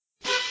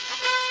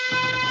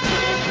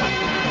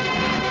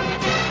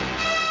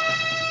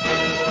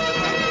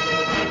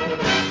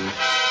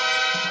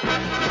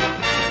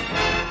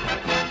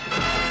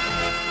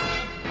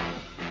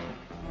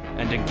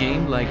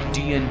like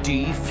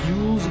D&D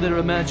fuels their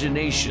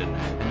imagination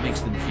and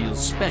makes them feel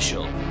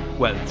special,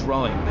 while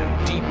drawing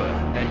them deeper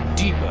and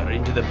deeper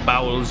into the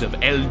bowels of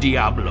El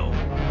Diablo.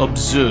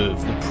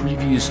 Observe the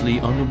previously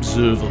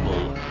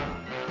unobservable.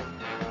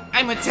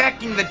 I'm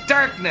attacking the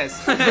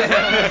darkness! Roll the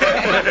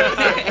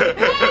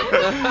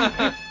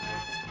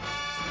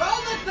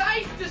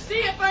dice to see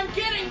if I'm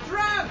getting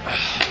drunk!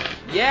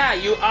 Yeah,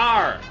 you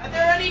are. Are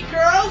there any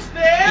girls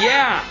there?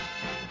 Yeah.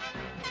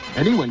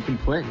 Anyone can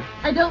play.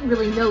 I don't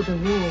really know the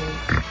rules.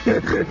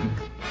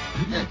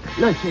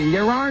 Listen,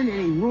 there aren't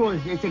any rules.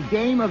 It's a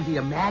game of the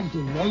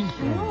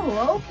imagination.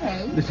 Oh,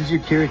 okay. This is your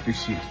character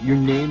sheet. Your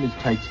name is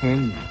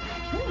Titanium.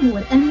 I don't know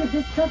what any of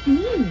this stuff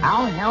means.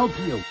 I'll help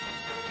you.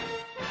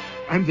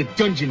 I'm the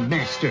Dungeon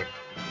Master.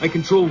 I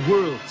control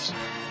worlds,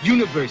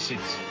 universes.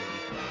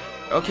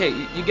 Okay,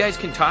 you guys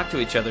can talk to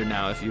each other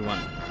now if you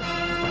want.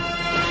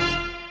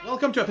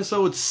 Welcome to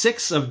episode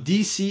 6 of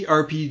DC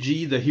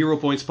RPG, the Hero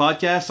Points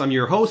podcast. I'm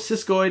your host,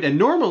 Siskoid, and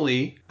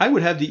normally I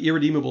would have the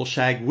irredeemable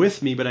Shag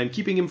with me, but I'm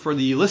keeping him for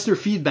the listener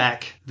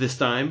feedback this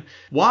time.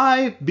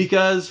 Why?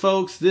 Because,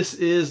 folks, this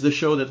is the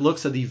show that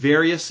looks at the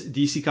various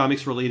DC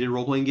Comics related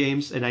role-playing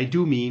games, and I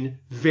do mean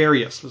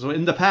various. So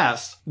in the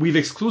past, we've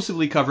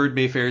exclusively covered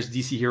Mayfair's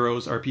DC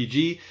Heroes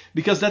RPG,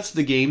 because that's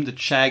the game that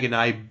Shag and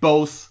I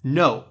both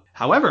know.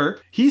 However,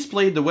 he's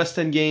played the West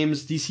End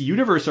Games DC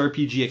Universe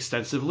RPG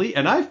extensively,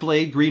 and I've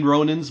played Green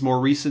Ronin's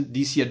more recent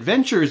DC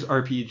Adventures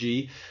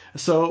RPG,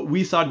 so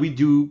we thought we'd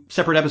do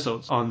separate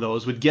episodes on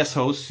those with guest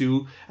hosts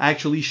who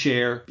actually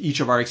share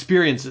each of our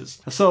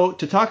experiences. So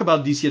to talk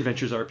about DC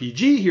Adventures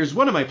RPG, here's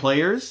one of my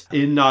players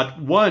in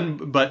not one,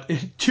 but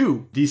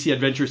 2 DC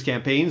Adventures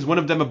campaigns, one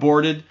of them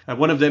aborted,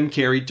 one of them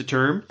carried to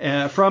term.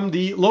 From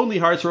the Lonely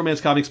Hearts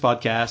Romance Comics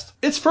podcast,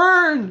 it's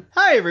Fern!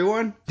 Hi,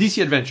 everyone.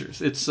 DC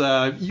Adventures. It's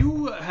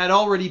you had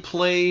already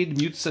played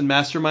Mutants and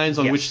Masterminds,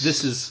 on which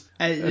this is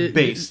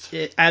based.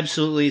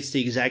 Absolutely, it's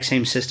the exact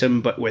same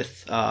system, but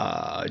with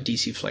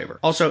DC flavor.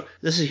 Also,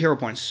 this is Hero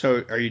Points,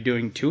 so are you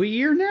doing 2 a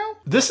year now?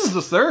 This is the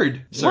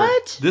 3rd, sir.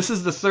 What? This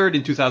is the 3rd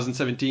in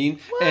 2017,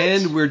 What?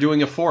 and we're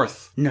doing a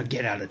 4th. No,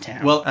 get out of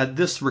town. Well, at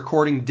this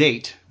recording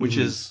date, which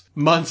is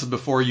months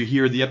before you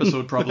hear the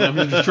episode, probably, I'm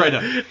going to try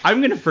to...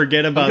 I'm going to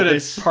forget about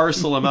this.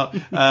 Parcel them out.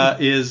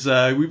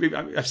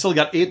 I've still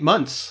got 8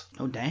 months.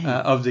 Oh, dang.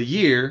 Of the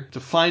year to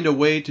find a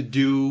way to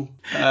do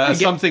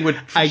something with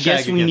I Shag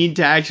guess we again. need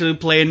to actually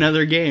play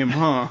another game,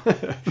 huh?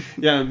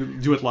 Yeah,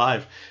 do it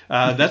live.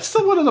 That's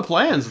still one of the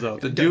plans, though.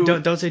 To do...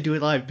 Don't say do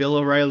it live. Bill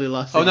O'Reilly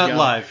lost his not job.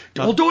 live.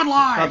 We'll do it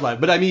live. Not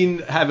live. But I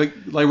mean,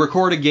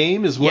 record a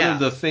game is one Yeah. of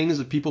the things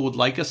that people would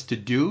like us to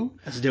do.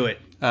 Let's do it.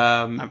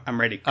 I'm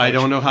ready, Coach. I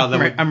don't know how that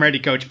would... I'm ready,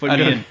 Coach. Put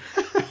me in.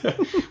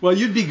 Well,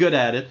 you'd be good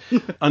at it,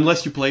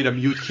 unless you played a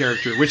mute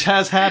character, which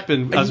has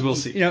happened, as we'll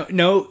see.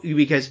 No,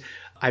 because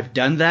I've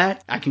done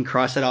that. I can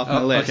cross it off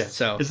my list. Okay.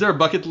 So is there a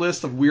bucket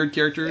list of weird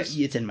characters?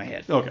 It's in my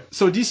head. Okay.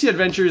 So DC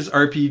Adventures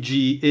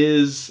RPG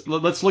is...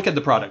 Let's look at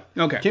the product.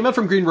 Okay. Came out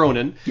from Green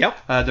Ronin.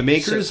 Yep. The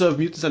makers of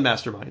Mutants and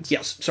Masterminds.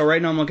 Yes. So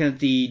right now I'm looking at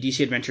the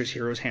DC Adventures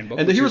Heroes Handbook.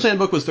 And the Heroes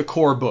Handbook was the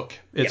core book.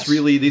 It's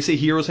really, they say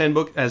Heroes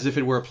Handbook as if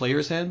it were a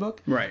player's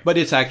handbook. Right. But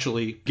it's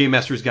actually Game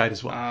Master's Guide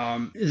as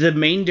well. The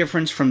main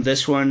difference from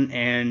this one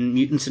and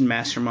Mutants and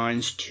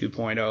Masterminds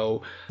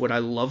 2.0, what I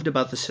loved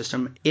about the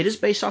system, it is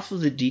based off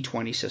of the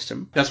D20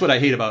 system. That's what I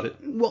hate about it.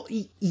 Well,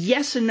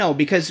 yes and no,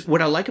 because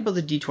what I like about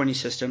the D20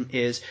 system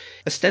is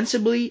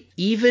ostensibly,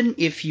 even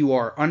if you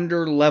are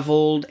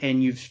under-leveled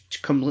and you've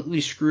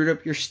completely screwed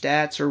up your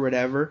stats or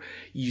whatever,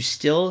 you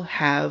still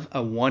have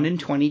a 1 in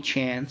 20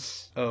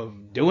 chance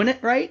of doing it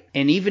right.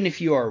 And even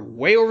if you are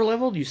way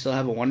over-leveled, you still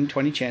have a 1 in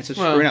 20 chance of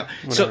screwing up.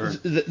 Whatever. So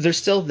there's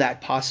still that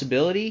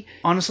possibility.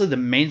 Honestly, the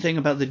main thing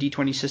about the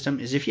D20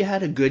 system is if you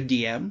had a good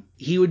DM,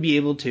 he would be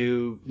able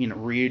to,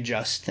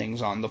 readjust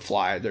things on the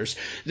fly. There's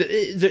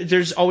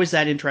always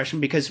that interaction,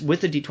 because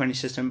with the D20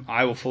 system,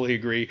 I will fully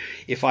agree,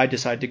 if I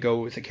decide to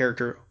go with a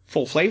character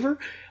full flavor,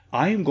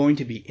 I am going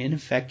to be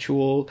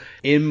ineffectual,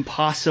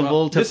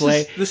 impossible to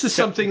play. This is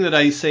something that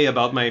I say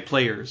about my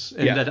players,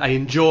 and that I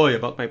enjoy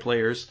about my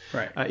players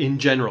in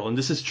general. And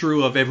this is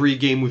true of every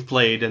game we've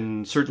played,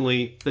 and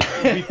certainly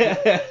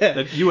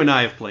that you and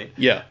I have played.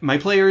 Yeah. My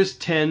players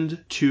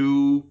tend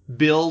to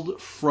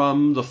build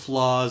from the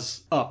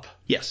flaws up.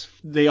 Yes.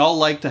 They all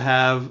like to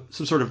have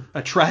some sort of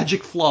a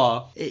tragic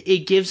flaw.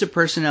 It gives a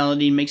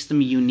personality, makes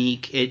them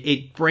unique.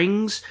 It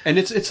brings... And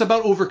it's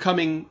about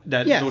overcoming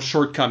those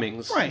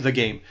shortcomings, the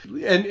game.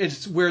 And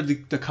it's where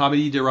the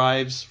comedy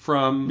derives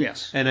from.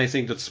 Yes. And I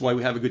think that's why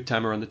we have a good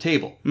time around the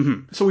table.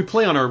 Mm-hmm. So we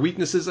play on our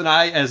weaknesses, and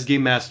I, as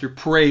Game Master,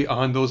 prey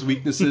on those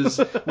weaknesses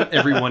with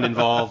everyone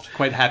involved.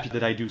 Quite happy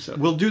that I do so.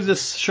 We'll do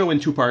this show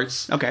in 2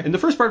 parts. Okay. In the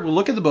first part, we'll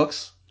look at the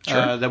books.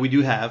 Sure. That we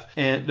do have,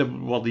 and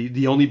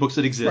the only books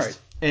that exist. Right.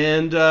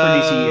 and DC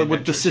what the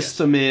Adventures,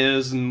 system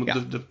is, and Yeah.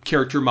 the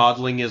character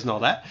modeling is, and all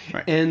that.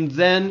 Right. And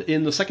then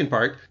in the second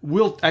part,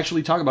 we'll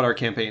actually talk about our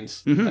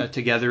campaigns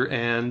together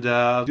and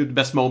do the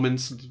best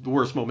moments, the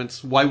worst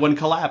moments, why one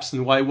collapsed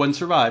and why one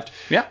survived.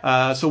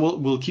 Yeah. So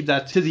we'll keep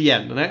that to the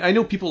end. And I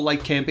know people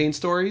like campaign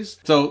stories,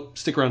 so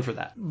stick around for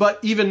that. But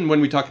even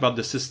when we talk about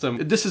the system,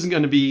 this isn't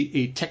going to be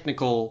a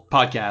technical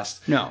podcast.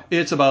 No.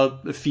 It's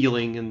about the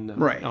feeling and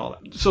Right. all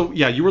that. So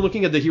yeah, you were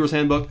looking at the Hero's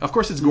Handbook. Of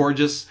course, it's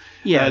gorgeous.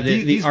 Yeah, The-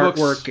 the these books-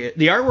 artwork,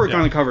 the artwork Yeah.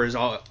 on the cover is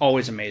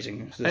always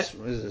amazing.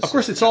 Of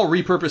course, it's all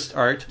repurposed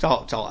art. it's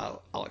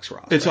all Alex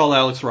Ross. It's right? all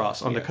Alex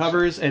Ross on the Yes.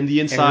 covers and the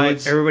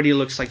insides. Everybody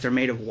looks like they're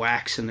made of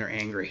wax and they're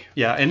angry.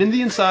 Yeah, and in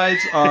the insides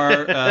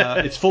are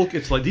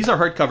it's like these are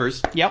hard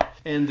covers. Yep.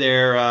 And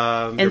they're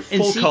And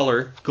full see-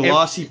 color,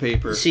 glossy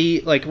paper.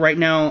 See, like right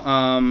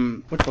now,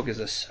 what book is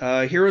this?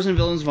 Heroes and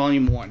Villains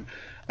Volume 1.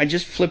 I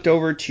just flipped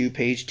over to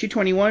page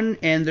 221,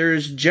 and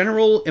there's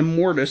General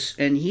Immortus,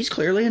 and he's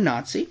clearly a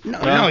Nazi.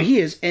 No, he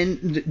is.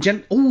 And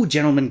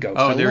Gentleman Ghost.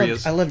 Oh, there he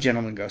is. I love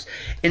Gentleman Ghost.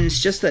 And it's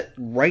just that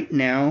right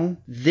now,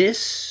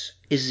 this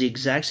is the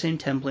exact same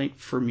template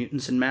for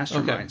Mutants and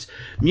Masterminds.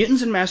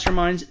 Mutants and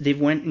Masterminds,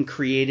 they've went and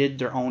created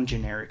their own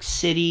generic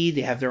city.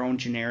 They have their own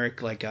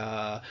generic like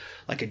a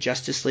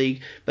Justice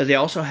League, but they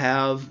also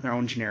have their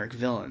own generic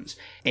villains.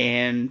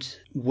 And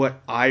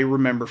what I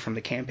remember from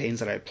the campaigns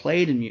that I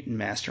played in Mutant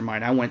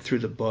Mastermind, I went through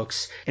the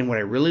books, and what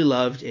I really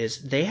loved is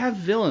they have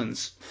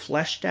villains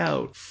fleshed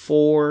out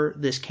for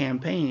this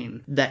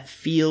campaign that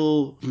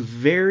feel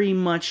very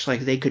much like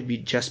they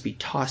could just be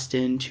tossed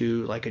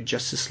into like a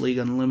Justice League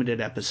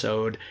Unlimited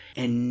episode,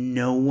 and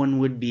no one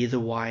would be the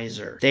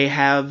wiser. They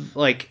have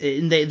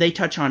and they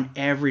touch on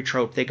every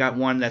trope. They got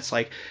one that's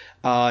like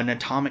an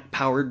atomic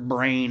powered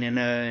brain in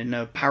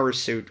a power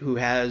suit who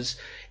has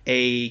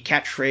a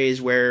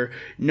catchphrase where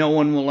no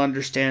one will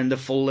understand the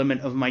full limit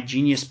of my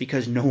genius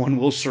because no one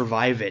will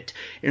survive it.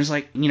 And it's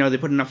like, they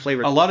put enough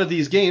flavor. A lot of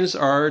these games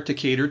are to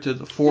cater to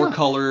the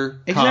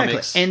four-color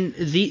comics. And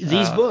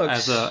these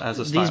books, as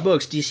a these style.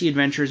 books, DC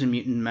Adventures and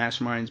Mutant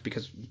Masterminds,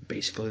 because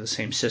basically the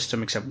same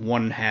system except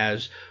one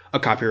has a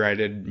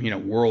copyrighted,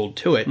 world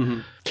to it,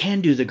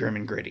 can do the grim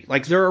and gritty.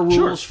 Like there are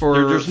rules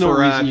There's no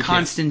reason you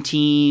can't.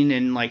 Constantine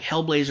and like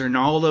Hellblazer and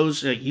all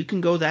those. You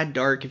can go that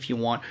dark if you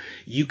want.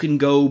 You can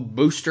go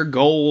Booster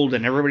Gold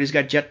and everybody's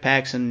got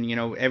jetpacks and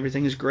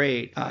everything is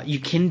great. You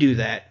can do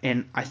that,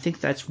 and I think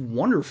that's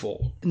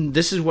wonderful. And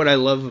this is what I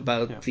love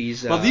about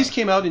these. Well, these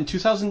came out in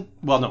 2000.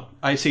 Well, no,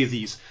 I say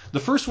these. The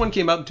first one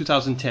came out in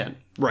 2010.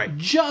 Right.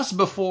 Just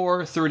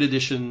before 3rd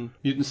edition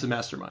Mutants and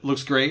Mastermind.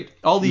 Looks great.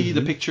 All the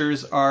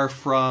pictures are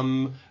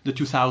from the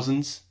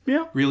 2000s.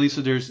 Yeah. Really,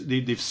 so they've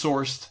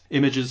sourced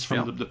images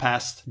from the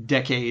past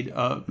decade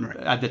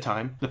at the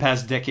time, the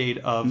past decade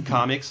of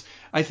comics.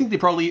 I think they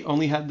probably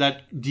only had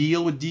that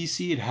deal with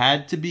DC. It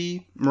had to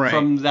be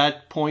from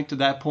that point to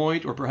that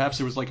point, or perhaps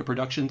it was like a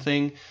production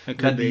thing. It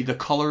could be. The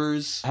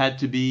colors had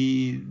to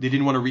be, they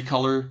didn't want to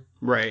recolor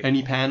Right.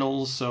 any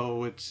panels,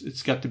 so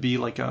it's got to be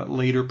like a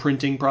later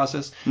printing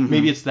process.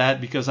 Maybe it's that,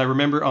 because I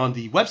remember on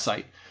the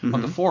website,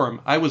 on the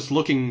forum, I was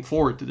looking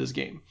forward to this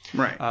game.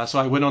 Right. So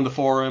I went on the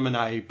forum and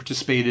I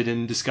participated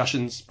in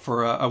discussions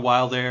for a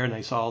while there, and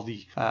I saw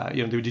they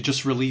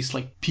just released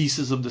like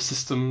pieces of the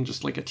system,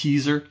 just like a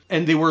teaser,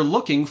 and they were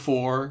looking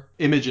for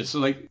images. So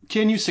like,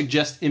 can you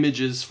suggest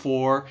images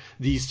for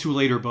these two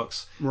later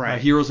books? Right.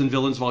 Heroes and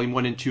Villains Volume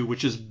 1 and 2,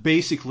 which is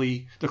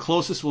basically the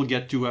closest we'll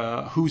get to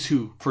a who's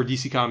who for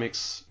DC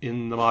Comics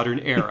in the modern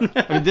era.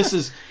 I mean, this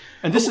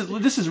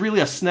is really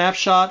a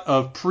snapshot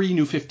of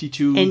pre-New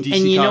 52 and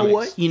DC you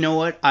Comics. know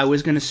what? I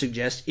was going to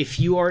suggest, if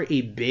you are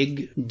a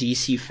big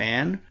DC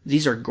fan,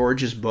 these are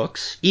gorgeous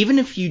books. Even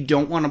if you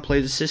don't want to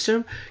play the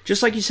system,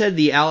 just like you said,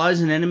 the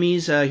Allies and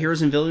Enemies,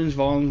 Heroes and Villains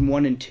Volume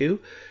 1 and 2,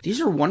 these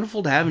are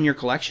wonderful to have in your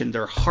collection.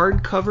 They're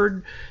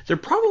hard-covered. They're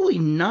probably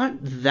not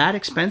that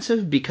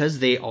expensive because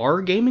they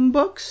are gaming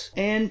books.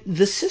 And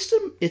the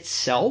system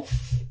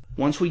itself,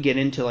 once we get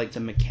into like the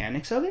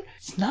mechanics of it,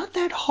 it's not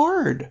that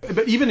hard.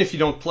 But even if you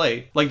don't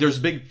play, like, there's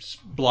big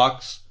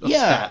blocks of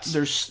stats.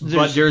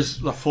 But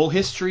there's a full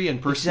history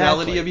and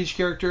personality of each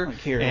character, Like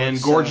here, and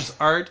let's, gorgeous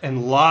art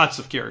and lots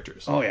of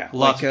characters. Oh yeah,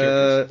 Lots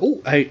of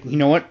characters. you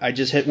know what? I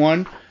just hit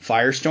one.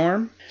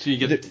 Firestorm. So you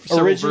get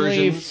several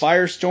Originally versions.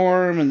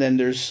 Firestorm, and then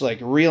there's like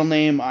real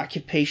name,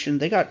 occupation.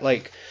 They got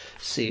like,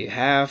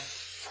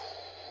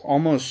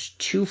 almost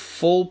 2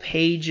 full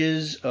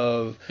pages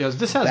of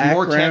this has background.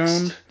 more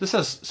text. This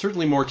has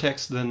certainly more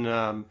text than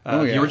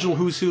the original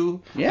Who's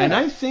Who. Yeah. And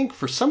I think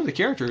for some of the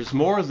characters,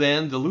 more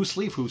than the loose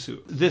leaf Who's Who.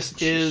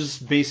 This is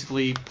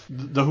basically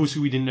the Who's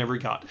Who we never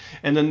got.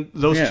 And then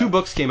those 2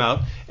 books came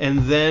out, and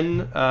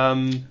then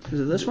Is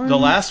it this one? the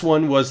last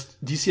one was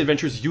DC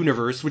Adventures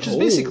Universe, which is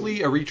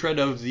basically a retread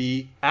of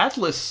the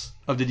Atlas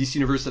of the DC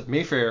Universe that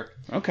Mayfair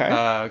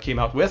came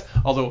out with,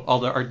 although all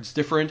the art is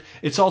different.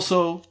 It's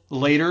also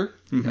later.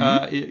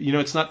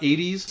 It's not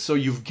 80s, so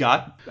you've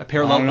got a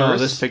parallel Earth.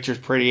 This picture's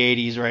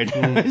pretty 80s right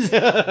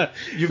now.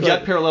 You've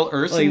got parallel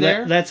Earths Like in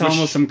there. that's which-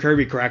 almost some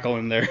Kirby crackle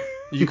in there.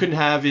 you couldn't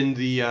have in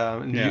the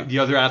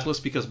other Atlas,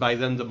 because by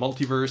then the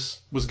multiverse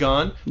was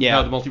gone. Yeah.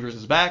 Now the multiverse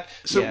is back.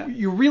 So Yeah.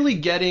 you're really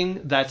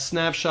getting that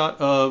snapshot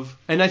of,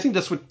 and I think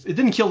that's what, it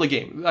didn't kill the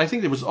game. I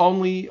think there was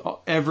only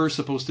ever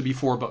supposed to be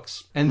 4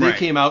 books, and they Right.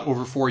 came out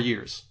over 4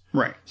 years.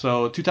 Right.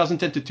 So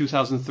 2010 to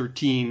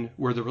 2013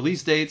 were the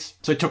release dates.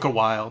 So it took a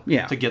while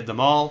Yeah. to get them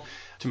all,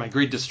 to my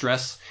great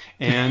distress.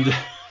 And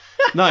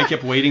no, I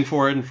kept waiting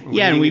for it. And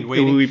Yeah, and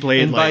waiting. we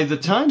played, And by like, the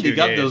time they 2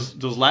 got days.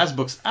 those last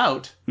books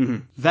out,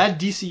 that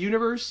DC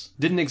universe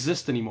didn't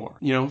exist anymore.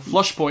 You know,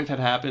 Flashpoint had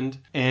happened,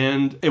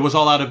 and it was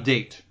all out of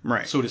date,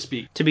 Right. so to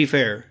speak. To be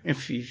fair,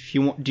 if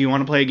you want, do you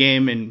want to play a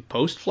game in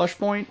post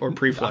Flashpoint or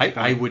pre Flashpoint?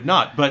 I would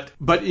not,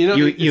 but you know,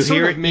 You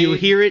hear it. You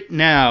hear it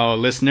now,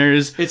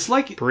 listeners. It's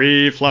like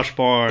Pre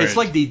Flashpoint. It's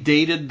like they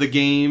dated the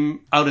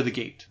game out of the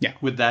gate. Yeah.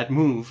 With that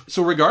move.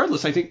 So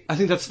regardless, I think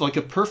that's like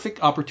a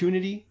perfect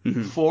opportunity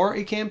for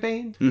a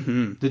campaign.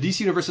 Mm-hmm. The DC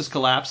universe has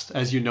collapsed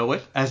as you know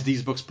it, as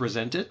these books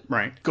present it.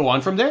 Right. Go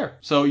on from there.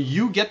 So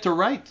you get to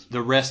write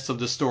the rest of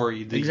the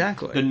story.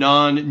 Exactly. The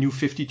non-New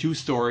 52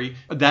 story,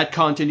 that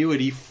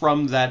continuity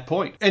from that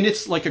point. And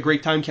it's like a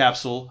great time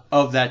capsule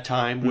of that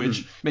time,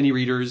 which many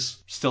readers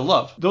still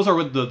love. Those are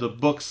what the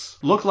books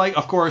look like.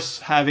 Of course,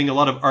 having a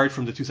lot of art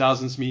from the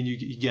 2000s mean you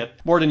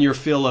get more than your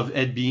fill of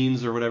Ed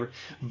Beans or whatever.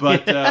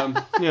 But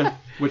yeah,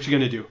 what you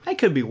gonna do? That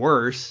could be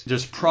worse.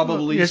 There's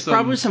probably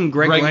some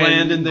Greg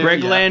Land in there.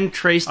 Greg yeah. Land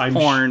traced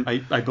porn.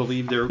 I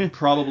believe there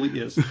probably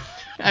is.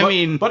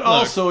 look, But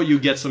also you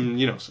get some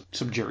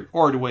some Jerry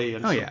Ordway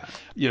and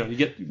you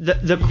get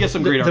you get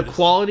some great the artists.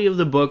 quality of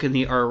the book and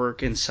the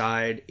artwork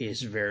inside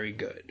is very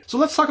good. So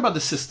let's talk about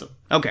the system.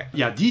 Okay.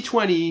 Yeah,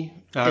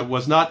 D20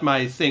 was not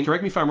my thing.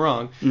 Correct me if I'm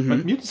wrong,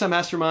 but Mutants and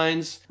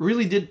Masterminds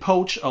really did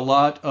poach a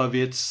lot of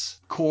its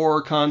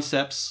core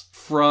concepts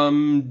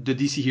from the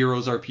DC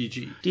Heroes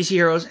RPG. DC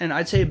Heroes, and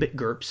I'd say a bit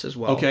GURPS as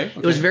well. Okay.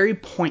 It was very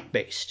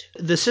point-based.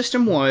 The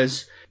system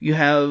was, you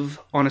have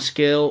on a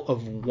scale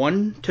of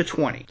 1 to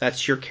 20,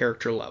 that's your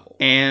character level.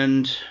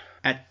 And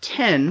at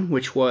 10,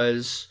 which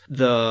was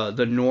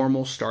the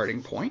normal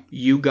starting point,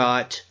 you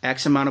got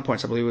X amount of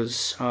points. I believe it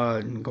was,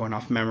 going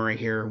off memory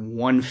here,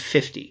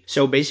 150.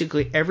 So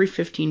basically every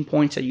 15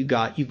 points that you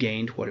got, you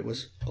gained what it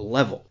was, a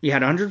level. You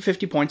had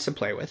 150 points to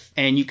play with,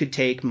 and you could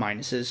take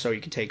minuses. So you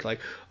could take like,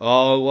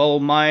 oh, well,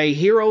 my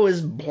hero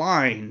is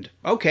blind.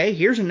 Okay,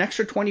 here's an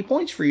extra 20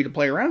 points for you to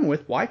play around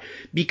with. Why?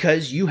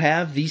 Because you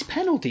have these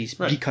penalties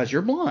because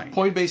you're blind.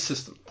 Point-based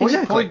system.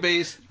 Exactly.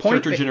 Point-based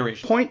character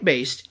generation.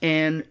 Point-based.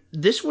 And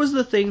this was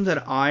the thing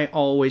that I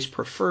always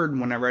preferred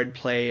whenever I'd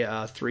play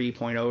a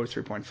 3.0 or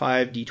 3.5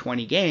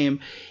 D20 game,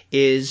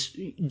 is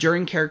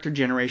during character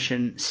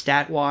generation,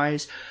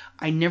 stat-wise,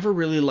 I never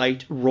really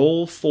liked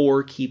roll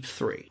 4, keep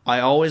 3.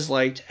 I always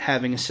liked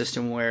having a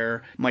system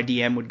where my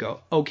DM would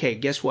go, okay,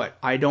 guess what?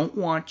 I don't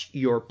want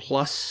your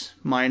plus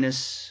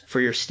minus for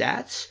your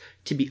stats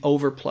to be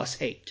over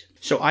 +8.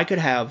 So I could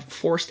have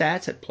 4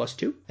 stats at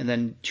 +2 and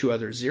then 2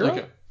 others 0.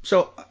 Okay.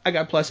 So I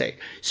got +8.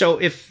 So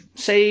if,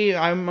 say,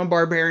 I'm a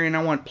barbarian,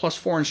 I want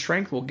 +4 in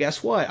strength, well,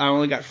 guess what? I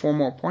only got 4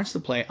 more points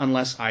to play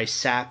unless I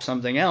sap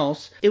something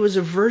else. It was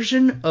a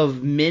version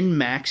of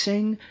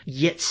min-maxing,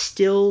 yet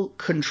still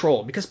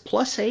control. Because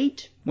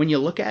 +8, when you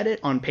look at it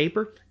on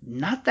paper,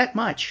 not that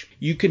much.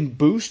 You can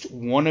boost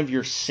one of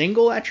your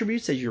single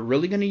attributes that you're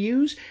really going to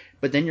use,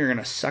 but then you're going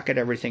to suck at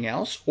everything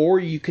else, or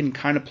you can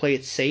kind of play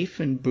it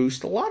safe and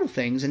boost a lot of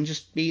things and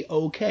just be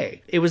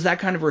okay. It was that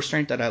kind of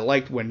restraint that I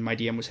liked when my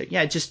DM would say,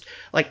 yeah, just,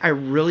 like, I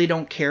really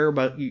don't care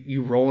about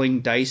you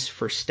rolling dice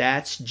for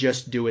stats,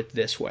 just do it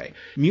this way.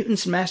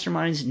 Mutants and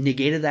Masterminds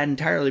negated that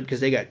entirely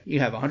because you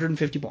have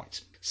 150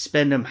 points.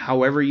 Spend them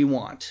however you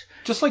want.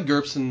 Just like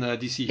GURPS and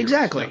DC Heroes.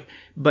 Exactly. Yeah.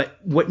 But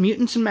what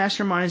Mutants and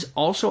Masterminds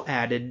also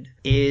added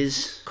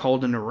is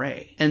called an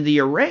array. And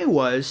the array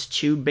was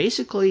to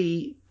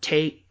basically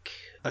take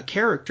a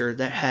character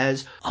that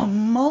has a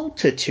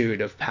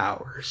multitude of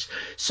powers.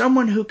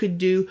 Someone who could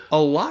do a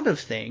lot of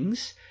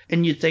things.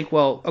 And you'd think,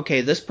 well,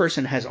 okay, this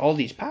person has all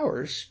these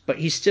powers, but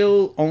he's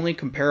still only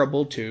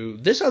comparable to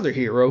this other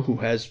hero who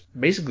has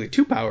basically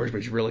 2 powers,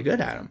 but he's really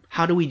good at them.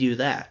 How do we do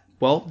that?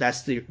 Well,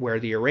 that's where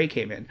the array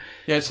came in.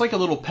 Yeah, it's like a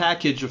little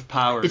package of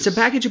powers. It's a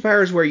package of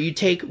powers where you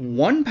take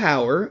one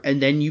power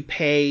and then you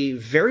pay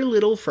very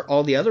little for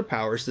all the other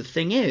powers. The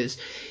thing is,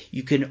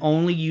 you can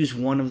only use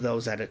one of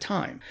those at a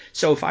time.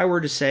 So if I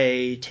were to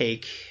say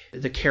take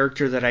the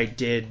character that I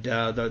did,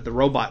 the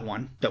robot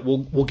one that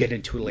we'll get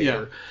into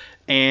later. Yeah.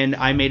 And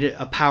I made it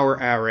a power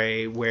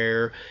array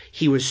where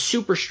he was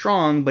super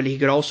strong, but he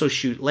could also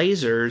shoot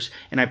lasers,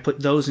 and I put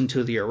those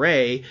into the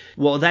array.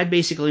 Well, that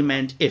basically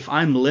meant if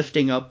I'm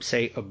lifting up,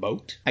 say, a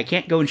boat, I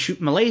can't go and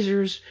shoot my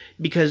lasers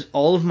because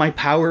all of my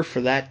power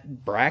for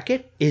that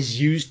bracket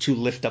is used to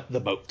lift up the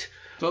boat.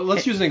 So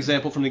let's use an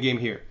example from the game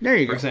here. There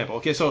you go. For example,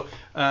 okay, so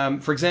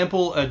for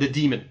example, the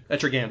demon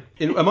Etrigan.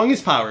 Among his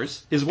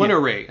powers is one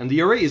array, and the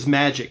array is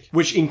magic,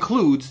 which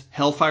includes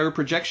hellfire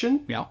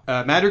projection,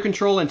 matter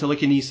control, and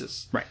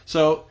telekinesis. Right.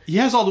 So he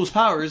has all those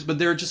powers, but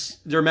they're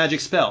a magic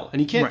spell, and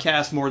he can't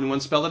cast more than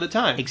one spell at a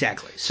time.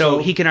 Exactly. So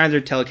he can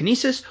either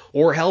telekinesis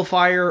or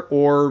hellfire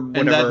or whatever.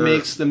 And that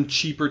makes them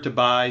cheaper to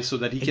buy, so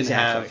that he can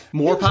have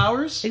more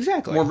powers,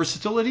 more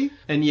versatility,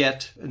 and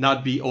yet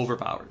not be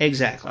overpowered.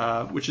 Exactly.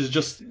 Which is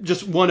just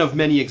one of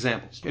many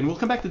examples. And we'll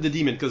come back to the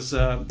demon because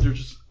there's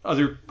just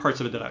other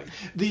parts of it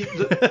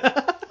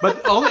that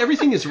but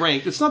everything is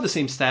ranked. It's not the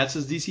same stats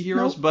as DC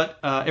Heroes, but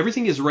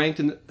everything is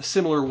ranked in a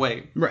similar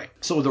way. Right.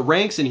 So the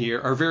ranks in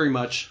here are very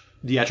much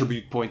the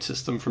attribute point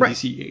system from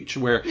DCH,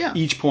 where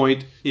each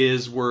point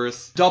is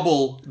worth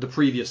double the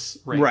previous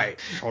rank. Right.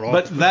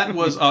 But that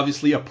was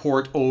obviously a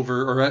port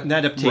over or an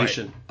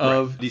adaptation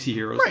of DC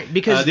Heroes. Right.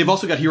 Because they've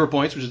also got hero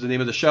points, which is the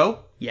name of the show.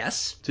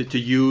 Yes. To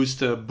use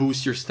to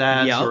boost your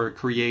stats or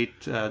create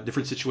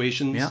different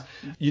situations. Yeah.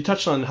 You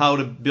touched on how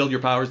to build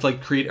your powers,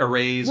 like create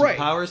arrays of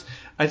powers.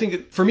 I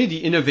think for me,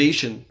 the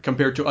innovation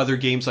compared to other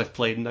games I've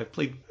played, and I've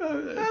played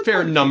a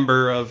fair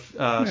number of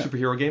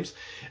superhero games,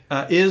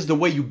 is the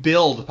way you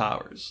build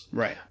powers.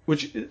 Right.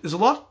 Which is a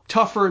lot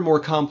tougher and more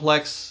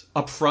complex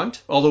up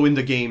front, although in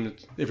the game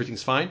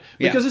everything's fine.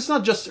 Because it's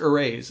not just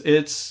arrays,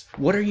 it's...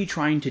 What are you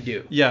trying to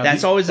do? Yeah.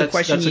 That's always the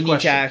question you need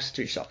to ask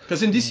to yourself.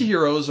 Because in DC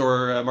Heroes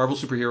or Marvel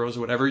Superheroes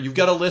or whatever, you've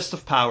got a list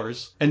of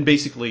powers, and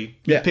basically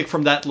you pick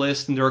from that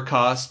list, and there are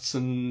costs,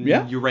 and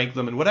you rank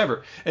them and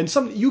whatever. And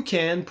you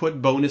can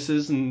put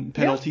bonuses and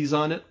penalties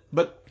on it,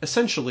 but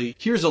essentially,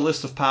 here's a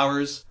list of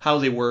powers, how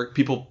they work,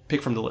 people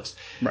pick from the list.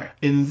 Right.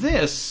 In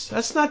this,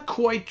 that's not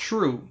quite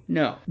true.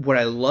 No. What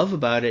I love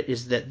about it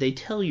is that they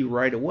tell you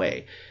right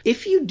away,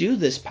 if you do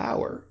this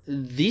power,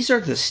 these are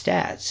the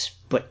stats,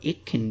 but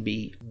it can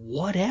be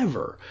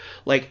whatever.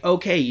 Like,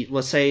 okay,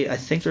 let's say, I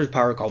think there's a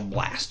power called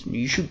Blast.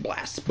 You shoot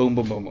blasts. Boom,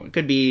 boom, boom, boom. It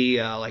could be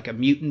like a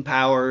mutant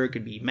power. It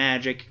could be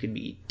magic. It could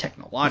be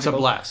technological. It's a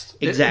blast.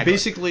 Exactly.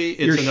 Basically,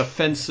 it's an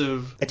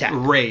offensive attack.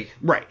 Ray.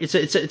 Right.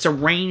 It's a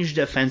ranged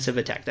offensive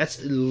attack.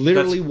 That's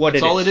literally what it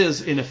is. That's all it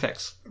is in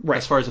effects. Right.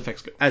 As far as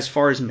effects go. As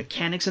far as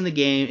mechanics in the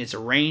game, it's a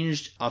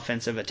ranged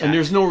offensive attack. And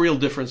there's no real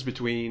difference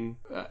between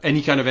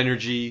any kind of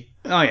energy.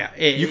 Oh, yeah.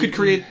 You could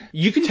create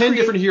 10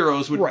 different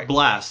heroes with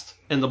blast.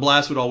 And the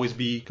blast would always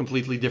be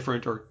completely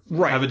different or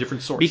have a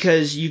different source.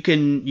 Because you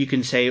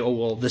can say, oh,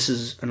 well, this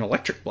is an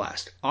electric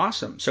blast.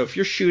 Awesome. So if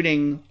you're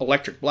shooting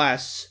electric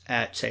blasts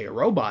at, say, a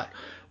robot,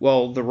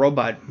 well, the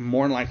robot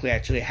more than likely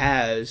actually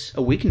has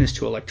a weakness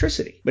to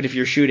electricity. But if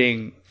you're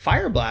shooting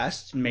fire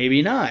blasts,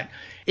 maybe not.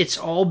 It's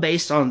all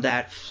based on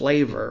that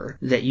flavor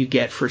that you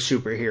get for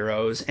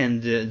superheroes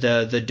and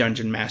the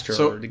dungeon master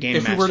or the game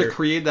master. So if we were to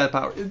create that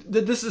power,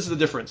 this is the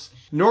difference.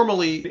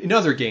 Normally, in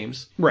other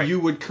games, you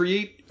would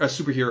create a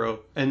superhero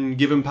and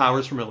give him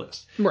powers from a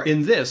list. Right.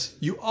 In this,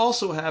 you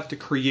also have to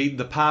create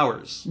the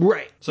powers.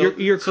 Right. So,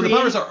 so the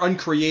powers are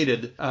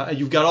uncreated.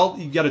 You've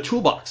got a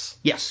toolbox.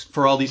 Yes.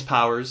 For all these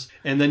powers,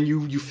 and then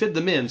you fit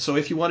them in. So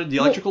if you wanted the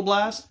electrical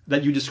blast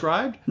that you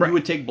described, you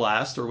would take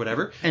blast or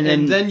whatever,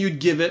 and then you'd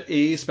give it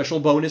a special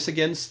bonus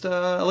against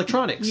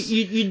electronics.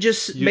 You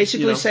just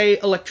basically say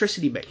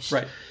electricity based.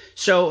 Right.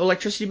 So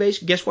electricity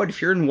based, guess what?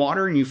 If you're in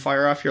water and you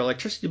fire off your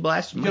electricity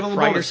blast, you might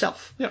fry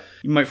yourself. Yeah.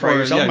 You might fry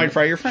yourself, you might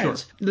fry your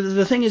friends. Sure.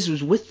 The thing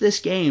is with this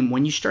game,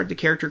 when you start the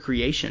character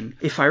creation,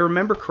 if I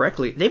remember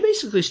correctly, they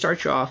basically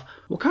start you off,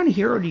 what kind of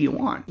hero do you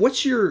want?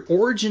 What's your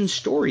origin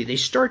story? They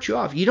start you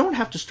off. You don't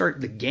have to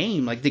start the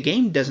game. Like, the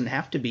game doesn't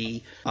have to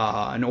be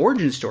an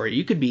origin story.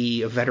 You could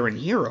be a veteran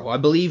hero. I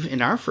believe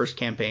in our first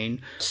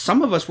campaign,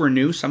 some of us were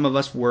new, some of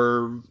us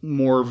were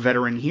more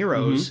veteran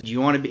heroes. Mm-hmm. Do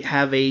you want to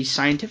have a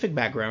scientific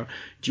background?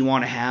 Do you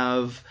want to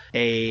have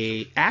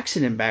a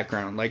accident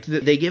background? Like,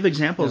 they give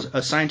examples,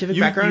 a scientific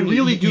background. You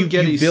really do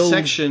get a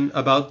section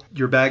about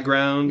your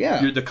background,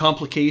 yeah. The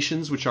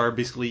complications, which are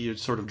basically your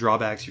sort of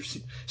drawbacks, your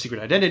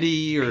secret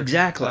identity, or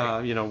exactly.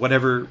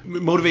 Whatever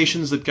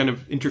motivations that kind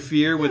of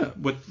interfere with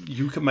what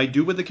you might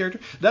do with the character.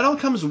 That all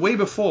comes way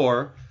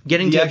before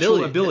getting the to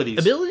actual abilities.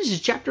 Abilities is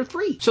chapter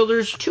 3. So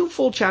there's 2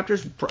 full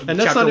chapters. And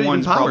that's not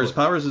even powers.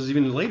 Powers is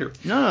even later.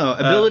 No.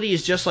 Ability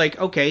is just like,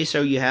 okay,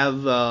 so you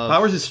have...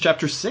 powers is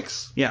chapter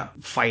 6? Yeah.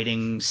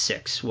 Fighting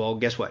 6. Well,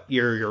 guess what?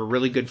 You're a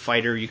really good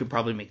fighter. You could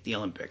probably make the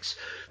Olympics.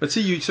 But see,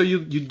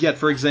 you'd get,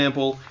 for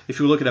example, if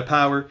you look at a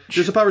power,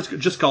 there's a power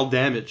just called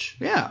damage.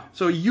 Yeah.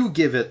 So you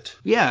give it...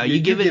 Yeah,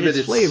 you give it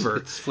its flavor.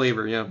 Its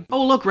flavor, yeah.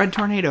 Oh, look, Red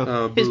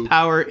Tornado. His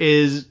power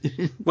is...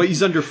 Well,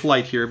 he's under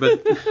flight here,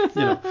 but,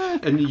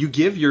 and you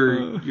give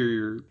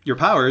your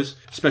powers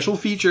special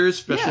features,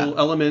 special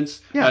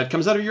elements. Yeah. It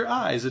comes out of your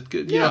eyes.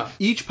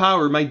 Each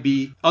power might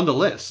be on the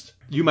list.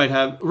 You might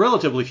have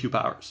relatively few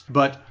powers,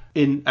 but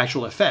in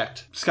actual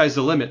effect, sky's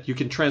the limit. You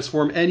can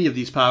transform any of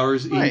these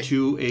powers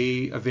into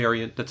a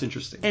variant that's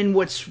interesting. And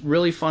what's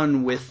really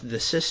fun with the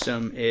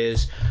system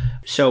is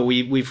So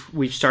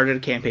we've started a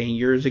campaign.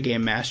 You're the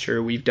game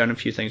master. We've done a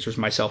few things. There's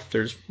myself.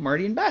 There's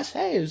Marty and Bess.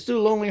 Hey, let's do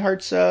a Lonely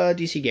Hearts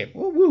DC game.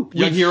 Woo woo.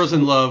 Young Heroes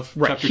in Love,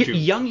 Right. Chapter 2.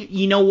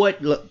 You know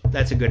what? Look,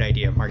 that's a good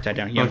idea. Mark that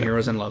down. Young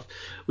Heroes in Love.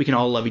 We can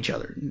all love each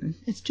other.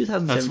 It's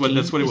 2017.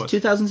 That's what it was. It's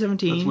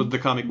 2017. That's what the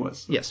comic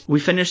was. Yes. We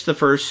finished the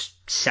first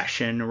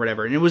session or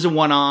whatever, and it was a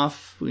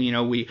one-off. You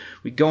know, we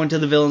go into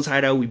the villain's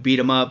hideout, we beat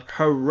them up.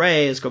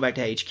 Hooray, let's go back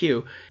to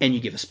HQ, and you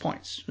give us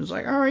points. It was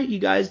like, all right, you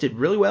guys did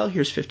really well.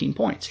 Here's 15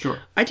 points. Sure.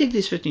 I take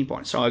these 15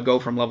 points. So I go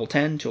from level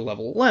 10 to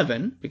level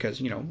 11 because,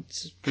 you know,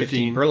 it's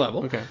 15 per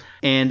level. Okay.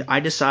 And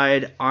I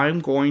decide I'm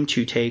going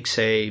to take,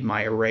 say,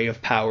 my array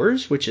of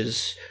powers, which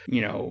is,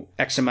 you know,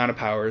 X amount of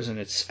powers, and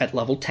it's at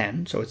level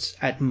 10, so it's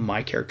at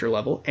my character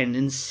level. And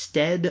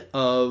instead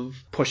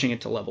of pushing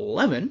it to level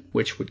 11,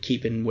 which would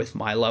keep in with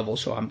my level,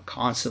 so I'm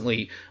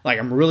constantly, like,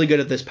 I'm really good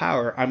at this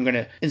power, I'm going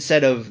to,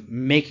 instead of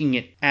making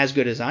it as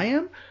good as I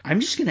am, I'm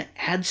just going to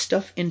add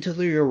stuff into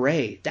the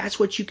array. That's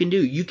what you can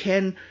do. You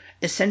can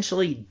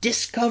essentially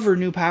discover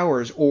new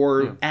powers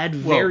or add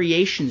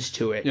variations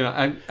to it. You know,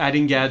 I'm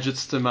adding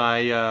gadgets to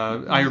my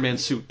Iron Man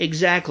suit.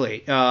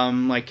 Exactly.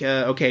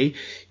 Okay,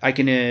 I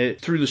can,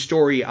 through the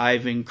story,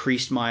 I've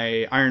increased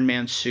my Iron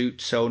Man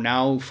suit, so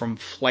now from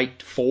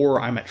flight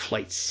 4, I'm at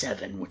flight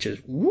 7, which is,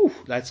 woo,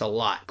 that's a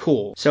lot.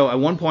 Cool. So at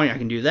one point I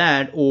can do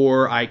that,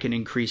 or I can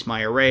increase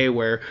my array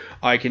where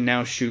I can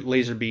now shoot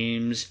laser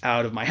beams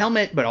out of my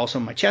helmet, but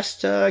also my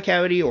chest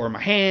cavity, or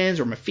my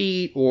hands, or my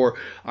feet, or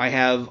I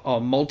have a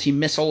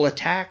multi-missile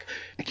attack.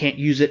 I can't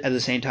use it at the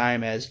same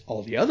time as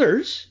all the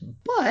others,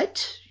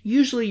 but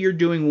usually you're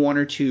doing 1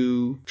 or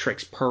 2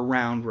 tricks per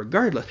round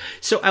regardless.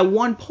 So at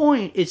one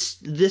point, it's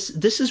this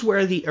is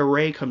where the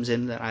array comes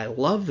in that I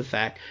love the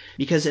fact,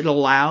 because it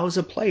allows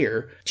a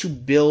player to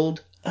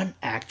build an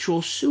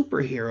actual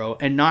superhero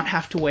and not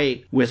have to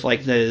wait with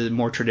like the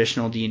more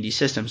traditional D&D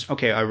systems.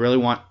 Okay, I really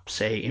want,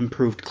 say,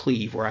 improved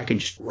cleave where I can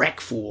just wreck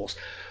fools.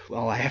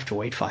 Well, I have to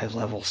wait 5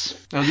 levels.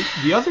 Now,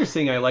 the other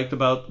thing I liked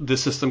about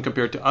this system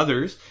compared to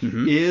others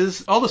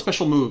is all the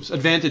special moves,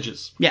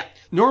 advantages. Yeah.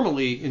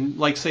 Normally, in,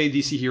 like, say,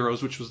 DC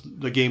Heroes, which was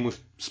the game we've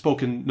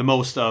spoken the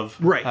most of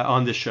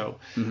on this show.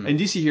 In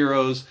DC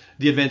Heroes,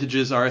 the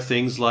advantages are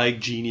things like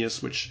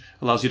Genius, which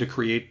allows you to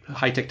create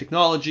high-tech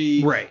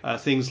technology. Right.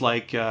 Things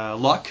like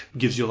Luck,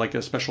 gives you like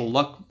a special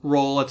luck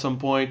roll at some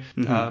point.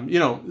 You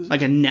know,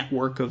 like a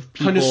network of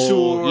people.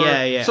 Connoisseur.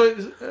 Yeah. So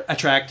it's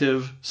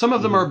attractive. Some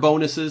of them are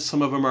bonuses.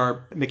 Some of them are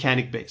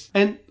mechanic-based.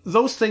 And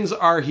those things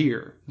are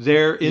here.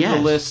 They're in the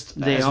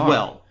list as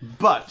well.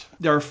 But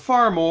there are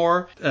far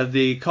more,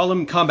 they call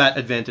them combat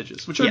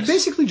advantages, which are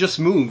basically just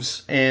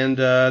moves. And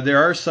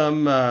there are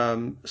some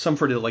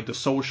for the, like,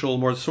 the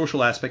more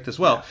social aspect as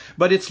well. Yeah.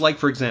 But it's like,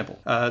 for example,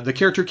 the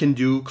character can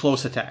do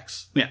close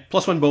attacks. Yeah.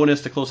 +1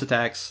 bonus to close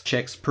attacks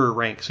checks per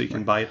rank, so you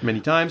can buy it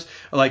many times.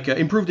 Like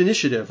improved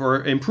initiative,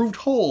 or improved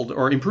hold,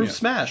 or improved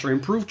smash, or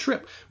improved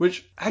trip,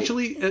 which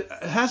actually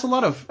has a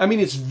lot of, I mean,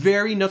 it's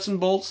very nuts and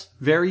bolts,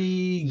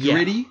 very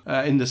gritty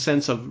in the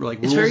sense of, like,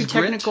 it's rules very grit.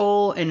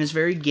 Technical and it's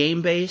very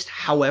game-based.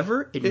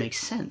 However, it makes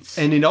sense.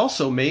 And it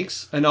also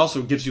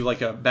gives you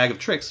like a bag of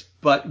tricks.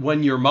 But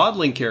when you're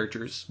modeling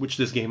characters, which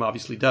this game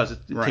obviously does, it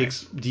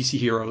takes DC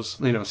Heroes,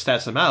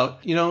 stats them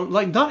out.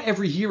 Like, not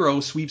every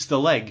hero sweeps the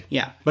leg.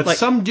 Yeah. But like,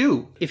 some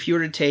do. If you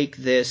were to take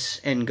this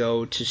and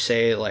go to,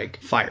 say,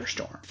 like,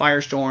 Firestorm.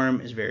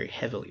 Firestorm is very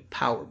heavily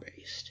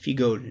power-based. If you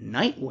go to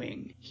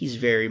Nightwing, he's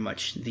very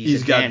much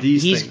He's got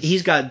these things.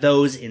 He's got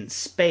those in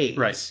spades.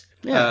 Right.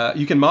 Yeah.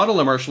 You can model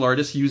a martial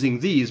artist using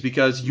these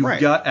because you've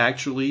got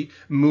actually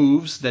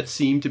moves that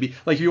seem to be,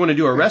 like, if you want to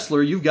do a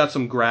wrestler, you've got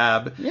some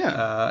grab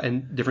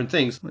and different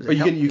things. But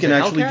you can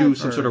actually do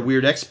some sort of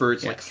weird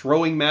experts like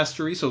throwing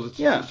mastery, so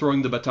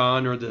throwing the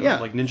baton or the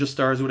like ninja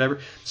stars or whatever.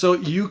 So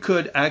you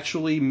could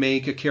actually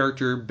make a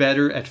character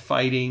better at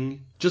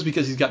fighting just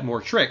because he's got more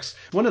tricks.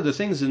 One of the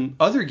things in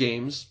other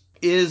games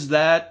is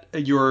that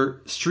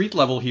your street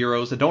level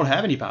heroes that don't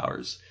have any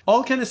powers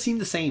all kind of seem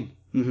the same.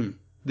 Mm-hmm.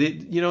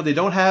 They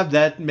don't have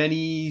that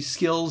many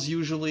skills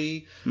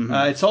usually.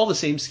 Mm-hmm. It's all the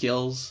same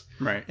skills.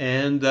 Right.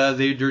 And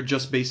they're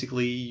just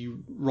basically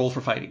you roll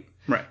for fighting.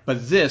 Right.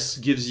 But this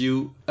gives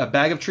you a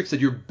bag of tricks that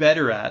you're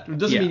better at. It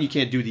doesn't mean you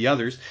can't do the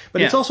others,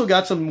 but it's also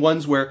got some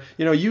ones where,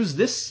 use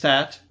this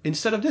stat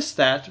instead of this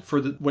stat for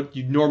what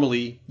you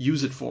normally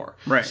use it for.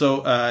 Right.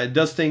 So it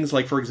does things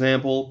like, for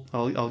example,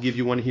 I'll give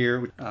you one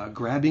here,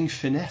 grabbing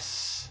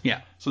finesse. Yeah.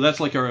 So that's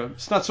like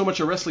it's not so much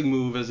a wrestling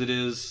move as it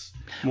is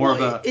more of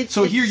a.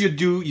 Here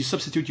you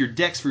substitute your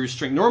dex for your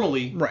strength.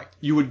 Normally,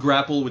 you would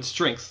grapple with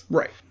strength.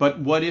 Right. But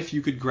what if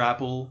you could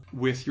grapple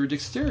with your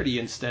dexterity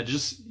instead?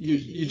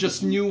 You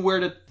just knew where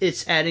to.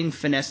 It's adding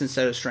finesse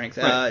instead of strength.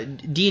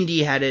 Right. D&D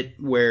had it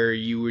where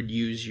you would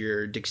use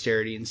your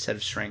dexterity instead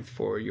of strength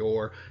for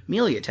your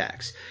melee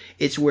attacks.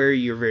 It's where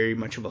you're very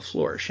much of a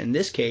flourish. In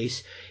this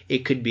case,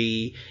 it could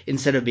be,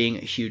 instead of being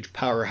a huge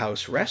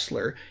powerhouse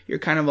wrestler, you're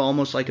kind of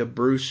almost like a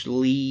Bruce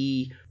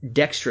Lee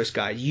dexterous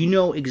guys. You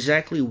know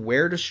exactly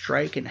where to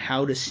strike and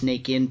how to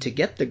snake in to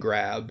get the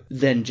grab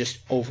than just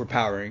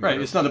overpowering.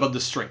 Right. It's not about the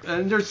strength.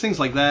 And there's things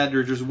like that.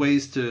 There's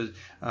ways to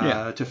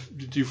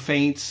do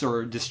feints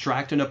or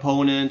distract an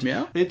opponent.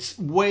 Yeah. It's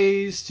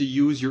ways to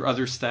use your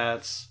other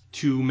stats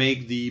to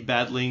make the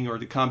battling or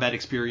the combat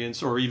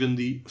experience or even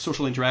the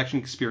social interaction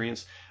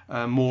experience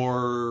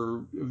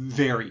more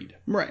varied.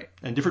 Right.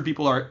 And different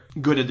people are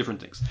good at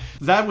different things.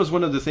 That was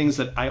one of the things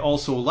that I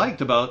also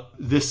liked about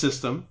this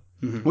system,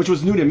 which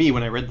was new to me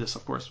when I read this,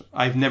 of course.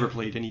 I've never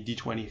played any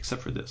D20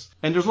 except for this.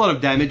 And there's a lot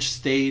of damage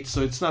states,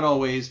 so it's not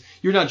always,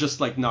 you're not just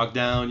like knocked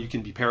down, you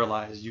can be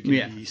paralyzed, you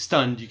can be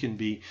stunned, you can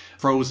be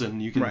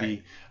frozen, you can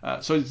be,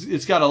 so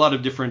it's got a lot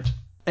of different,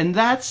 and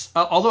that's,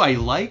 although I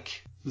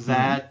like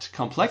that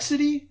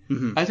complexity,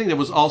 I think that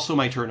was also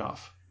my turnoff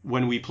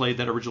when we played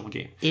that original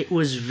game. It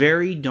was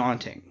very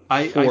daunting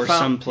I for found,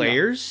 some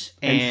players.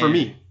 And for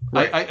me.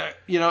 Right.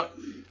 I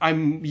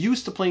I'm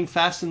used to playing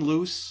fast and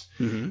loose,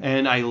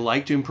 and I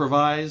like to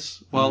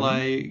improvise while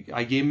I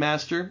game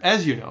master,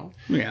 as you know.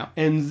 Yeah.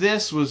 And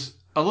this was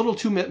a little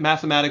too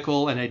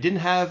mathematical, and I didn't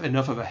have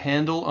enough of a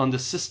handle on the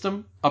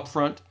system up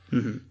front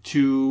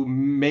to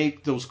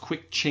make those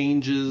quick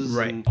changes.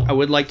 Right. And, I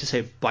would like to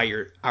say by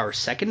our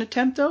second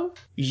attempt, though,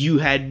 you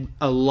had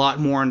a lot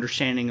more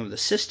understanding of the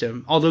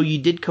system, although you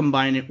did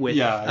combine it with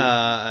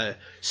another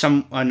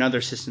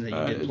system that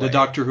you did play. the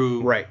Doctor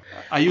Who. Right.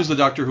 I used the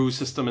Doctor Who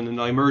system, and then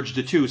I merged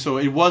the two, so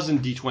it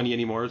wasn't D20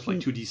 anymore. It's like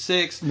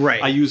 2D6.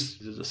 Right. I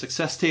used the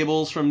success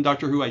tables from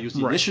Doctor Who. I used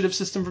the initiative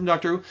system from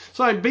Doctor Who.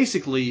 So I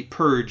basically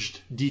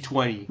purged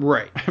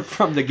D20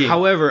 from the game.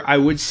 However, I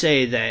would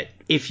say that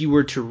if you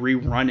were to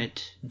rerun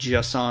it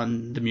just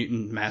on the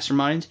Mutant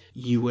Masterminds,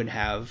 you would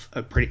have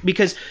a pretty...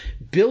 Because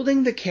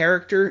building the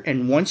character,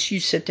 and once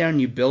you sit down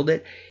and you build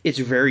it, it's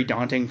very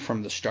daunting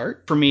from the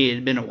start. For me, it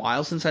had been a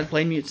while since I'd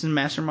played Mutants and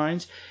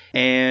Masterminds,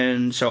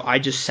 and so I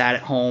just sat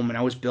at home and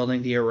I was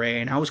building the array,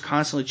 and I was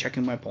constantly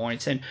checking my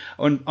points. And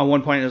at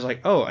one point I was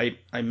like, oh,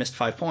 I missed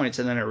 5 points,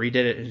 and then I redid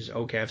it, and it's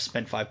okay, I've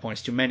spent 5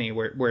 points too many.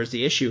 Where's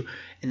the issue?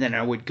 And then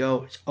I would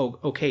go, oh,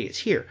 okay, it's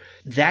here.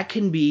 That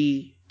can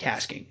be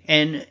tasking.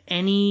 And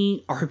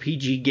any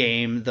RPG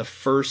game, the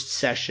first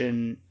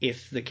session,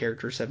 if the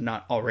characters have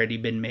not already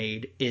been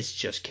made, is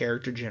just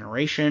character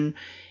generation.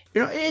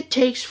 You know, it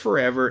takes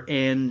forever,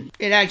 and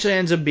it actually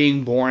ends up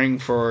being boring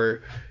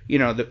for, you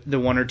know, the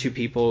one or two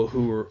people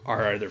who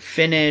are either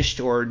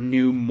finished or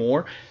knew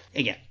more.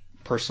 Again,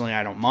 personally,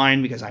 I don't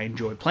mind because I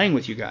enjoy playing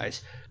with you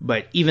guys.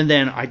 But even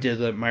then, I did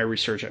my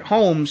research at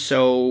home,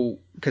 so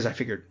because I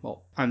figured,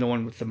 well, I'm the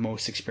one with the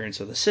most experience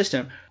of the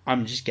system.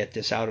 I'm just get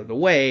this out of the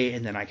way,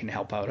 and then I can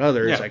help out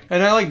others. Yeah.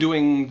 And I like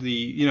doing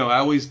I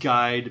always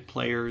guide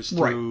players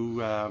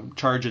through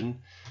charging,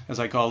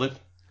 as I call it.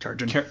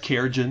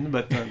 Charging,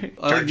 but I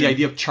like the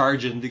idea of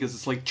charging because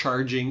it's like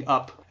charging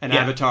up an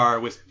avatar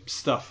with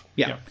stuff.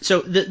 Yeah.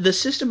 So the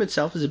system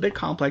itself is a bit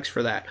complex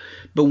for that.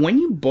 But when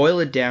you boil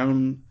it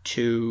down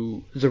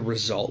to the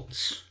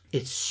results,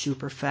 it's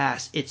super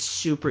fast. It's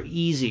super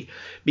easy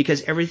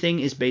because everything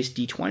is based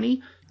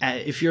D20.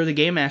 If you're the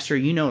game master,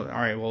 you know, all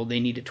right, well, they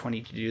need a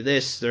 20 to do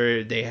this.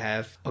 They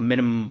have a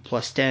minimum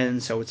plus 10,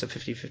 so it's a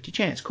 50-50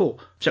 chance. Cool.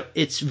 So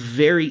it's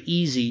very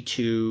easy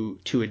to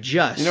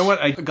adjust. You know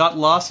what? I got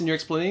lost in your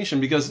explanation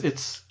because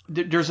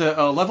there's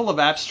a level of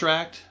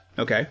abstract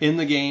in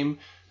the game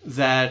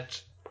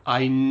that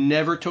I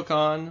never took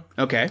on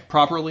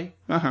properly.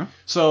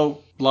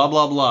 So blah,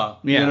 blah, blah.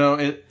 Yeah. You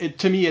know,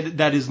 to me,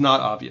 that is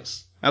not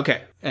obvious.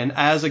 Okay. And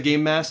as a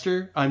game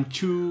master, I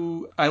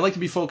like to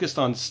be focused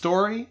on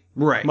story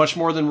much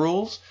more than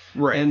rules.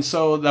 Right. And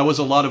so that was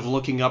a lot of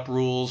looking up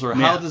rules or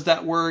how does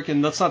that work?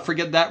 And let's not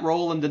forget that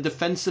role and the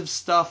defensive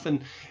stuff.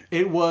 And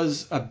it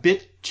was a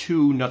bit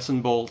too nuts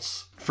and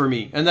bolts for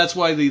me. And that's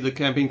why the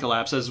campaign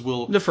collapses.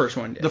 The first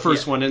one did. The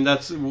first one. And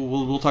that's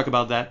we'll talk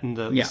about that in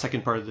the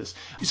second part of this.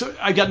 So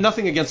I got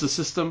nothing against the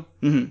system.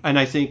 And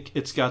I think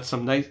it's got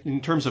some nice, in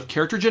terms of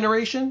character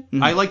generation,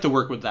 I like to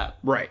work with that.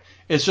 Right.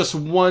 It's just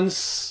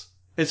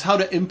it's how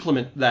to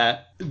implement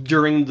that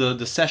during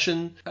the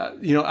session.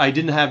 I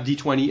didn't have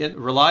D20. It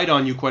relied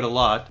on you quite a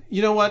lot.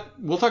 You know what?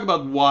 We'll talk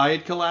about why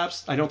it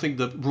collapsed. I don't think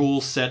the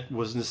rule set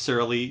was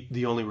necessarily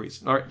the only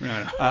reason. All right.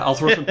 No. I'll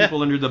throw some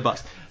people under the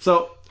bus.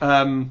 So...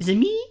 Is it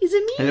me?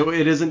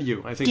 It isn't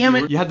you. I think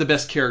you had the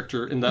best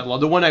character in that law.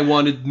 The one I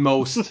wanted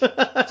most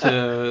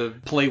to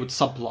play with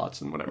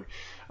subplots and whatever.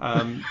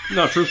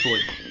 No, truthfully.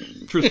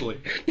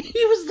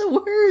 He was the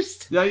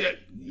worst. Yeah,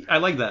 I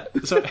like that.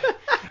 So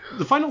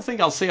the final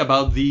thing I'll say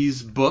about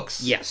these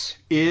books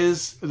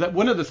is that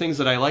one of the things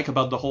that I like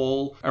about the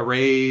whole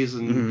arrays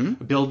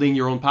and building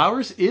your own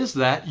powers is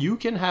that you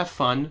can have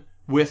fun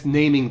with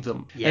naming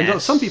them. Yes.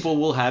 And some people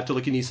will have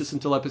telekinesis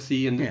and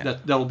telepathy, and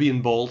that'll be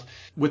in bold.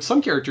 With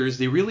some characters,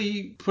 they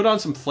really put on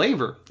some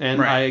flavor.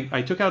 And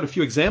I took out a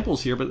few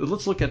examples here, but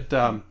let's look at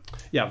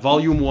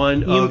Volume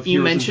 1 of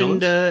You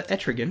mentioned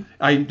Etrigan.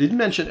 I did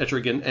mention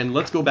Etrigan, and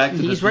let's go back to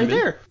He's right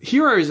there.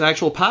 Here are his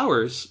actual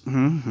powers.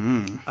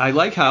 I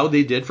like how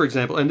they did, for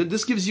example, and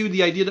this gives you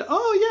the idea that,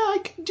 I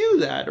like do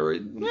that, or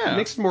it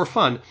makes it more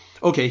fun.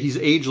 Okay, he's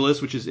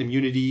ageless, which is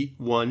immunity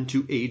 1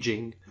 to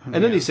aging.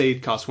 And then they say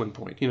it costs 1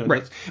 point.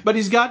 Right. But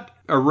he's got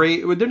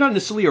array. They're not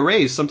necessarily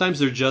arrays. Sometimes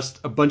they're just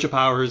a bunch of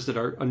powers that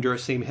are under a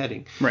same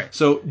heading. Right.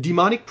 So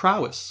demonic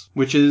prowess,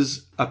 which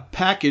is a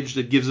package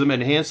that gives them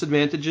enhanced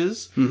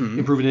advantages,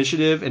 improved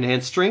initiative,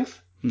 enhanced strength,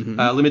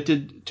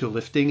 limited to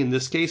lifting in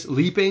this case,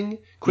 leaping,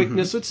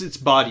 quickness. It's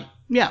body.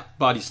 Yeah.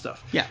 Body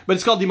stuff. Yeah. But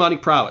it's called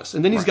demonic prowess.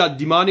 And then he's got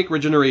demonic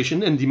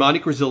regeneration and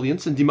demonic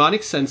resilience and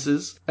demonic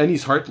senses, and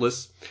he's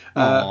heartless,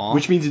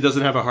 which means he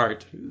doesn't have a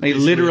heart. He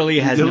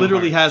literally has no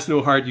heart. has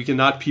no heart. You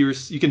cannot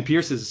pierce. You can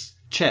pierce his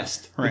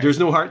chest, but Right. there's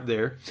no heart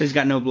there. So he's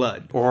got no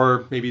blood.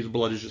 Or maybe the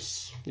blood is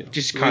just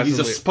Just like he's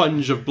a constantly-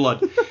 sponge of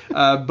blood.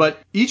 But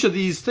each of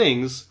these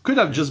things could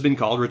have just been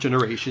called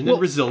regeneration and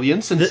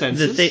resilience and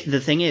senses. The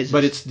thing is,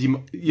 but it's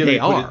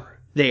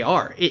they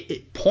are.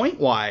 It point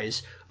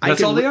wise.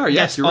 That's all they are.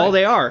 Yes, that's you're all right.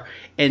 they are.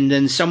 And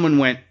then someone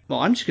went, well,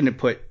 I'm just going to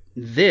put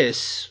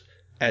this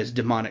as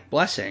demonic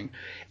blessing.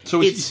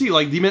 So you see,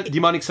 like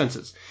demonic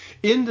senses.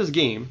 In this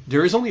game,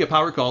 there is only a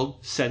power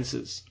called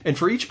senses. And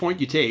for each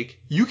point you take,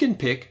 you can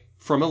pick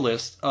from a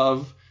list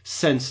of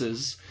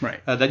senses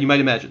that you might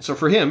imagine. So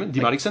for him,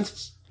 demonic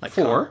senses. Like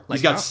 4. like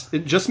He's got,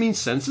 it just means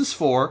senses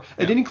 4.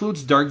 And it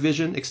includes dark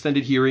vision,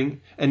 extended hearing,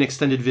 and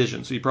extended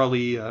vision. So you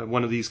probably,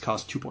 one of these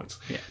costs 2 points.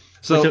 Yeah.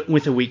 So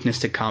with a weakness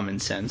to common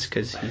sense,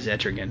 because he's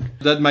Etrigan.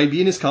 that might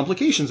be in his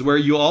complications, where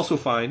you'll also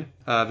find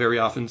very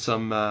often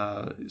some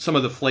of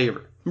the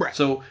flavor. Right.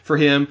 So for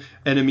him,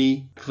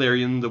 enemy,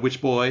 Clarion, the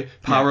Witch Boy,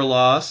 power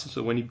loss.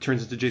 So when he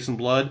turns into Jason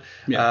Blood,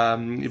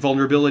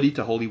 vulnerability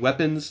to holy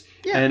weapons,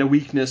 and a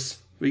weakness.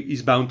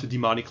 He's bound to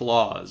demonic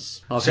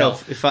laws. So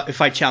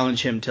if I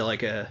challenge him to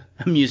like a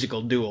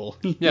musical duel,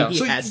 he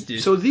has to.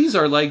 So these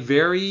are like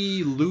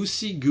very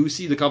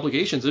loosey-goosey, the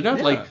complications. They're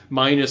not like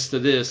minus to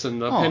this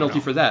and the penalty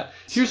for that.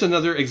 Here's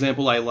another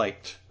example I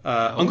liked.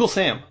 Uncle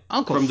Sam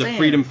from the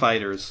Freedom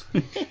Fighters.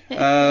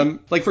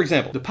 Like, for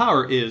example, the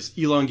power is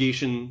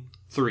elongation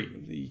 3.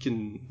 You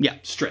can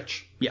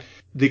stretch. Yeah.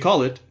 They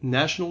call it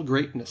national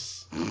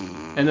greatness.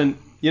 And then,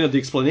 the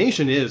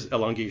explanation is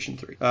elongation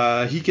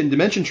 3. He can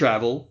dimension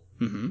travel.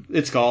 Mm-hmm.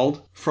 It's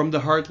called From the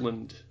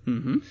Heartland.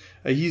 Mm-hmm.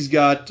 He's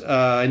got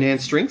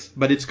enhanced strength,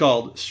 but it's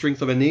called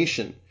Strength of a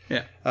Nation.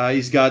 Yeah.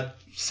 He's got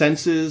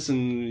senses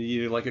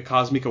and like a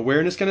cosmic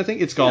awareness kind of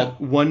thing. It's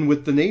called One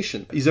with the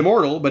Nation. He's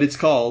immortal, but it's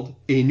called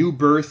A New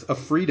Birth of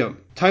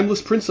Freedom.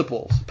 Timeless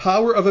Principles.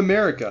 Power of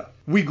America.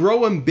 We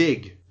grow 'em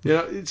big.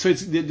 So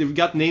they've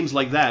got names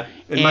like that.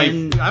 And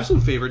my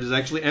absolute favorite is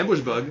actually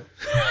Ambush Bug.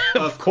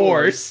 Of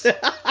course.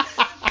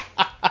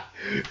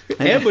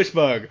 Ambush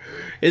Bug.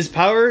 His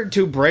power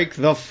to break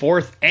the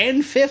 4th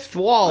and 5th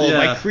wall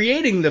by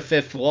creating the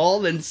 5th wall,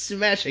 then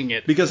smashing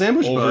it because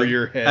Ambush over Bug,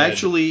 your head.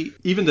 Actually,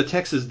 even the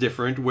text is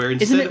different. Where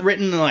instead isn't it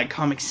written in like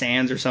Comic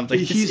Sans or something?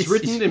 He's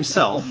written it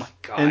himself. Oh my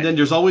god! And then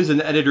there's always an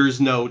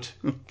editor's note,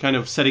 kind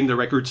of setting the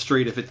record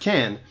straight if it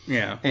can.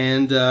 Yeah.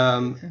 And there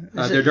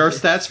are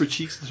stats for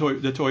Cheeks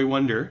the Toy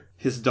Wonder,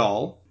 his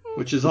doll,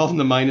 which is all in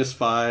the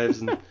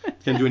 -5s and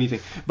can't do anything.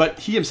 But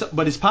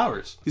his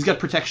powers, he's got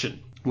protection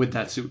with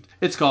that suit.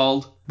 It's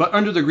called But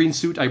Under the Green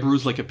Suit I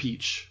Bruise Like a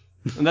Peach.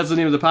 And that's the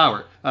name of the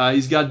power.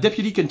 He's got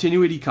Deputy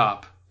Continuity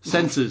Cop.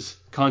 Senses.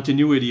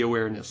 Continuity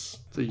Awareness.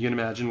 So you can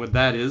imagine what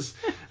that is.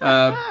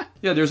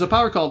 There's a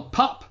power called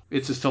Pop.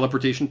 It's his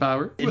teleportation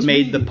power. It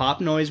made the pop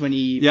noise when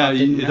he... Yeah,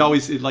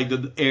 like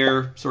the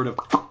air sort of...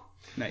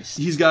 Nice.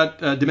 He's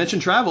got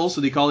dimension travel,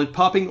 so they call it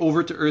popping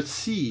over to Earth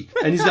C.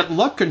 And he's got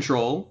luck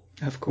control,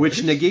 of course,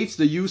 which negates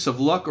the use of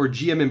luck or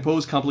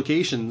GM-imposed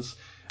complications.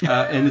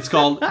 And it's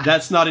called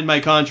That's Not in My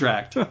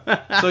Contract.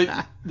 So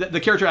the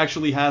character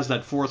actually has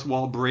that 4th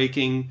wall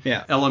breaking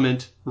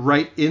element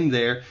right in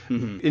there.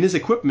 Mm-hmm. In his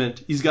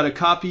equipment, he's got a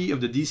copy of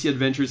the DC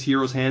Adventures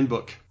Heroes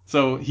Handbook.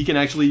 So he can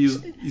actually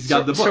he's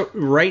got the book. So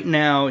right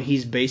now,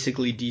 he's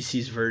basically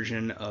DC's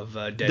version of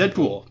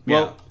Deadpool.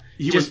 Well,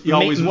 he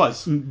always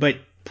was. But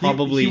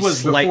probably he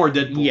was before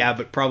Deadpool. Yeah,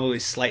 but probably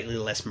slightly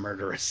less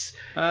murderous.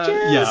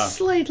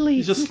 Slightly.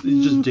 He's just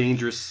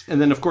dangerous.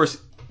 And then, of course,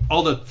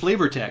 all the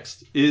flavor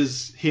text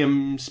is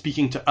him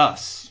speaking to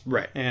us.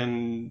 Right.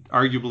 And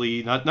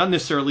arguably not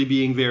necessarily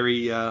being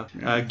very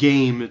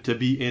game to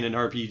be in an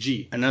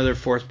RPG. Another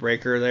 4th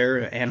breaker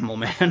there, Animal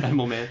Man.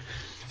 Animal Man.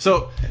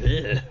 So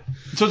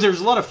there's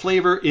a lot of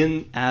flavor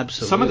in...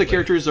 Absolutely. Some of the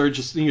characters are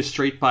just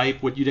straight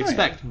pipe, what you'd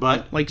expect,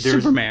 but... Like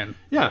Superman.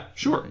 Yeah,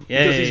 sure.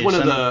 Because he's one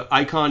of the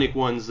iconic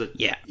ones that...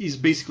 Yeah. He's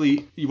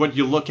basically what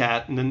you look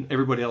at, and then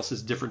everybody else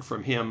is different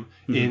from him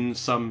in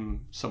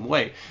some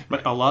way.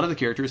 But a lot of the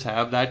characters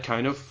have that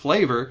kind of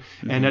flavor,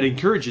 and that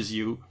encourages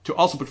you to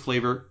also put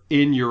flavor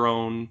in your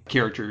own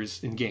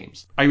characters in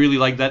games. I really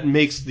like that. It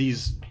makes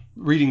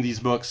reading these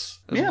books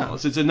as well.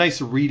 So it's a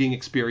nice reading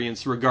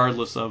experience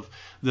regardless of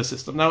the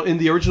system. Now, in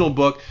the original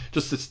book,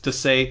 just to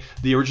say,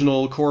 the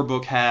original core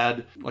book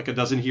had like a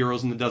dozen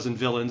heroes and a dozen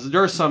villains.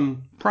 There are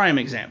some prime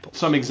examples.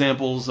 Some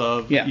examples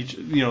of Yeah. each,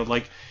 you know,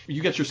 like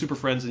you get your Super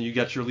Friends and you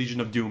get your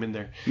Legion of Doom in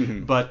there.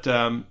 Mm-hmm. But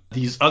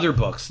these other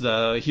books,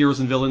 the Heroes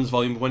and Villains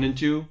Volume 1 and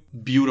 2,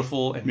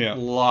 beautiful and Yeah.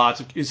 lots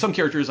of some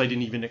characters I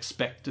didn't even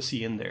expect to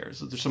see in there.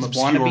 So there's some Is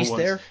obscure Wannabe's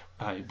ones. there?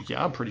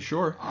 Yeah, I'm pretty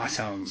sure.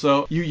 Awesome.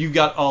 So you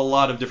got a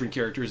lot of different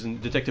characters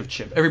in Detective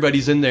Chimp.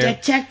 Everybody's in there.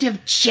 Detective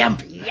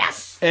Chimp,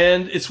 yes.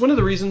 And it's one of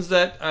the reasons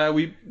that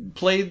we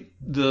played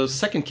the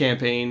second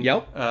campaign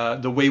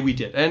Yep. the way we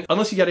did. And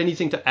unless you got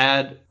anything to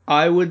add.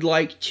 I would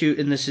like to,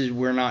 and this is,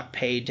 we're not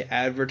paid to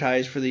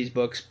advertise for these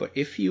books, but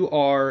if you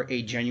are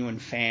a genuine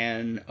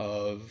fan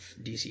of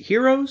DC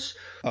Heroes,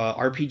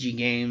 RPG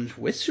games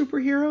with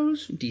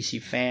superheroes,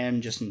 DC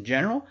fan just in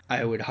general,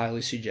 I would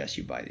highly suggest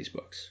you buy these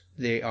books.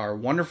 They are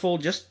wonderful,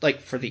 just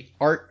like for the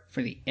art,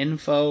 for the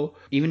info.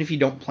 Even if you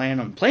don't plan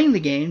on playing the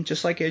game,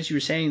 just like as you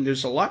were saying,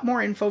 there's a lot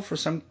more info for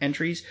some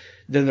entries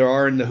than there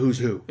are in the Who's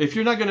Who. If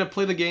you're not going to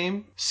play the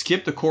game,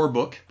 skip the core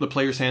book, the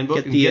player's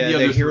handbook, Get the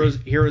other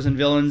heroes and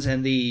Villains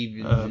and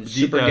the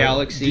Super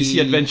Galaxy. DC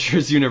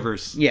Adventures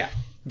universe. Yeah.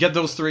 Get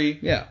those 3.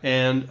 Yeah.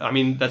 And, I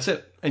mean, that's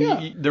it. And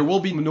Yeah. there will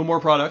be no more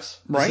products.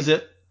 Right. This is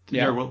it.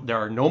 Yeah. There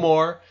are no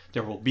more.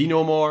 There will be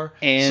no more.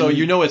 And so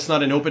you know it's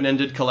not an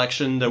open-ended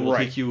collection that will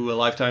Right. take you a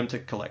lifetime to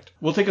collect.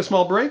 We'll take a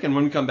small break, and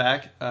when we come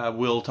back,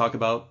 we'll talk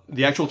about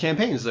the actual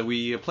campaigns that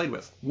we played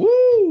with.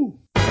 Woo!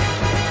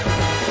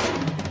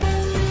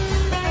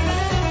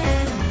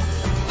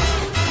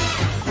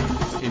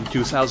 In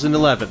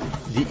 2011,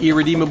 the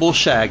Irredeemable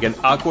Shag and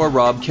Aqua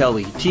Rob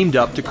Kelly teamed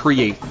up to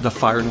create the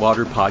Fire and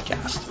Water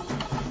podcast.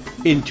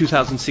 In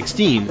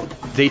 2016,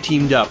 they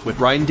teamed up with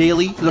Ryan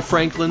Daly, the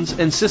Franklins,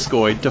 and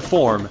Siskoid to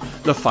form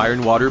the Fire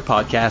and Water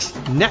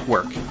Podcast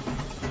Network.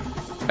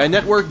 A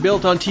network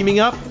built on teaming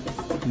up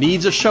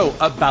needs a show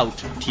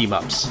about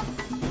team-ups.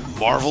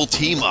 Marvel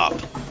Team Up.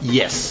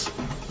 Yes.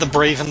 The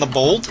Brave and the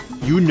Bold?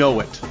 You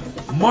know it.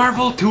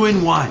 Marvel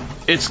 2-in-1.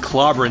 It's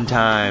clobbering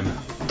time.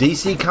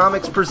 DC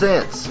Comics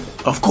presents.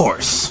 Of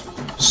course.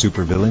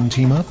 Supervillain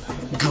Team Up?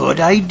 Good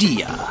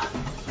idea.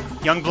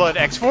 Youngblood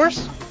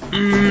X-Force?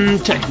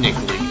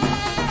 Technically.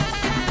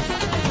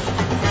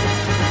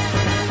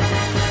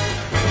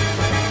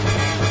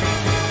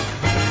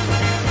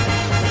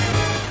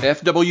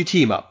 FW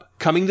Team Up,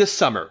 coming this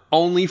summer,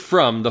 only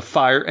from the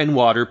Fire and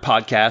Water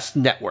Podcast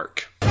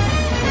Network.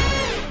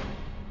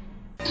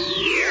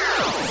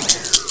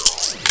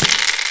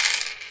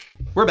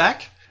 We're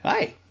back.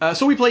 Hi.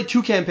 So we played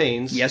 2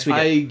 campaigns. Yes, we did.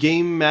 I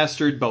game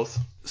mastered both.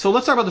 So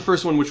let's talk about the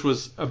first one, which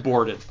was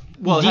aborted.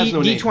 Well, it has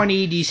no name.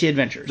 D20 DC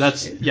Adventures.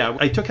 Yeah.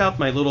 I took out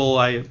my little.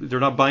 They're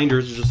not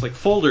binders. They're just like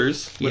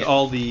folders with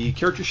all the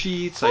character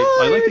sheets. I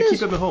like to keep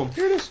them at home.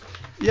 Here it is.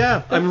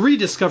 Yeah, I'm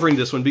rediscovering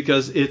this one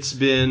because it's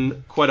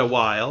been quite a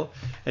while,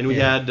 and we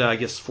had, I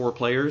guess, 4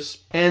 players.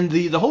 And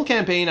the whole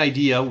campaign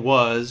idea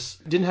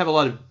didn't have a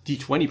lot of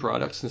D20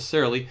 products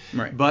necessarily,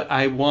 Right. but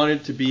I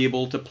wanted to be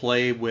able to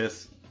play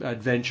with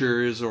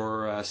adventures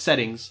or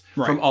settings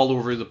from all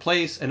over the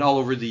place and all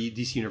over the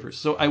DC universe.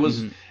 So I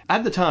was,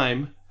 at the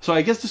time, so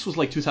I guess this was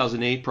like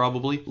 2008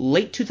 probably.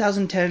 Late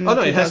 2010. Oh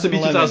no, it has to be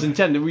 2011.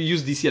 2010. We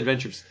used DC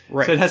Adventures.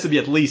 Right. So it has to be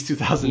at least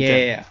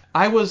 2010. Yeah.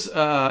 I was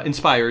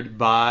inspired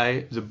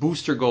by the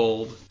Booster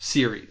Gold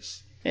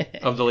series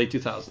of the late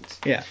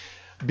 2000s. Yeah.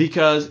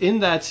 Because in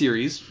that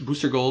series,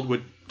 Booster Gold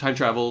would time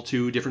travel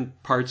to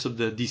different parts of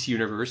the DC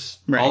universe,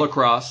 all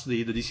across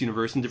the DC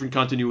universe, in different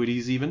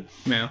continuities even.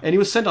 Yeah. And he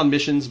was sent on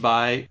missions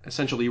by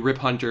essentially Rip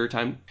Hunter,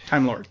 Time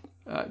Lord.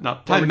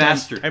 Not Time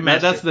Master. Time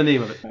Master. That's the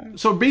name of it.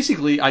 So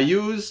basically, I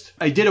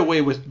did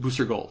away with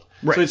Booster Gold.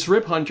 Right. So it's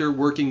Rip Hunter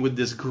working with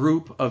this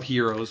group of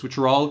heroes, which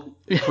were all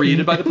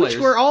created by the players.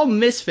 Which were all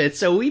misfits,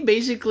 so we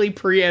basically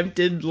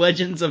preempted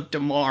Legends of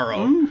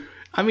Tomorrow.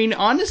 I mean,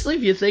 honestly,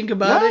 if you think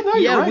about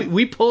it, you're right.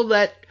 we pulled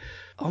that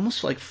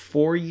almost like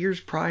 4 years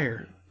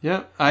prior.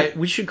 Yeah,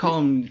 we should call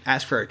him,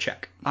 ask for a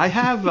check. I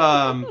have,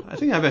 I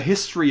think I have a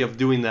history of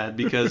doing that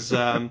because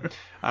I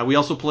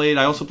also played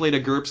a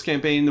GURPS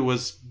campaign that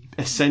was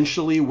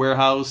essentially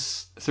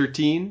Warehouse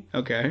 13,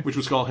 which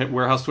was called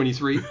Warehouse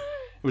 23. It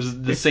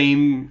was the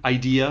same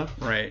idea,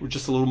 right? With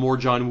just a little more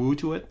John Woo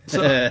to it.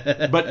 So,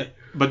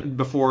 but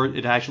before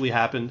it actually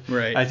happened,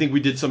 right? I think we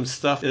did some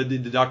stuff. The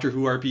Doctor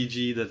Who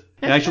RPG that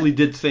actually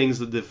did things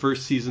that the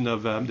first season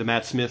of the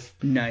Matt Smith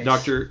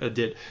Doctor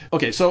did.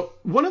 Okay, so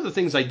one of the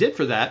things I did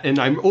for that, and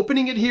I'm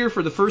opening it here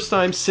for the first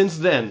time since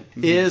then,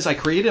 is I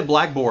created a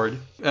blackboard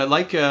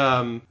like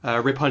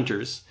Rip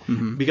Hunter's,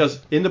 because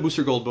in the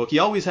Booster Gold book, he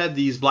always had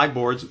these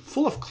blackboards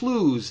full of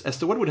clues as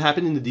to what would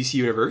happen in the DC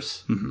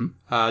universe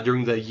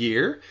during the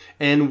year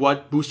and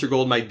what Booster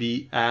Gold might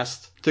be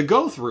asked to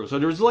go through. So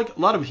there was like a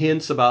lot of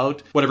hints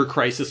about whatever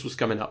crisis was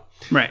coming up,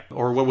 right?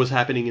 Or what was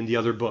happening in the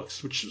other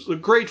books, which was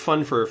great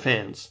fun for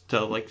fans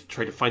to like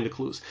try to find the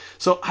clues.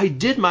 So I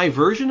did my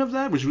version of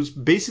that, which was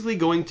basically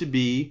going to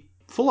be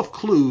full of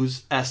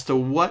clues as to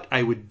what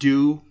I would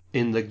do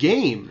in the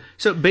game.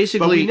 So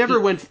basically, but we never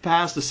went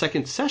past the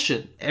second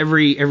session.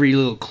 Every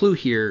little clue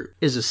here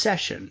is a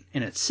session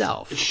in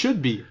itself. It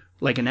should be.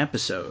 Like an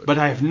episode. But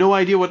I have no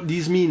idea what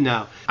these mean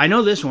now. I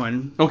know this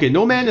one. Okay,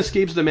 No Man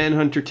Escapes the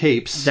Manhunter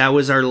tapes. That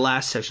was our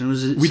last session. It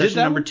was session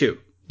number 2.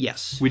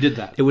 Yes. We did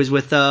that. It was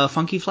with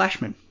Funky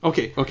Flashman.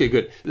 Okay,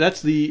 good.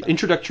 That's the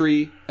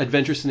introductory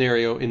adventure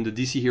scenario in the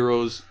DC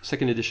Heroes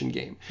 2nd edition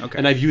game. Okay.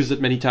 And I've used it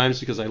many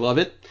times because I love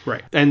it.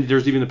 Right. And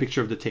there's even a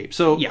picture of the tape.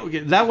 So okay,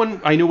 that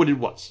one, I know what it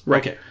was.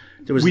 Right. Okay.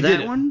 There was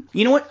that one.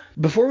 You know what?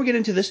 Before we get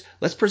into this,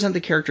 let's present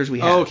the characters we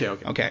have. Oh,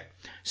 okay.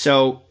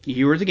 So,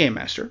 you were the game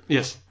master.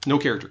 Yes. No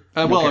character.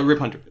 Rip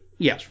Hunter.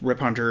 Yes, Rip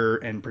Hunter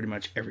and pretty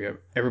much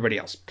everybody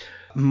else.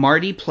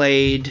 Marty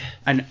played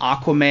an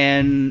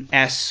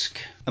Aquaman-esque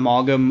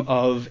amalgam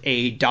of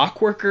a dock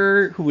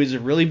worker who was a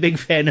really big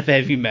fan of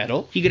heavy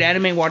metal. He could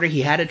animate water.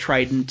 He had a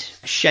trident.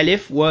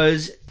 Shalif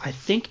was, I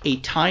think, a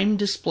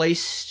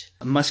time-displaced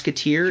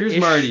musketeer. Here's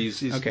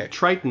Marty's. Okay.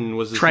 Triton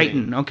was his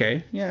Triton, name.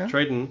 okay. Yeah.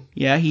 Triton.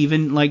 Yeah, he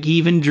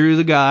even drew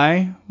the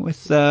guy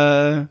with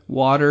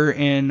water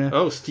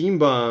and... steam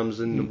bombs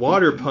and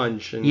water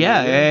punch. And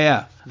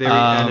Yeah. Very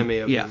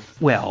anime of Yeah. him.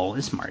 Well,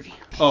 it's Marty.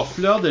 Oh,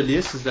 Fleur de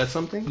Lis, is that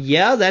something?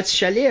 Yeah, that's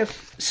Shalif.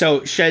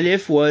 So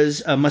Shalif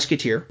was a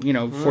musketeer,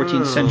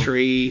 14th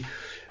century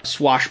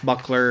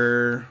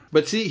swashbuckler.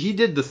 But see, he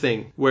did the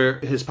thing where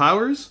his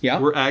powers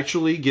were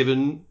actually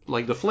given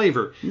like the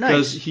flavor.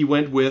 Because he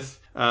went with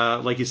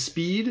his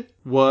speed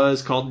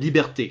was called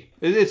Liberté.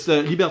 It's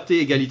the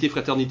Liberté, Égalité,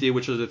 Fraternité,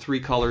 which are the 3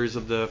 colors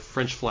of the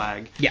French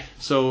flag. Yeah.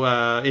 So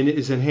and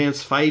his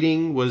enhanced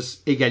fighting was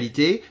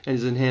Égalité, and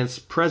his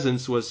enhanced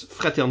presence was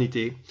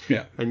Fraternité.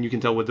 Yeah. And you can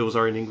tell what those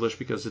are in English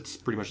because it's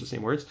pretty much the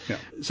same words. Yeah.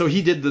 So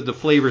he did the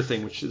flavor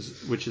thing, which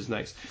is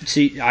nice.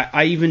 See,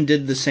 I even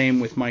did the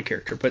same with my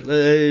character, but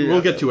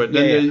we'll get to it.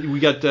 Then we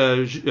got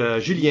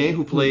Julien,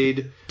 who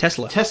played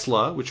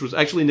Tesla, which was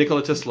actually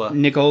Nikola Tesla.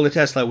 Nikola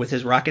Tesla with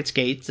his rocket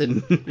skates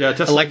and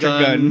Tesla electric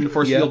gun,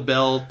 force field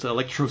belt,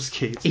 electro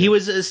skates. He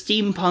was a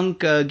steampunk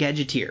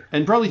gadgeteer.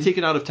 And probably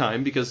taken out of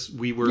time because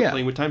we were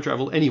playing with time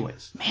travel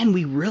anyways. Man,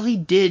 we really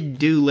did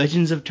do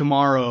Legends of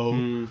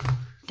Tomorrow.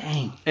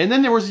 Dang. And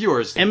then there was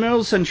yours.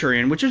 Emerald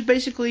Centurion, which was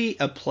basically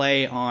a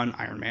play on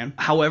Iron Man.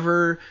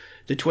 However,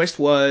 the twist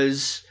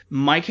was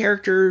my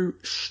character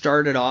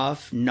started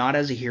off not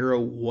as a hero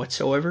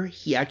whatsoever.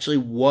 He actually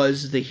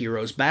was the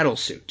hero's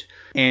battlesuit.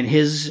 And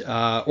his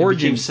origin... He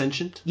became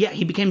sentient? Yeah,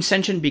 he became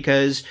sentient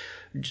because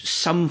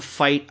some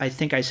fight, I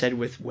think I said,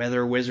 with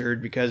Weather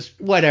Wizard, because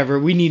whatever,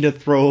 we need a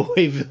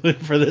throwaway villain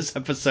for this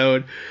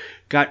episode,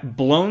 got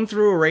blown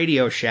through a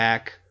Radio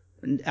Shack.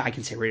 I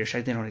can say Radio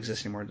Shack, they don't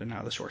exist anymore, they're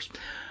now the Source.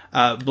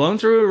 Blown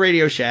through a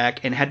Radio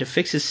Shack and had to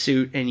fix his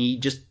suit, and he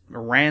just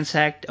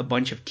ransacked a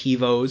bunch of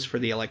TiVos for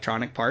the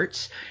electronic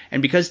parts.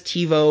 And because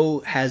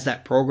TiVo has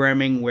that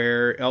programming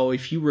where,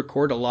 if you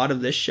record a lot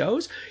of this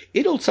shows,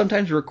 it'll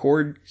sometimes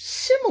record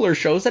similar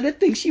shows that it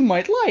thinks you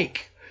might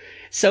like.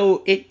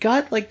 So it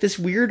got like this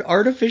weird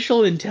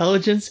artificial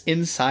intelligence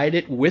inside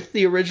it with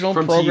the original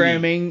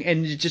programming,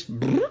 and it just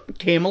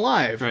came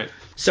alive. Right.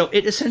 So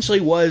it essentially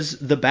was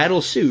the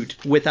battle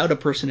suit without a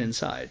person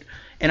inside.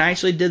 And I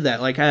actually did that.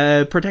 Like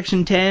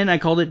Protection 10, I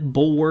called it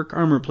Bulwark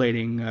Armor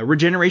Plating.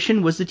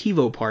 Regeneration was the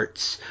TiVo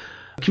parts.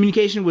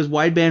 Communication was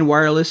wideband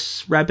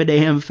wireless rapid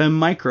AM/FM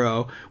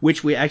micro,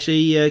 which we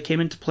actually came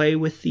into play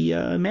with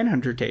the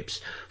Manhunter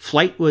tapes.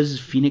 Flight was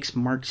Phoenix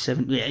Mark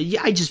 7.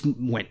 Yeah, I just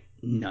went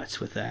nuts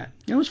with that.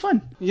 It was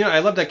fun. I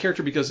love that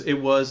character because it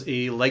was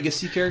a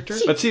legacy character.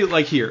 But see,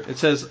 like here, it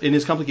says in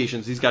his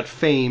complications, he's got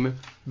fame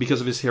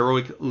because of his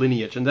heroic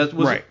lineage. And that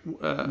was...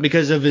 Right.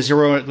 Because of his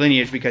heroic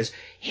lineage, because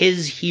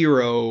his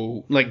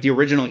hero, like the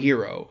original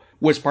hero,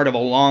 was part of a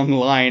long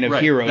line of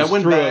heroes. That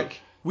went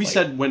back...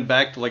 went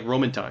back to like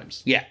Roman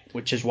times. Yeah,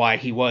 which is why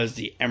he was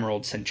the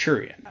Emerald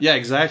Centurion. Yeah,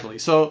 exactly.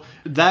 So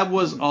that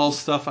was all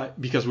stuff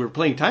because we were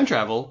playing time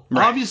travel.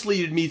 Right. Obviously,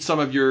 you'd meet some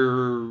of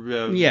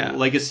your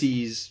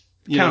legacies,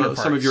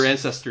 some of your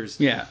ancestors.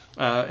 Yeah.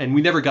 And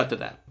we never got to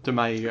that, to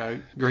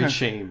my great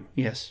shame.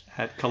 Yes.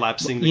 At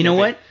collapsing the You know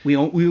campaign.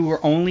 what? We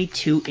were only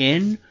 2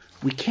 in.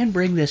 We can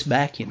bring this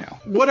back,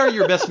 What are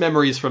your best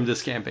memories from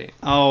this campaign?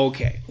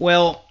 Okay.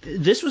 Well,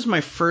 this was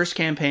my first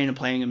campaign of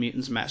playing a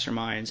Mutants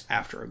Masterminds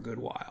after a good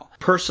while.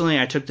 Personally,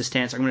 I took the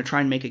stance, I'm going to try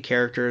and make a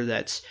character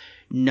that's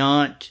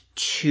not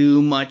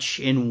too much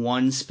in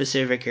one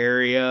specific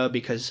area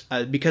because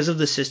of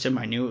the system.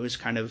 I knew it was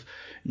kind of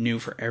new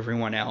for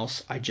everyone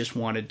else. I just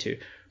wanted to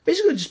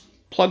basically just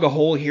plug a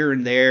hole here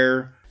and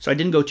there. So I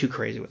didn't go too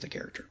crazy with the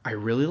character. I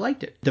really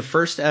liked it. The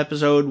first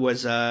episode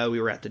was we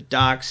were at the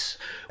docks.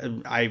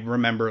 I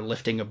remember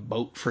lifting a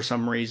boat for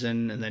some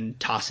reason and then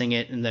tossing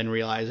it and then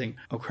realizing,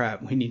 oh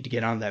crap, we need to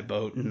get on that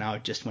boat. And now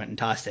it just went and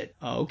tossed it.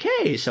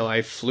 Okay, so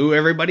I flew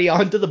everybody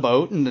onto the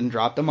boat and then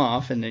dropped them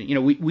off. And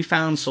then, we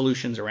found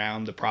solutions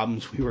around the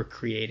problems we were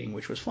creating,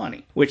 which was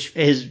funny. Which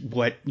is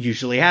what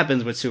usually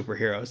happens with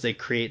superheroes. They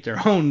create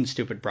their own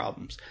stupid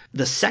problems.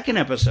 The second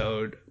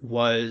episode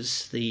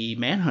was the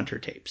Manhunter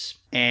tapes.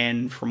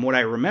 And from what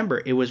I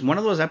remember, it was one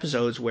of those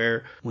episodes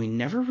where we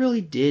never really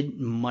did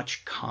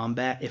much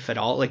combat, if at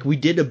all. Like, we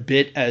did a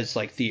bit as,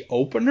 like, the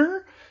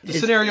opener. The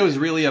scenario is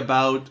really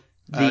about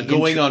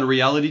going on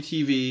reality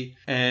TV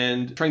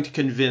and trying to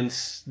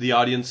convince the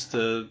audience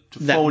to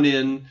phone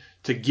in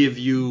to give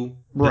you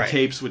the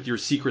tapes with your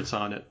secrets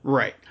on it.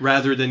 Right.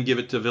 Rather than give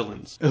it to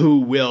villains. Who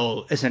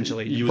will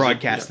essentially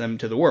broadcast them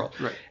to the world.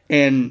 Right.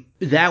 And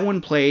that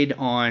one played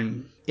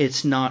on,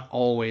 it's not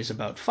always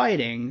about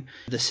fighting.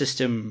 The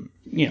system,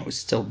 is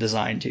still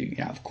designed to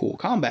have cool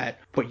combat,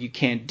 but you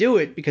can't do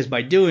it because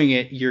by doing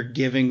it, you're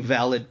giving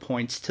valid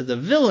points to the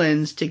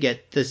villains to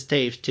get the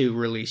tapes to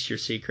release your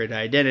secret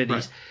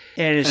identities. Right.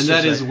 And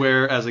that is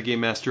where, as a game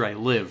master, I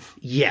live.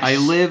 Yes. I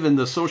live in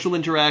the social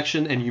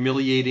interaction and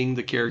humiliating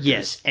the characters.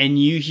 Yes, and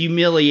you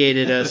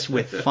humiliated us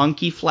with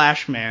Funky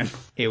Flashman.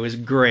 It was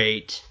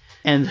great.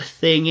 And the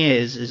thing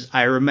is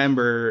I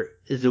remember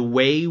the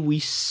way we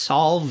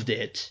solved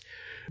it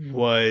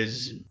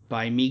was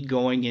by me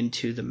going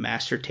into the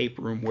master tape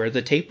room where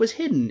the tape was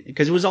hidden.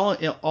 Because it was all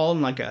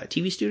in like a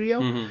TV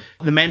studio.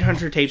 Mm-hmm. The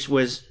Manhunter tapes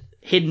was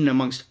hidden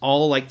amongst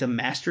all like the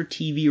master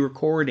TV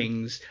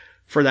recordings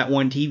for that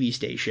one TV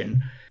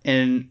station.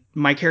 And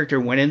my character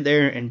went in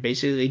there and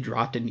basically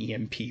dropped an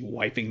EMP,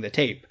 wiping the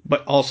tape,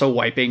 but also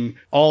wiping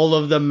all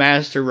of the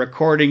master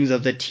recordings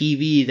of the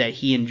TV that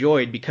he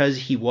enjoyed because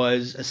he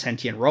was a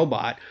sentient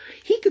robot.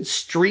 He could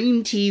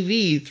stream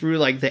TV through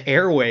like the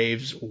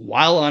airwaves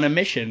while on a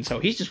mission. So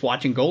he's just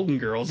watching Golden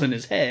Girls in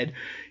his head.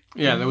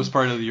 Yeah, that was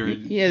part of your...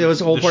 Yeah, that was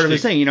the whole part of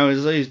his thing. It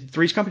was like,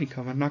 Three's Company,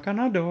 come and knock on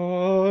our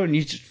door. And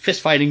he's just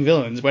fist-fighting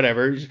villains,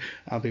 whatever.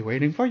 I'll be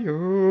waiting for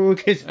you.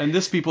 And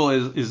this, people,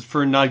 is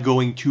for not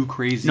going too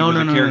crazy with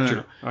a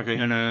character. No. Okay.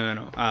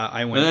 No.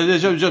 I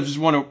went... Just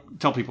want to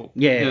tell people.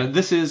 Yeah.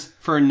 This is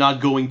for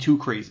not going too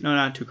crazy. No,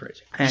 not too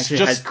crazy. I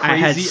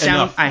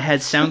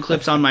had sound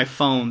clips on my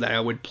phone that I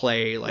would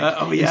play.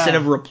 Like instead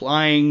of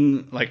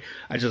replying, like,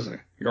 I just...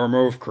 Your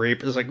move,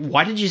 creep. It's like,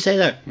 why did you say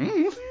that?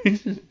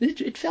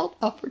 It felt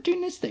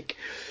opportunistic.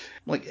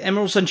 Like,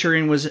 Emerald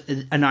Centurion was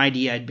an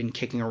idea I'd been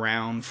kicking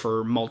around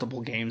for multiple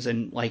games,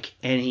 and like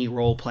any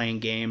role-playing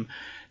game,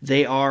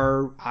 they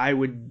are, I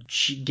would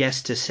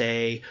guess to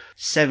say,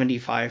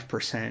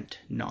 75%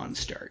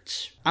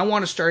 non-starts. I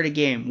want to start a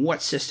game.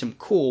 What system?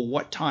 Cool.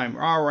 What time?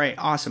 All right.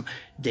 Awesome.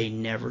 They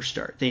never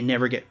start. They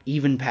never get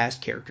even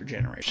past character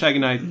generation. Shag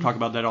and I talk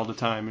about that all the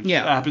time. It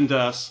happened to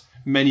us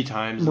many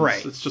times.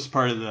 Right. It's just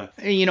part of the...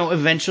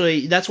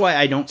 Eventually, that's why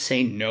I don't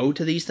say no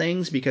to these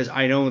things, because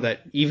I know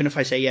that even if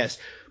I say yes,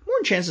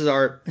 more chances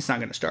are it's not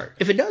going to start.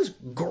 If it does,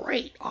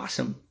 great,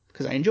 awesome,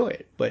 because I enjoy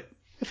it. But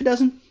if it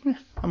doesn't,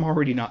 I'm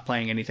already not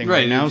playing anything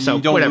right now, so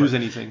you don't whatever. lose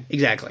anything.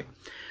 Exactly.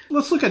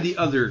 Let's look at the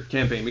other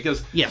campaign,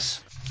 because...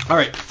 Yes. All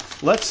right,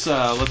 let's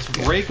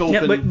break open...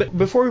 Yeah, but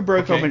before we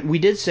break open, we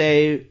did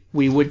say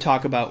we would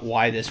talk about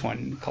why this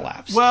one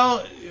collapsed.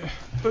 Well,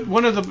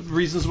 one of the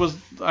reasons was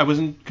I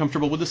wasn't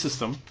comfortable with the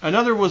system.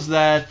 Another was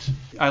that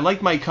I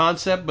liked my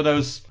concept, but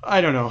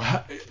I don't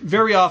know.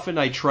 Very often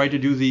I try to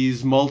do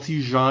these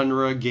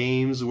multi-genre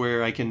games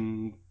where I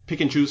can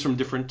pick and choose from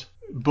different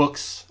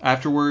books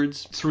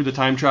afterwards through the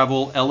time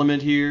travel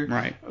element here.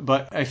 Right.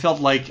 But I felt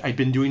like I'd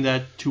been doing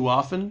that too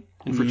often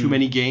and for too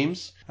many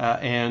games.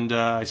 And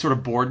I sort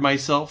of bored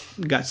myself.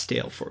 Got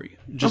stale for you.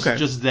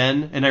 Just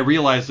then. And I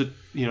realized it,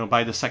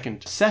 by the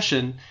second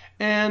session.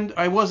 And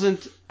I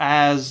wasn't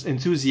as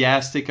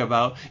enthusiastic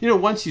about,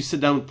 once you sit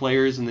down with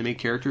players and they make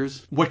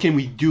characters, what can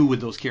we do with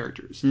those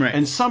characters? Right.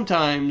 And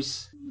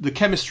sometimes the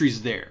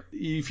chemistry's there.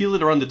 You feel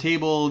it around the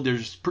table.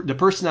 The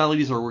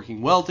personalities are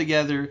working well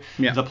together.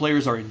 Yeah. The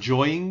players are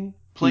enjoying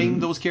playing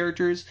those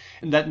characters,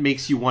 and that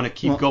makes you want to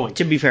keep going.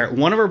 To be fair,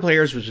 one of our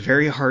players was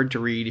very hard to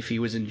read if he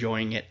was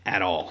enjoying it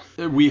at all.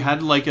 We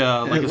had like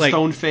a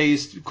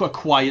stone-faced,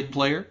 quiet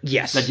player.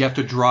 Yes. That you have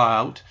to draw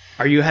out.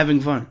 Are you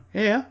having fun?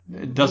 Yeah.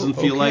 It doesn't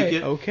feel like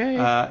it. Okay.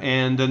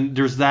 And then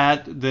there's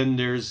that. Then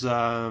there's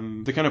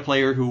the kind of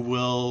player who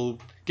will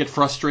get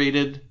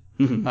frustrated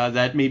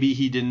that maybe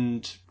he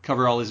didn't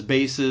cover all his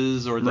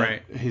bases, or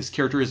that his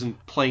character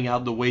isn't playing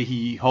out the way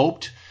he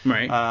hoped.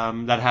 Right.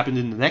 That happened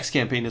in the next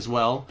campaign as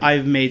well.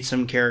 I've made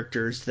some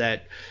characters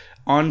that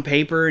on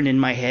paper and in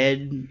my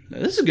head,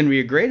 this is going to be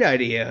a great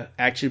idea.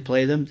 Actually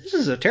play them. This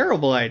is a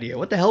terrible idea.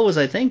 What the hell was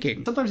I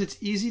thinking? Sometimes it's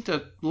easy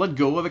to let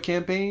go of a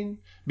campaign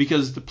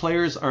because the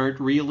players aren't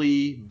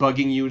really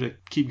bugging you to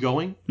keep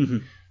going. Mm-hmm.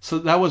 So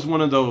that was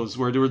one of those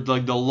where there was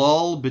like the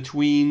lull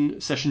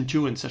between session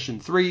 2 and session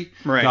 3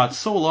 got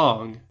so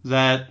long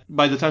that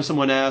by the time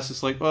someone asked,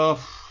 it's like, well,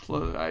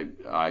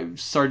 I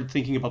started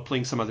thinking about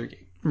playing some other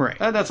game. Right.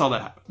 And that's all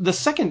that happened. The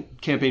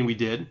second campaign we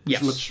did,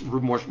 which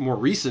was much more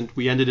recent,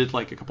 we ended it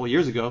like a couple of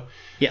years ago,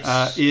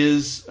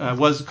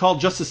 was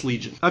called Justice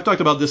Legion. I've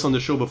talked about this on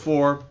the show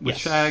before with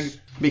Shag,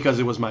 because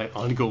it was my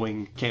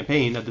ongoing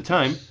campaign at the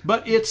time.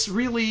 But it's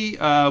really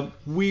a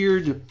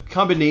weird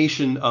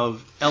combination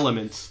of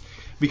elements,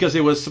 because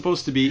it was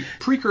supposed to be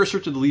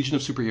precursor to the Legion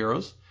of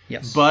Superheroes,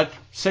 but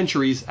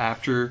centuries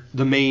after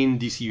the main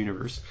DC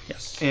universe.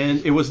 Yes.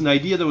 And it was an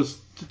idea that was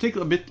to take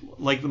a bit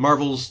like the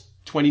Marvel's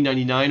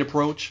 2099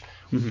 approach,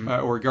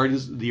 or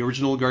the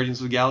original Guardians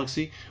of the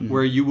Galaxy,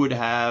 where you would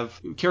have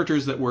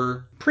characters that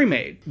were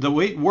pre-made. The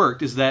way it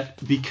worked is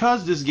that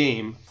because this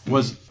game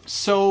was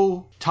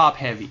so top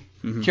heavy,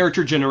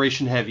 character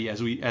generation heavy,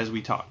 as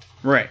we talked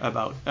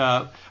about,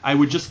 I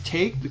would just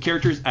take the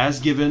characters as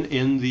given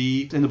in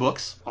the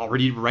books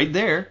already right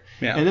there,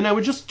 and then I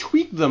would just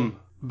tweak them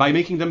by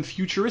making them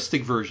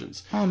futuristic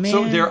versions. Oh man!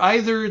 So they're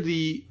either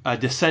the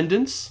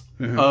descendants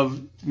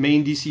of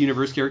main DC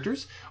Universe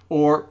characters,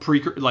 or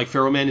like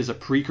Pharaoh Man is a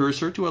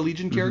precursor to a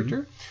Legion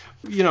character.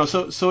 You know,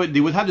 so they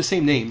would have the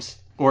same names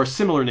or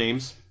similar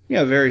names.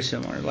 Yeah, very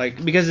similar.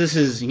 Like, because this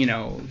is, you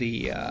know,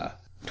 the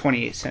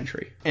 28th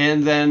century.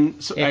 And then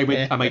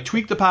I might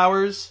tweak the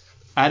powers,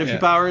 add a few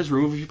powers,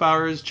 remove a few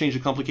powers, change the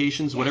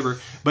complications, whatever.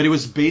 But it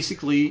was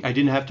basically, I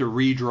didn't have to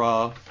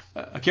redraw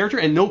a character,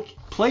 and no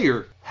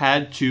player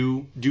had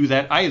to do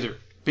that either.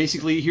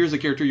 Basically, here's a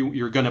character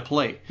you're going to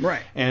play.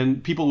 Right.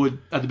 And people would,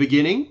 at the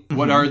beginning,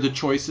 what are the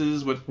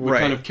choices? What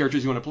kind of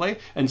characters you want to play?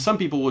 And some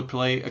people would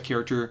play a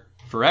character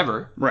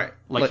forever. Right.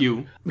 Like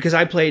you. Because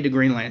I played the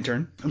Green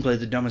Lantern. I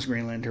played the dumbest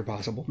Green Lantern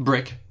possible.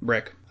 Brick.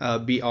 BR'.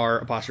 On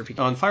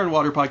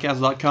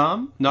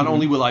fireandwaterpodcast.com, not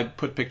only will I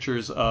put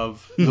pictures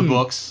of the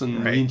books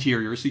and the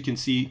interior so you can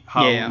see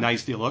how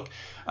nice they look,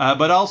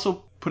 but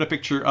also put a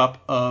picture up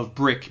of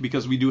Brick,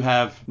 because we do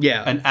have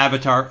an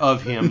avatar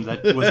of him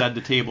that was at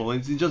the table.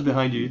 It's just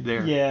behind you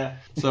there. Yeah.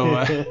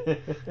 So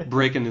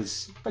Brick and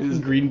his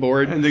green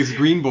board. And his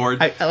green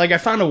board. I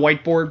found a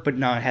whiteboard, but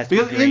no, it has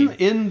to be green.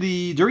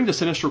 During the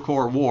Sinestro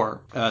Corps War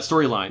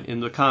storyline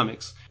in the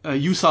comics,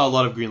 you saw a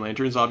lot of Green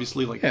Lanterns,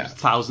 obviously,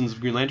 thousands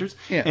of Green Lanterns.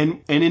 Yeah.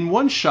 And in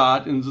one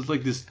shot, and it's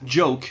like this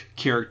joke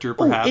character,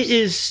 perhaps. It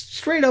is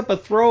straight up a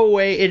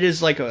throwaway. It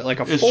is like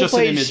a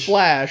full-page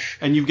splash.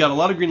 And you've got a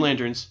lot of Green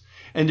Lanterns.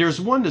 And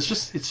there's one that's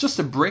just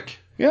a brick.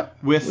 Yeah.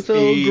 With a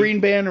little green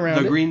band around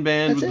it. The green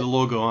band with the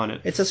logo on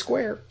it. It's a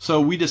square.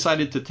 So we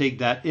decided to take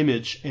that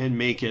image and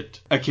make it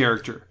a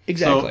character.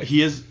 Exactly.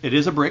 So it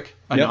is a brick,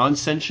 a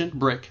non-sentient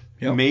brick,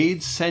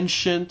 made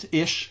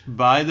sentient-ish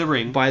by the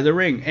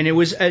Ring. And it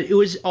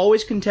was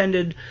always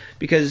contended,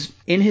 because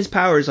in his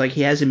powers, like,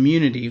 he has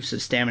immunity to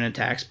stamina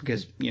attacks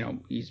because, you know,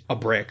 he's a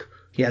brick.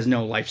 He has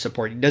no life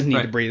support. He doesn't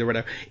need to breathe or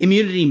whatever.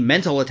 Immunity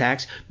mental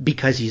attacks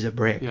because he's a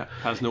brick. Yeah,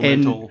 has no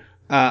mental.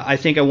 I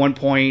think at one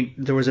point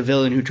there was a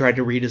villain who tried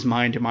to read his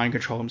mind to mind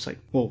control him. It's like,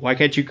 well, why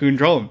can't you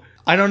control him?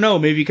 I don't know.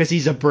 Maybe because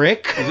he's a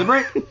brick. He's a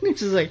brick.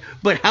 It's just like,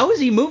 but how is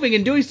he moving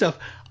and doing stuff?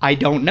 I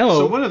don't know.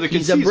 So one of the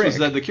conceits was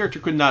that the character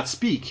could not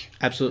speak.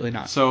 Absolutely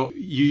not. So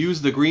you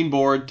use the green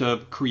board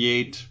to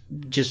create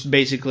just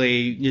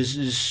basically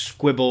just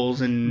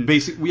squibbles and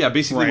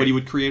basically what he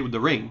would create with the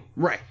Ring.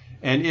 Right.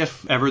 And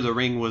if ever the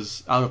Ring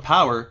was out of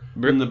power,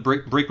 then the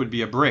brick would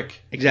be a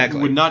brick. Exactly.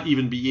 It would not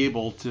even be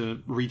able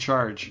to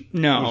recharge.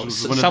 No,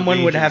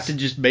 someone would have to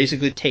just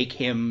basically take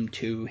him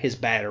to his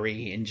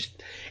battery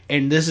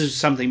and this is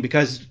something,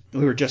 because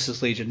we were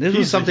Justice Legion. This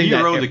was something a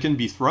hero that can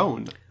be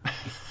thrown.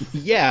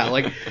 Yeah,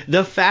 like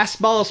the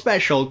fastball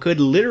special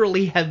could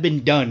literally have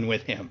been done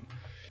with him,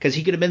 because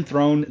he could have been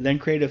thrown, then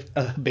create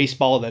a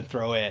baseball, then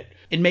throw it.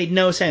 It made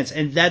no sense,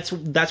 and that's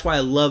why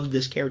I love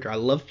this character. I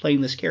love playing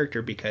this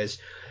character because,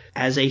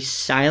 as a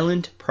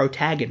silent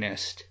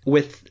protagonist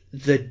with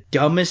the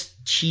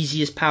dumbest,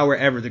 cheesiest power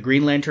ever, the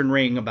Green Lantern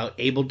Ring, about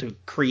able to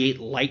create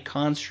light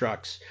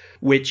constructs,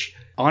 which,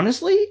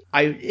 honestly,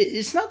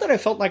 it's not that I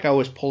felt like I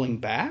was pulling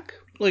back.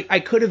 Like, I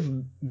could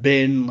have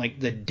been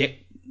like the dick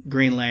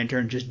Green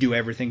Lantern, just do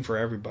everything for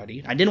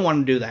everybody. I didn't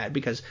want to do that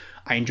because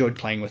I enjoyed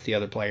playing with the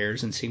other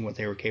players and seeing what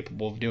they were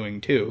capable of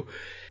doing too.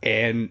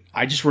 And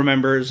I just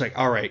remember it's like,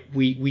 all right,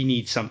 we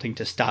need something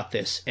to stop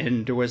this.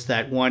 And there was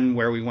that one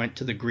where we went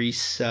to the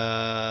Greece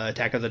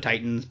Attack of the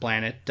Titans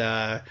planet.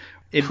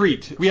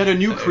 Crete. We had a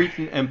new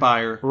Cretan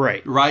empire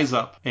rise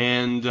up,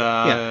 and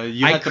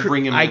you had to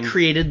bring him in. I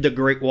created the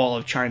Great Wall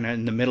of China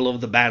in the middle of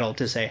the battle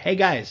to say, hey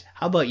guys,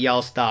 how about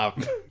y'all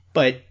stop?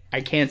 But I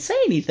can't say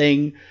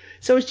anything,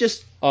 so it's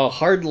just a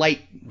hard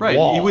light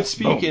wall. You would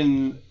speak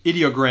in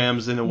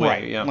ideograms in a way.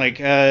 Right. Yeah.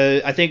 Like,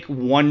 I think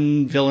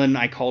one villain,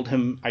 I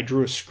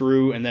drew a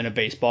screw and then a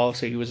baseball,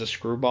 so he was a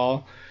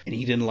screwball, and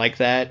he didn't like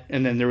that.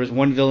 And then there was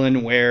one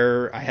villain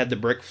where I had the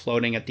brick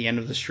floating at the end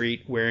of the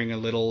street wearing a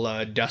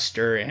little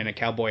duster and a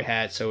cowboy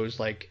hat, so it was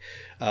like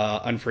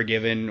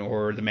Unforgiven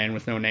or The Man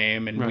with No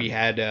Name, and we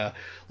had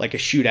like a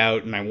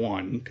shootout, and I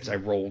won because I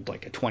rolled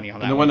like a 20 on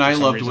that. And the one I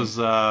loved was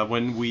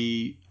when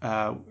we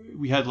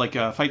had like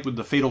a fight with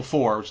the Fatal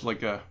Four, which is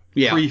like a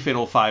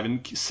pre-Fatal Five,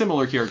 and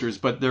similar characters,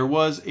 but there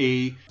was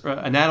an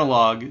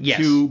analog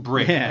to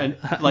Brick, and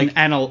like an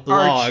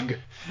analog.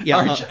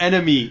 Arch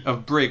enemy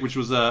of Brick, which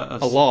was a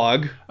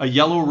log, a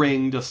yellow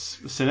ringed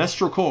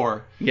Sinestro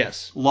Corps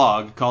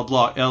log called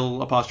log,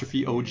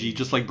 L''OG,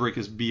 just like Brick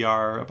is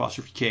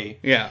BR''K.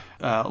 Yeah.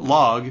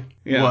 Log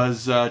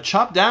was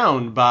chopped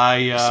down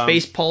by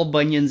Space Paul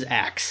Bunyan's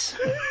axe.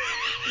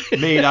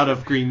 Made out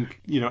of green,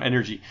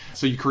 energy.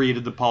 So you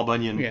created the Paul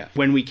Bunyan. Yeah.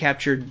 When we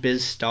captured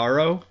Biz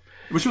Starro,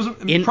 which was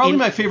probably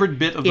my favorite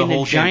bit of the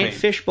whole campaign. In a giant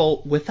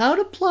fishbowl without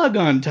a plug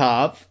on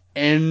top.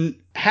 And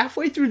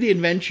halfway through the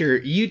adventure,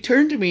 you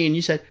turned to me and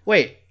you said,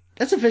 "Wait,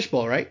 that's a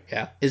fishbowl, right?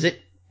 Yeah. Is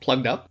it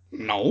plugged up?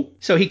 No."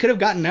 So he could have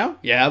gotten out.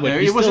 Yeah, but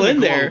he's still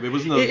in there. It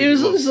was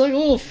just like a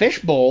little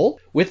fishbowl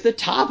with the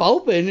top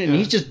open, and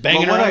he's just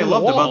banging around the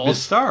walls. What I loved about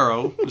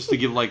Bizarro, just to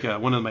give like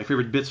one of my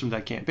favorite bits from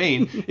that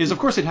campaign, is of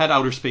course it had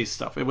outer space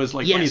stuff. It was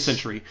like 20th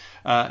century,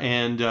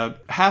 and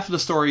half of the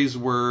stories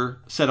were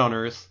set on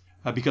Earth.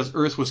 Because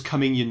Earth was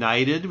coming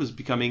united, was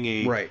becoming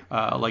a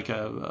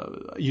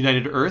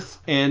united Earth,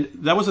 and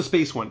that was a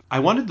space one. I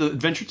wanted the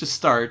adventure to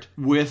start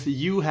with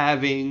you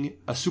having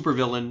a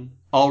supervillain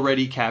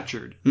already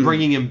captured,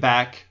 bringing him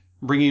back,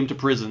 bringing him to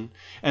prison,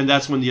 and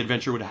that's when the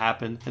adventure would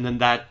happen. And then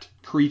that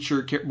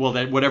creature,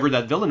 whatever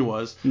that villain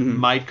was,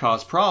 might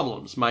cause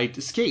problems, might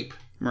escape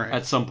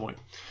at some point,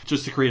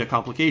 just to create a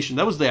complication.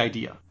 That was the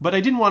idea. But I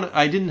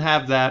didn't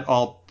have that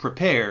all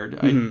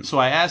prepared. So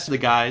I asked the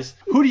guys,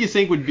 who do you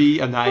think would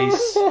be a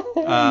nice...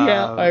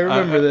 I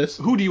remember this.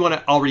 Who do you want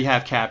to already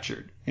have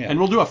captured? Yeah. And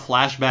we'll do a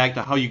flashback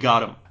to how you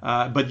got him.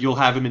 But you'll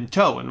have him in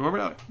tow. And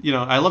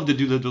I love to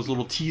do those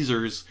little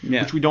teasers,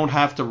 which we don't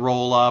have to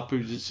roll up.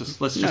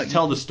 Let's just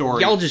tell the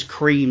story. Y'all just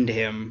creamed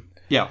him.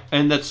 Yeah,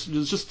 and let's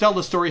just tell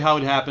the story how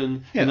it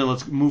happened, and then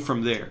let's move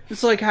from there.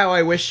 It's like how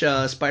I wish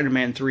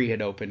Spider-Man 3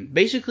 had opened.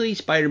 Basically,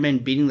 Spider-Man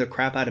beating the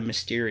crap out of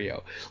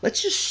Mysterio.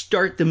 Let's just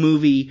start the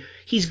movie.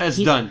 He's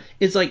done.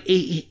 It's like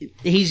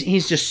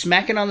he's just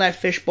smacking on that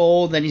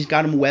fishbowl, then he's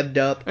got him webbed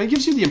up. And it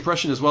gives you the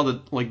impression as well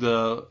that like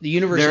the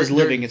universe is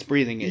living, it's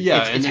breathing,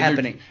 it's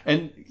happening.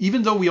 And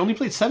even though we only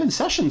played 7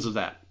 sessions of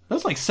that.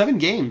 That's like 7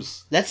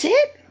 games. That's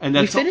it? And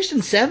we finished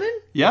in 7?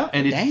 Yeah,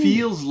 and it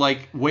feels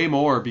like way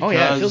more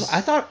because I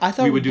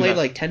thought we played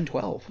like 10,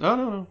 12.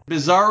 No.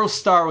 Bizarro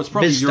Star was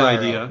probably your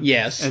idea.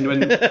 Yes. And when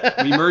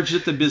we merged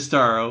it to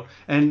Bizarro,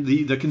 and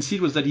the conceit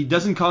was that he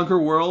doesn't conquer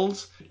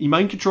worlds, he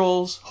mind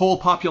controls whole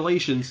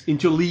populations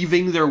into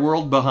leaving their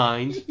world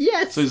behind.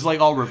 Yes. So it's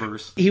like all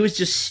reverse. He was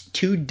just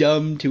too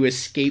dumb to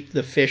escape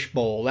the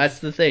fishbowl. That's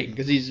the thing,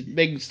 because he's a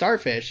big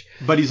starfish.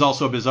 But he's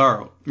also a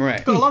Bizarro.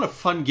 Right. Got a lot of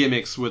fun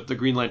gimmicks with the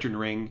Green Lantern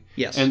ring.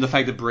 Yes. And the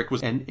fact that Brick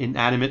was an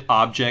inanimate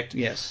object.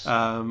 Yes.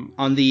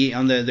 On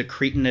the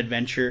Cretan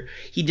adventure,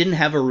 he didn't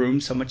have a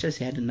room so much as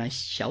he had a nice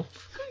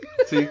shelf.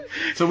 See,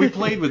 so we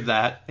played with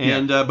that,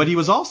 and but he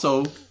was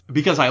also,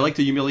 because I like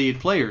to humiliate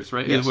players,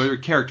 right? Yes. Or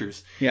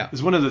characters. Yeah.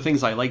 It's one of the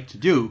things I like to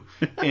do.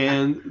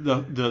 And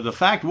the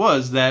fact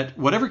was that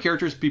whatever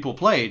characters people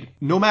played,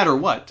 no matter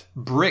what,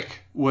 Brick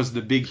was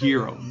the big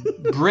hero.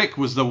 Brick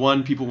was the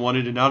one people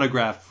wanted an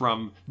autograph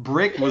from.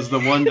 Brick was the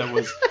one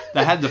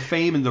that had the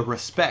fame and the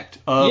respect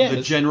of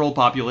the general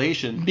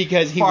population.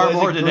 Because he far was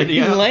more a than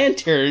Green any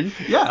Lantern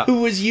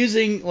who was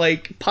using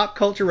like pop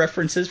culture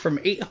references from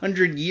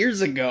 800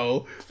 years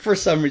ago for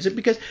some reason.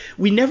 Because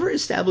we never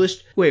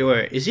established, wait,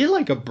 is he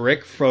like a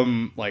Brick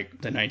from like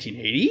the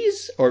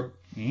 1980s? Or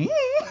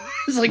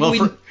it's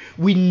like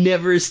we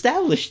never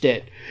established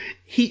it.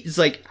 He's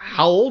like,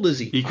 how old is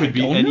he? He could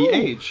be any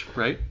age,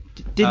 right?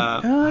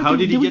 How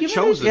did he get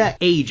chosen?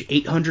 Age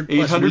 800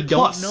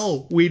 plus.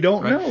 We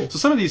don't know. So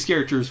some of these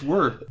characters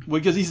were,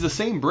 because he's the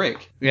same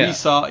Brick we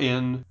saw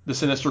in the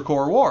Sinestro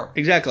Corps War.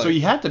 Exactly. So he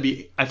had to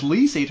be at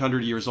least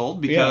 800 years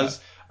old because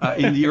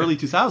in the early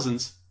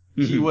 2000s,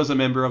 he was a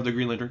member of the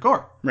Green Lantern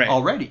Corps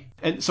already.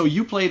 And so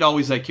you played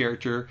always that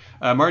character.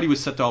 Marty was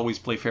set to always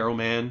play Pharaoh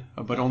Man,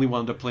 but only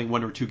wound up playing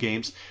 1 or 2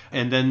 games.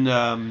 And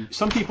then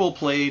some people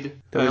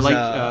played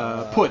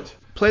Put.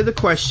 Play the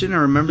question. I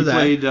remember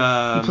that.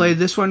 He played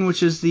this one,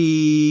 which is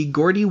the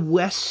Gordy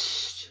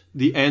West.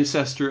 The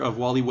ancestor of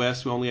Wally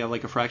West, who only had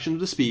like a fraction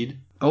of the speed.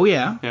 Oh,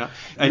 yeah. Yeah.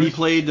 And he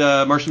played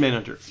Martian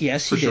Manhunter.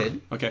 Yes, he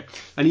did. Okay.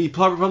 And he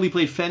probably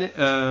played Fennec.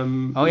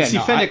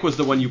 Fennec was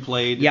the one you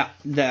played. Yeah,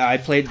 I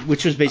played,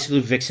 which was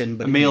basically Vixen.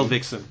 But a male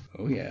Vixen.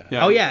 Oh, yeah.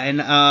 Oh, yeah.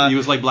 And he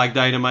was like Black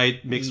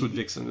Dynamite mixed with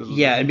Vixen.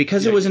 Yeah, and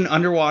because it was an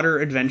underwater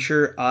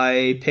adventure,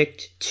 I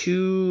picked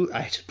 2...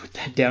 I have to put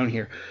that down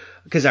here.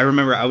 Because I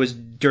remember I was,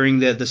 during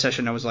the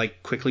session, I was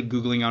like quickly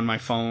Googling on my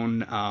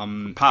phone.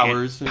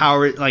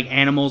 Power, like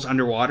animals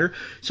underwater.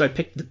 So I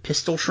picked the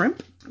Pistol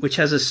Shrimp, which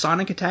has a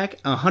sonic attack,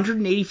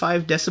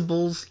 185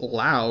 decibels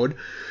loud,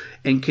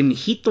 and can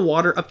heat the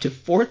water up to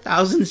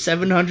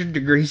 4,700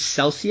 degrees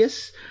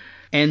Celsius.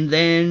 And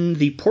then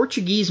the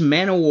Portuguese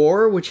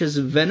Man-O-War, which has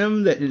a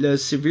venom that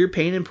does severe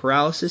pain and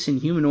paralysis in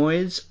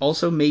humanoids,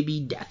 also may be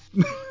death.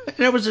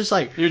 And I was just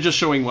like... You're just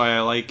showing why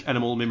I like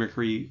animal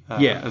mimicry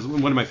as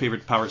one of my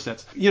favorite power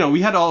sets. You know, we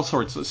had all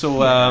sorts.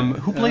 So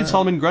who played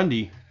Solomon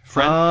Grundy?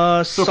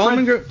 Fred?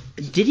 Solomon Grundy...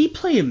 Did he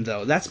play him,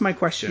 though? That's my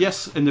question.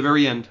 Yes, in the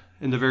very end.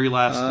 In the very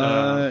last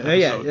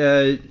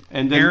episode.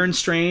 And then Aaron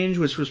Strange,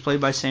 which was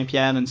played by Sam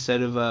Piat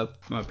instead of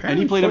and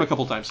he played him a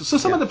couple times. So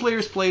some of the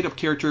players played a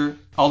character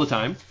all the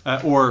time,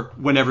 or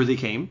whenever they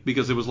came,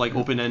 because it was like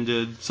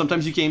open-ended.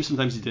 Sometimes you came,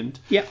 sometimes you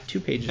didn't. Yeah, 2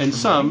 pages. And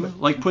some,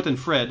 like Put and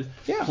Fred,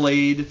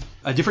 played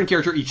a different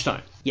character each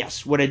time.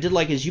 Yes, what I did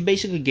like is you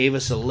basically gave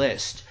us a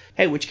list.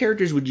 Hey, which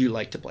characters would you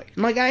like to play?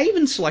 And like, I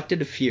even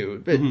selected a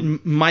few, but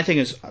my thing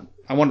is,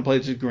 I want to play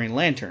the Green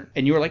Lantern.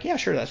 And you were like, yeah,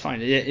 sure, that's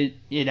fine.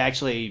 It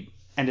actually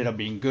ended up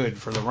being good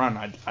for the run,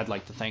 I'd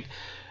like to think.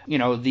 You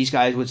know, these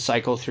guys would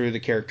cycle through the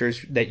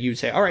characters that you'd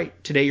say, all right,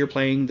 today you're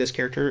playing this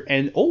character,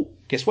 and oh,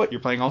 guess what? You're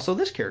playing also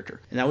this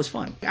character. And that was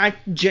fun. I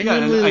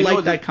genuinely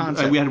liked that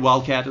concept. We had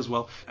Wildcat as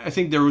well. I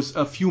think there was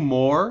a few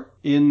more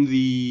in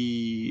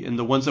the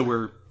ones that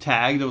were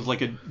tagged. There was like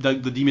the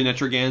Demon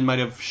Etrigan might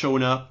have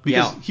shown up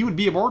because he would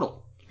be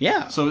immortal.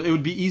 Yeah. So it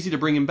would be easy to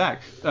bring him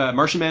back.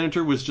 Martian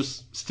Manhunter was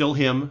just still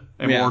him,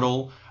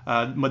 immortal.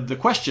 But the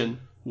question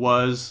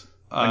was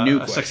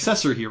a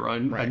successor hero,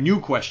 a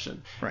new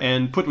question. Right.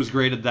 And Put was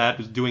great at that,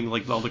 was doing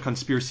like all the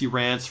conspiracy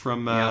rants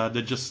from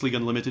the Justice League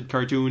Unlimited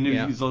cartoon.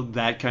 He's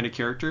that kind of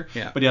character.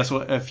 Yeah. But so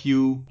a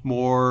few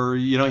more,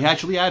 he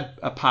actually had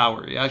a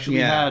power. He actually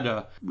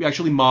we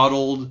actually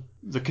modeled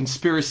the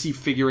conspiracy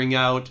figuring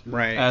out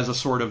as a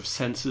sort of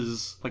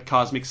senses, like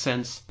cosmic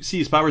sense. See,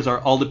 his powers are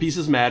all the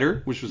pieces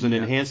matter, which was an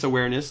enhanced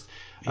awareness.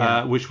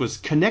 Which was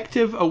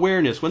connective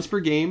awareness. Once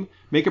per game,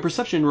 make a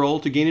perception roll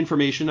to gain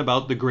information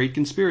about the Great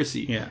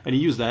Conspiracy. Yeah. And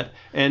he used that.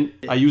 And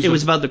I used it.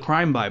 Was about the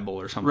Crime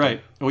Bible or something.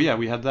 Right. Oh, yeah,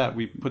 we had that.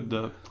 We put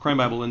the Crime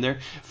Bible in there.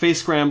 Face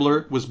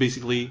Scrambler was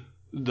basically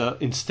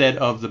instead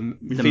of the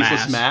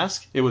faceless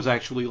mask, it was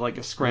actually like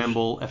a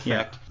scramble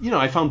effect. Yeah.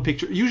 I found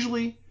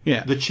usually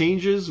the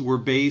changes were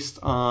based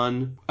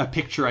on a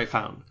picture I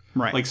found.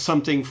 Right. Like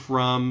something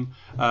from,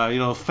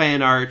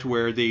 fan art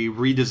where they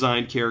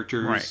redesigned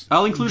characters. Right.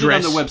 I'll include it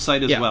on the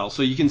website as well.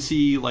 So you can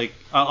see, like,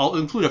 I'll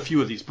include a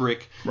few of these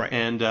brick. Right.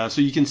 And so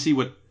you can see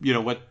what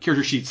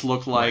character sheets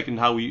look like and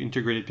how we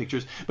integrated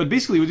pictures. But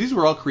basically, these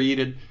were all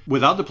created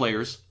without the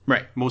players.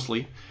 Right.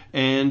 Mostly.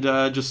 And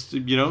just,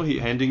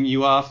 handing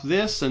you off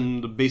this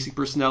and the basic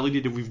personality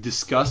that we've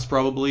discussed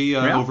probably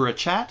over a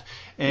chat.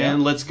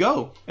 And let's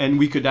go. And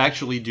we could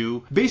actually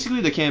do...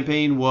 Basically, the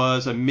campaign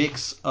was a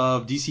mix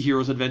of DC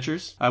Heroes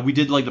adventures. We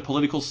did, like, the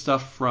political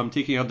stuff from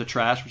Taking Out the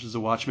Trash, which is a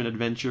Watchmen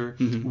adventure.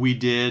 Mm-hmm. We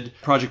did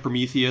Project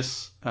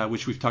Prometheus,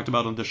 which we've talked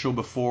about on the show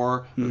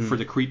before, for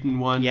the Cretan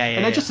one.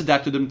 I just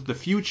adapted them to the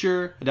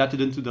future, adapted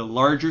them to the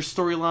larger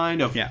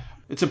storyline of...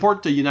 It's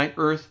important to unite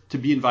Earth to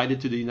be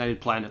invited to the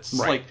United Planets. It's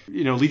like,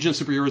 Legion of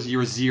Superheroes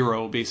Year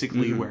Zero,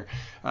 basically, where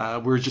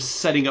we're just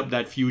setting up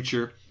that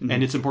future.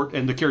 And it's important,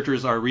 and the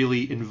characters are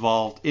really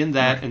involved in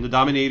that, and the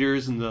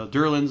Dominators and the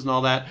Durlans and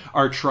all that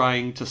are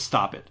trying to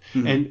stop it.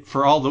 And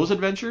for all those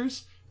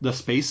adventures, the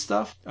space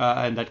stuff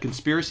and that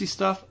conspiracy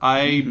stuff,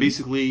 I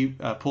basically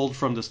pulled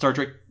from the Star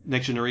Trek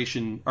Next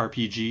Generation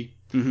RPG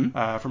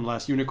from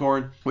Last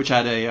Unicorn, which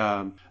had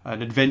an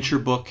adventure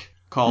book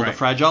called The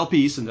Fragile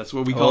Piece, and that's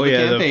what we call the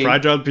campaign. The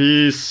Fragile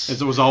Piece.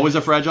 It was always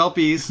a fragile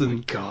piece.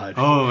 And,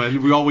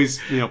 and we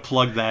always,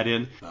 plug that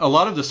in. A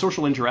lot of the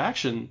social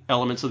interaction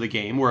elements of the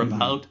game were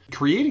about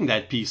creating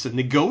that piece and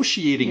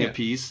negotiating a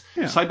piece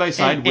side by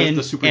side with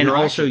the superhero. And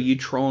also you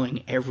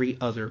trolling every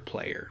other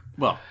player.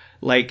 Well,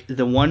 like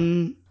the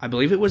one, I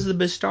believe it was the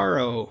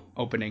Bistaro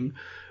opening,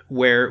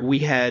 where we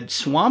had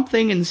Swamp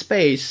Thing in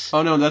space.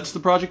 Oh, no, that's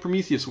the Project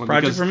Prometheus one.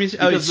 Prometheus?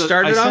 Oh, it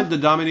started off? I said the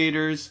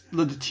Dominators...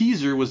 The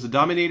teaser was the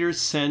Dominators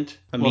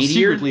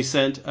secretly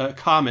sent a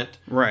comet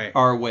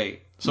our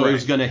way. So it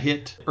was going to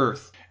hit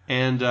Earth.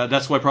 And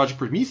that's why Project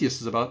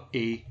Prometheus is about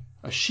a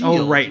shield.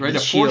 Oh, right. A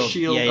force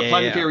shield, a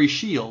planetary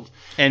shield.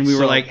 And we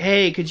were like,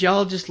 hey, could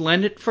y'all just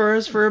lend it for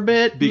us for a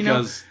bit?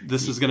 Because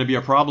this is going to be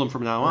a problem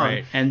from now on.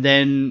 Right. And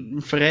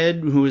then Fred,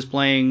 who was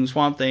playing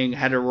Swamp Thing,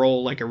 had to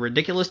roll like a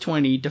ridiculous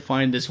 20 to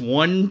find this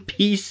one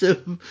piece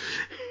of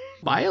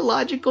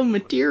biological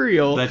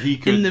material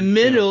in the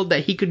middle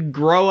that he could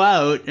grow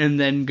out and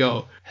then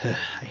go, I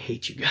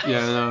hate you guys.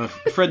 Yeah, no,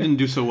 Fred didn't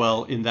do so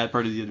well in that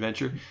part of the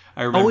adventure.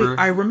 I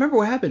remember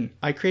what happened.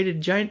 I created a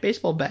giant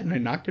baseball bat and I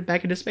knocked it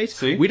back into space.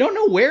 See? We don't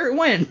know where it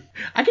went.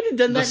 I could have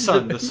done that.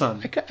 The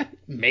sun.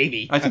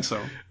 Maybe. I think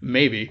so.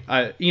 Maybe.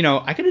 I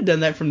could have done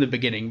that from the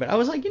beginning, but I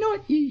was like, you know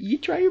what? You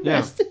try your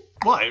best.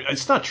 Well,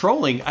 it's not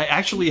trolling. I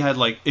actually had,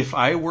 if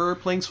I were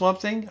playing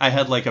Swamp Thing, I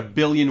had, a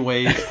billion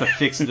ways to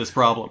fix this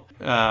problem.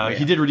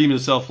 He did redeem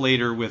himself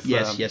later with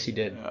yes, he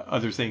did.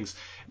 Other things.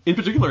 In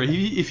particular,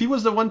 if he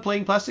was the one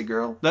playing Plastic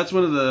Girl, that's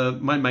one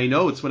of my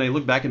notes. When I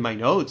look back in my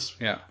notes,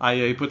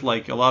 I put,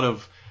 a lot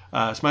of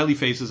smiley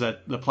faces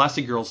at the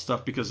Plastic Girl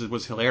stuff because it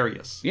was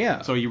hilarious.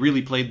 Yeah. So he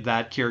really played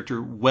that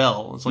character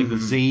well. It's like the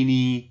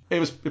zany... It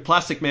was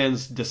Plastic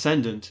Man's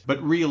descendant,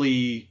 but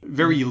really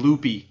very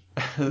loopy.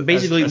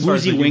 Basically,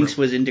 Woozy Winks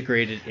was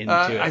integrated into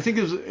it. I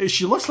think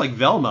she looks like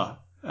Velma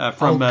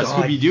from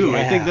Scooby-Doo.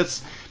 Yeah.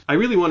 I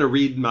really want to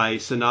read my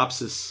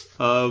synopsis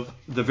of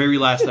the very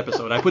last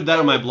episode. I put that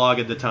on my blog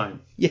at the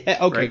time. Yeah,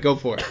 okay, go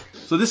for it.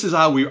 So this is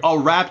how we all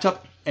wrapped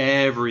up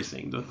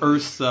everything. The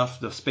Earth stuff,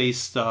 the space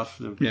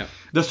stuff.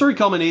 The story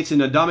culminates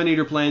in a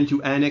Dominator plan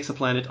to annex a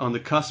planet on the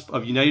cusp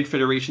of United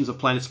Federations of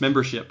Planets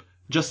membership,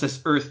 just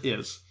as Earth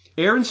is.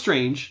 Aaron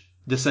Strange,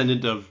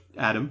 descendant of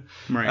Adam,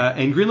 Right.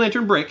 and Green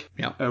Lantern Brick,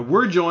 Yeah.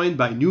 were joined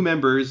by new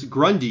members,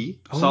 Grundy.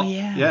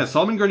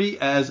 Solomon Grundy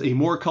as a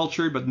more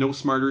cultured but no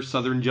smarter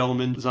Southern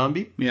gentleman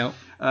zombie. Yeah.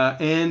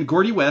 And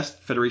Gordy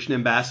West, Federation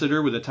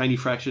ambassador with a tiny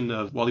fraction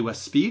of Wally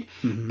West's speed,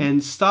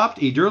 and stopped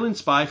a Durlan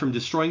spy from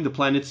destroying the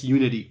planet's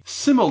unity.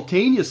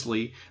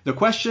 Simultaneously, the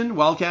Question,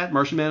 Wildcat,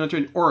 Martian Manhunter,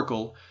 and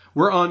Oracle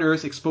were on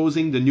Earth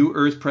exposing the new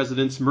Earth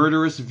president's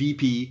murderous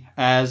VP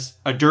as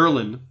a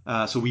Durlan.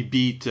 So we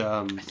beat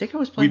I think I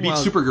was playing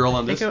Supergirl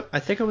on this. I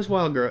think I was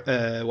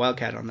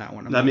Wildcat on that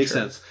one. That makes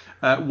sense.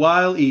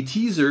 While a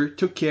teaser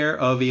took care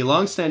of a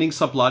long-standing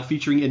subplot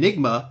featuring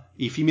Enigma,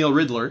 a female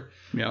Riddler,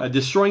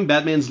 destroying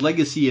Batman's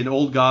legacy in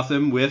Old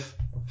Gotham with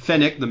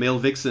Fennec, the male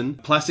vixen,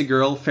 Plastic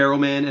Girl, Pharaoh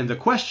Man, and The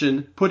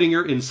Question, putting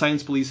her in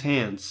Science Police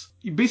hands.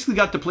 You basically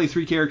got to play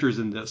 3 characters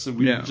in this, and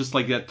we just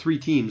like got 3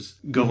 teams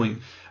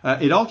going.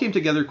 It all came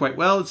together quite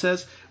well, it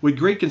says, with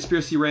great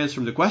conspiracy rants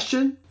from The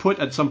Question. Put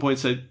at some point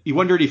said he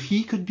wondered if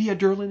he could be a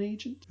Durlan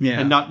agent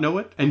and not know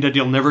it, and that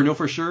he'll never know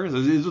for sure. It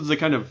was the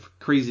kind of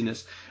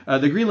craziness.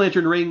 The Green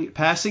Lantern ring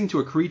passing to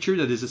a creature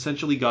that is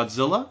essentially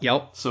Godzilla.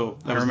 Yep. So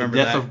that was the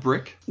death of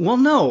Brick. Well,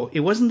 no,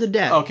 it wasn't the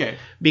death. Okay.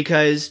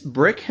 Because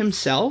Brick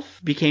himself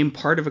became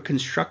part of a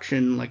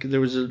construction, like there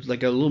was a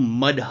little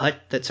mud hut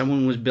that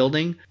someone was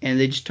building, and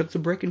they just took the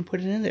brick and put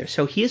it in there.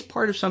 So he is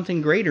part of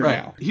something greater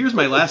now. Here's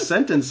my last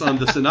sentence on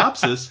the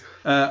synopsis.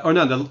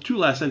 The 2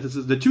 last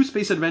sentences. The 2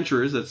 space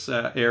adventurers, that's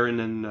Aaron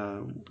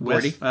and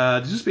Wes.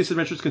 The 2 space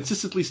adventurers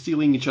consistently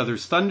stealing each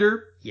other's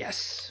thunder.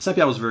 Yes.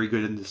 Sepia was very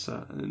good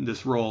in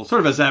this role. Sort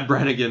of a Zap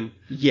Brannigan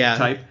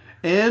type.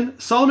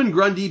 And Solomon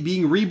Grundy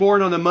being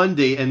reborn on a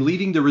Monday and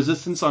leading the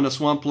resistance on a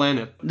swamp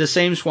planet. The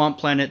same swamp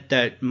planet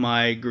that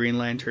my Green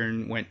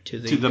Lantern went to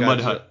the Mud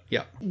Hut.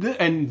 Yeah.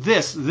 And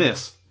this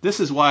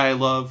is why I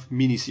love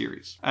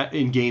miniseries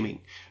in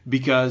gaming,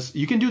 because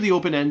you can do the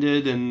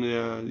open-ended and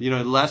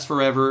it lasts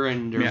forever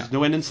and there's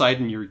no end in sight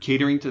and you're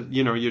catering to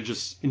you're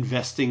just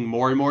investing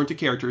more and more into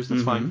characters.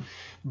 That's fine.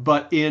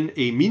 But in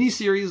a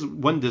miniseries,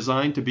 one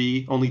designed to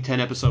be only 10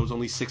 episodes,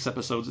 only 6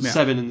 episodes,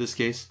 7 in this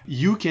case,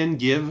 you can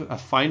give a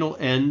final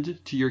end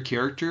to your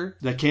character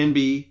that can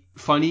be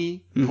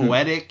funny,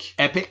 poetic,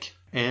 epic.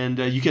 And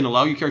you can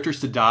allow your characters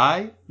to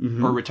die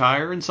or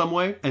retire in some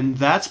way. And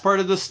that's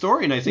part of the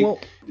story. And I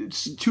think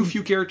it's too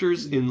few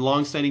characters in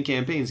long-standing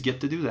campaigns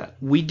get to do that.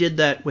 We did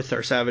that with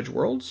our Savage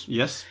Worlds.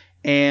 Yes.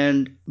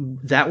 And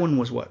that one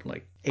was what,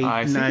 like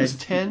 8,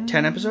 9,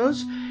 10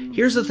 episodes?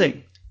 Here's the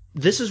thing.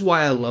 This is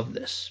why I love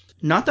this.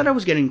 Not that I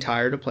was getting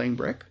tired of playing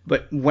Brick,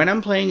 but when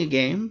I'm playing a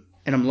game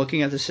and I'm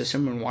looking at the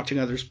system and watching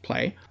others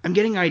play, I'm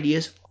getting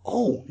ideas.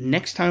 Oh,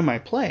 next time I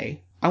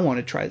play, I want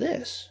to try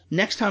this.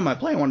 Next time I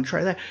play, I want to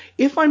try that.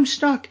 If I'm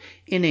stuck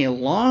in a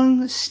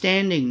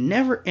long-standing,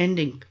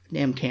 never-ending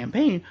damn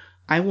campaign,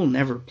 I will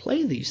never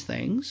play these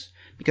things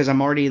because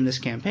I'm already in this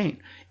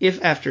campaign.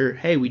 If after,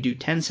 hey, we do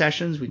 10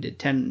 sessions, we did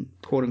 10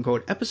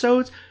 quote-unquote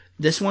episodes,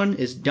 this one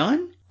is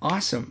done,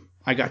 awesome.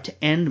 I got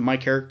to end my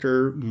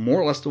character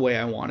more or less the way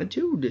I wanted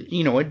to,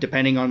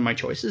 depending on my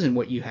choices and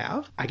what you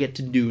have. I get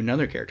to do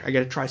another character. I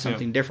get to try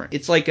something different.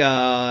 It's like in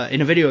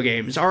a video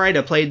game. It's all right,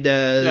 I played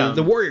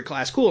the warrior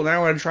class. Cool, now I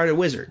want to try the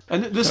wizard.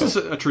 And this is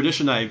a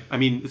tradition I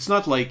mean, it's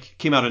not like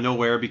came out of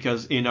nowhere,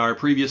 because in our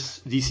previous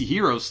DC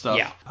Heroes stuff,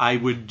 I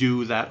would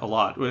do that a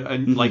lot.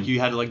 And like you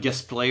had a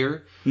guest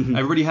player.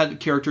 Everybody had a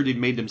character they'd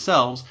made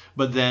themselves,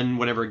 but then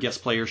whenever a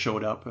guest player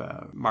showed up,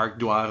 Marc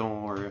Doiron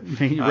or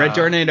Red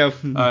Tornado.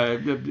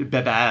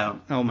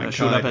 Bébert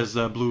showed up as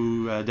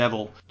Blue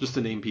Devil, just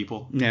to name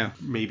people. Yeah.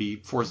 Maybe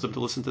force them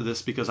to listen to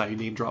this because I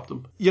name dropped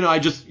them. I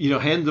just,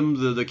 hand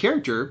them the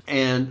character,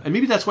 and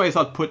maybe that's why I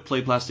thought Put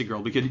played Plastic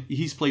Girl, because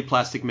he's played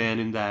Plastic Man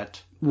in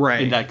that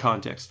in that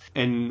context,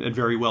 and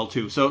very well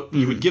too. So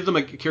you would give them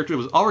a character that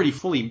was already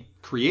fully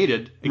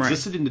created,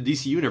 existed in the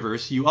DC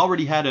universe. You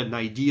already had an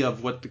idea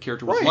of what the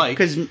character was like.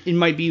 Because it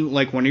might be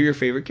like one of your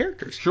favorite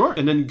characters. Sure.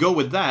 And then go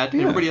with that.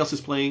 Everybody else is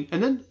playing.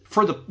 And then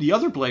for the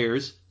other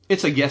players,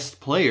 it's a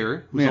guest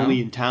player who's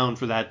only in town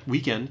for that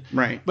weekend.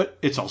 Right. But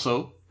it's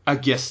also a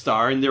guest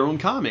star in their own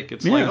comic.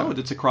 It's like,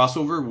 it's a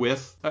crossover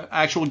with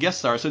actual guest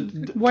stars. So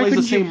why plays couldn't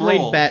the same you play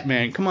role.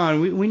 Batman? Come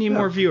on, we need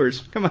more viewers.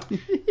 Come on.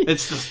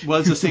 It's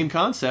the same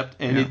concept,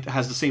 and it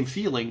has the same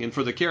feeling. And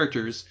for the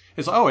characters,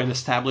 it's an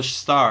established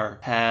star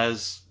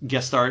has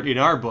guest starred in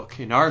our book,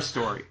 in our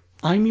story.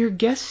 I'm your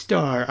guest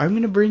star. I'm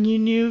going to bring you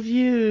new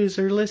views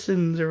or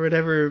listens or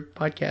whatever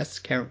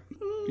podcasts count.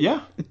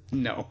 Yeah.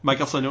 No.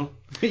 Michael Sano.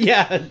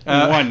 Yeah.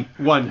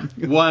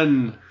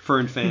 One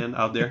Fern fan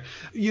out there.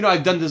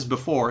 I've done this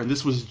before, and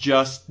this was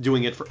just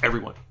doing it for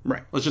everyone.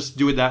 Right. Let's just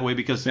do it that way,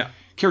 because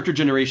character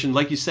generation,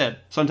 like you said,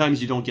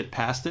 sometimes you don't get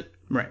past it.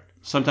 Right.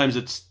 Sometimes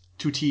it's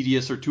too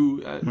tedious or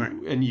too,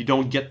 and you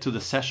don't get to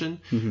the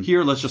session.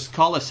 Here, let's just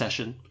call a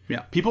session.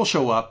 Yeah. People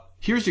show up.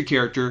 Here's your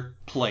character.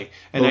 Play.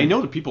 And I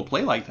know that people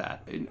play like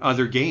that in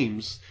other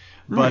games.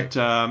 But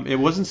it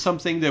wasn't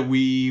something that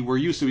we were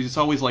used to. It's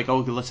always like,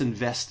 let's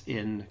invest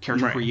in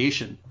character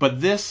creation.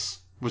 But this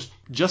was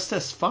just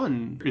as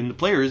fun, and the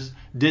players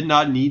did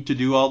not need to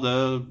do all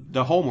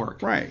the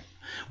homework. Right.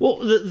 Well,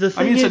 the thing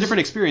I mean, it's is, a different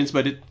experience,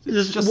 but it's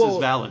just as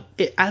valid.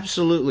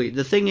 Absolutely.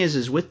 The thing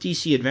is with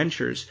DC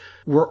Adventures,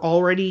 we're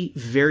already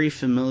very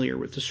familiar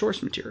with the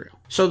source material.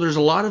 So there's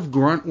a lot of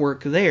grunt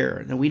work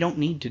there that we don't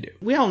need to do.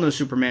 We all know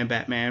Superman,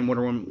 Batman,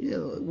 Wonder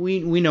Woman.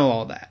 We know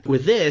all that.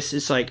 With this,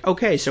 it's like,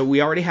 okay, so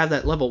we already have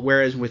that level,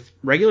 whereas with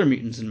regular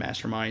Mutants and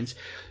Masterminds,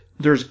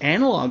 there's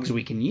analogs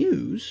we can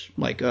use,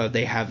 like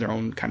they have their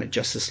own kind of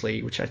Justice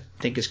League, which I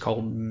think is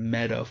called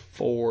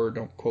Metaphor.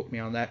 Don't quote me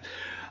on that.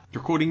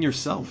 You're quoting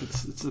yourself.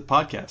 It's a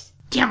podcast.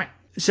 Damn it.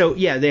 So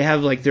yeah, they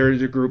have like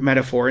their group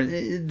Metaphor.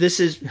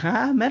 This is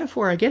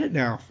Metaphor. I get it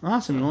now.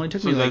 Awesome. It only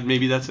took me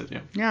maybe that's it.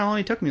 Yeah. Yeah, it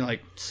only took me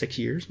like 6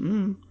 years.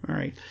 All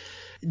right.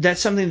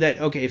 That's something that,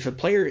 okay, if a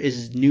player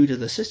is new to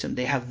the system,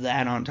 they have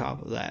that on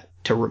top of that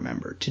to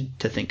remember,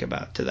 to think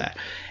about, to that.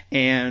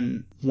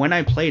 And when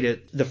I played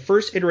it, the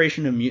first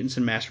iteration of Mutants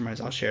and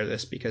Masterminds, I'll share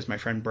this because my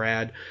friend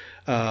Brad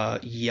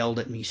yelled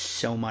at me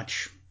so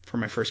much for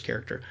my first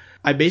character.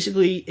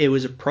 It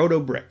was a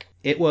proto-brick.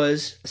 It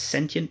was a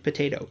sentient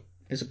potato.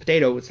 It's a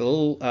potato. It's a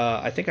little,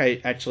 I think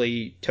I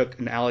actually took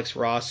an Alex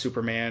Ross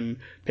Superman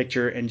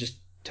picture and just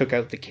took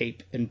out the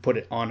cape and put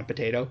it on a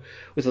potato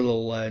with a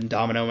little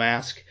domino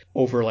mask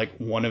over like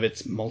one of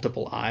its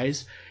multiple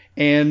eyes.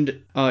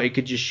 And it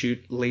could just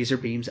shoot laser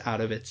beams out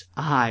of its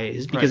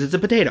eyes because it's a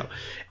potato.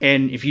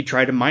 And if you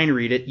try to mind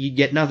read it, you'd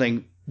get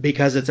nothing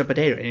because it's a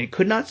potato. And it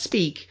could not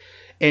speak.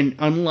 And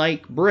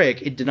unlike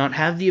Brick, it did not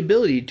have the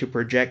ability to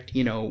project,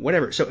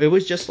 whatever. So it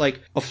was just like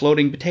a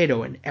floating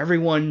potato. And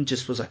everyone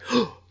just was like,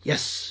 oh,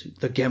 yes,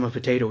 the Gamma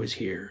potato is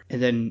here.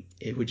 And then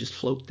it would just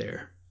float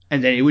there.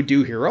 And then it would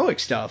do heroic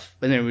stuff.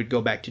 And then it would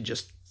go back to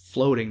just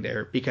floating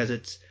there because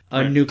it's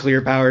a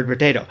nuclear-powered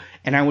potato.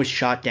 And I was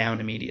shot down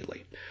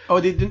immediately. Oh,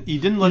 he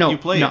didn't let you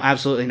play it? No,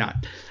 absolutely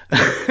not.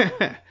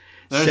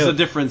 There's a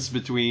difference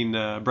between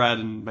Brad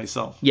and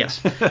myself.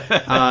 Yes.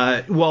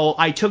 Well,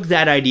 I took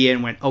that idea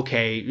and went,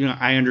 okay,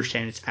 I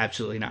understand it's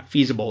absolutely not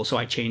feasible. So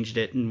I changed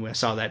it and I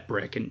saw that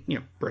Brick and,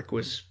 Brick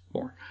was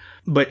more.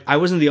 But I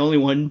wasn't the only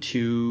one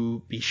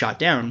to be shot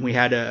down. We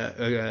had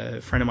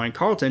a friend of mine,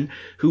 Carlton,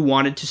 who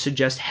wanted to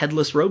suggest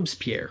Headless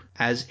Robespierre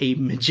as a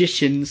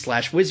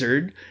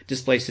magician/wizard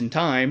displaced in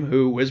time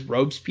who was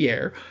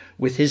Robespierre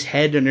with his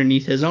head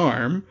underneath his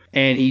arm.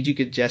 And he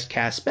could just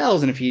cast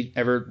spells. And if he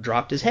ever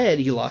dropped his head,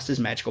 he lost his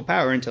magical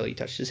power until he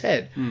touched his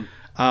head.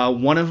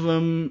 One of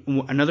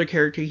them, another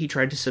character he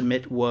tried to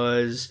submit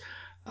was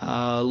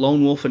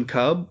Lone Wolf and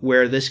Cub,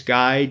 where this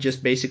guy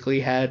just basically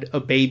had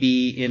a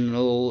baby in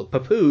little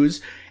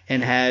papoose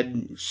and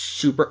had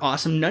super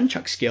awesome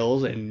nunchuck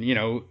skills and,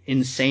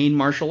 insane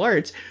martial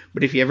arts.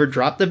 But if he ever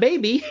dropped the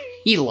baby,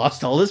 he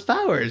lost all his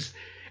powers.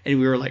 And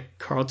we were like,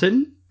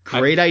 Carlton,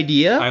 great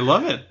idea. I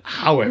love it.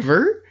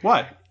 However,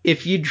 what?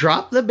 If you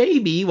drop the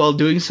baby while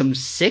doing some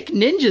sick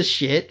ninja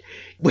shit...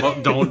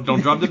 Well, don't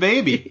drop the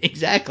baby.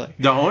 Exactly.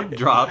 Don't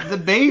drop the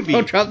baby.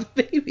 Don't drop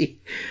the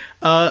baby.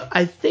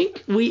 I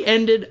think we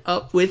ended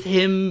up with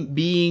him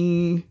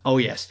being... Oh,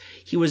 yes.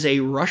 He was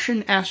a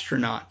Russian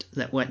astronaut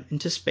that went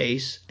into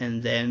space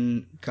and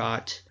then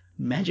got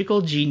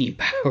magical genie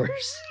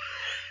powers.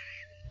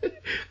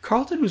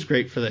 Carlton was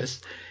great for this.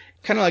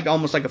 Kind of like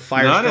almost like a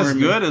firestorm. Not as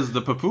good as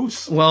the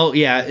papoose. Well,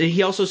 yeah.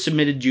 He also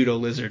submitted Judo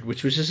Lizard,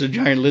 which was just a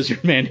giant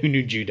lizard man who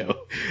knew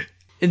judo.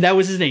 And that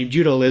was his name,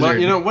 Judo Lizard.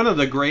 Well, one of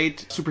the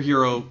great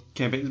superhero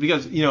campaigns,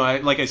 because,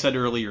 like I said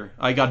earlier,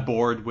 I got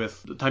bored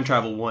with the Time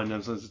Travel 1,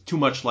 and it was too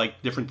much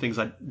like different things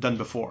I'd done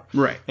before.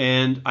 Right.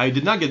 And I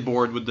did not get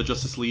bored with the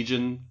Justice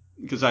Legion,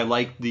 because I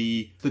liked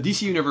the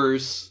DC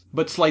Universe,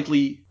 but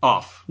slightly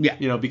off.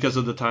 Yeah. Because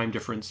of the time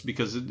difference,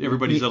 because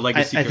everybody's a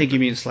legacy I think you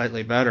mean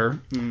slightly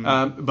better.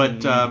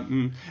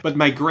 But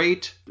my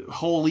great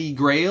holy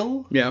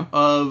grail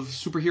of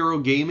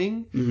superhero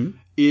gaming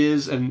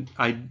is, and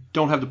I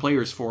don't have the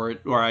players for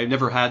it, or I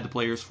never had the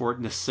players for it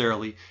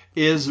necessarily,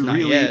 is Not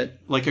really yet.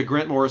 like a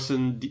Grant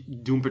Morrison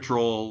Doom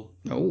Patrol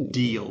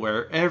deal,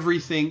 where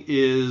everything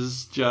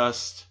is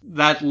just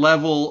that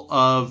level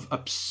of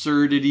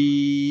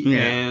absurdity,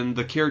 and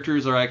the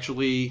characters are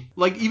actually,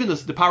 like, even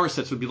the power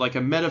sets would be like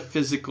a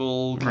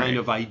metaphysical kind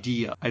of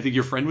idea. I think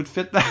your friend would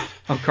fit that.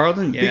 Oh,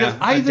 Carlton? Yeah,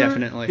 because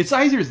definitely. It's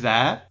either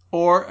that,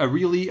 or a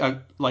really,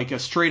 like a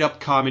straight up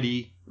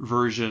comedy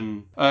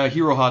version, a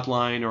Hero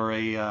Hotline or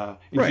a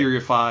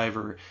Inferior 5,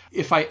 or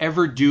if I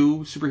ever do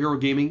superhero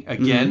gaming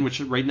again,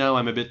 which right now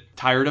I'm a bit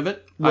tired of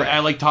it. I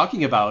like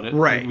talking about it.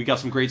 Right. We got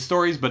some great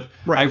stories, but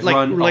I've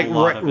run a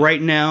lot of it.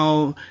 Right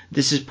now,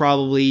 this is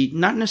probably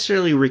not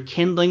necessarily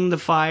rekindling the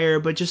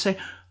fire, but just say,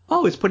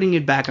 oh, it's putting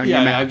it back on your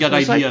map. Yeah, I've got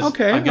so ideas.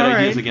 I've got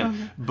ideas right.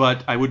 again.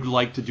 But I would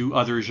like to do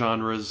other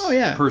genres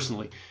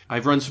personally.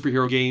 I've run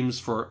superhero games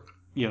for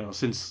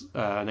since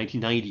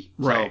 1990.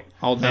 Right.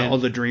 So, all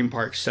the Dream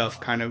Park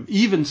stuff kind of.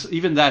 Even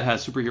that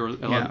has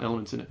superhero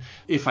elements in it.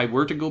 If I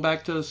were to go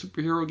back to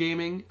superhero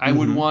gaming, I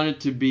would want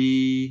it to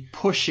be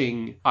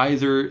pushing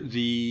either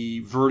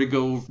the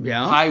Vertigo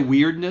high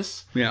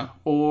weirdness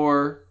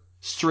or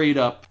straight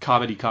up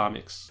comedy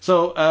comics.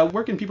 So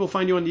where can people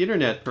find you on the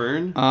internet,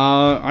 Fern?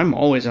 I'm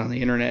always on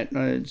the internet.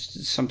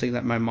 It's something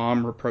that my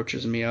mom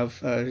reproaches me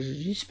of.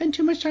 You spend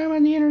too much time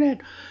on the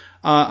internet.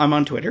 I'm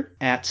on Twitter,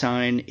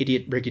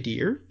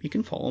 @idiotbrigadier. You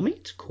can follow me.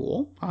 It's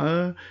cool.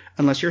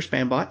 Unless you're a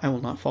spam bot, I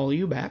will not follow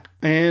you back.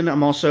 And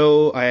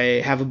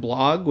I have a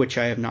blog, which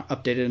I have not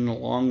updated in a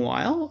long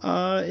while.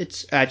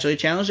 It's actually a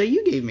challenge that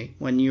you gave me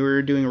when you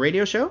were doing a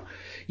radio show.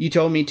 You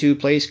told me to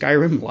play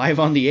Skyrim live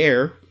on the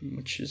air,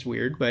 which is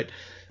weird, but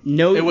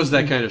no. It was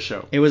that kind of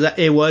show. It was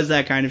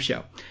that kind of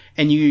show.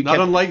 And you not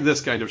unlike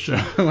this kind of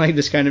show. Like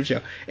this kind of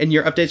show. And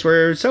your updates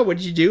were, so what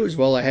did you do?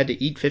 Well, I had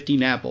to eat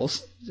 15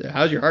 apples.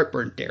 How's your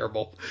heartburn?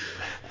 Terrible.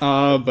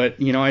 But,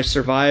 I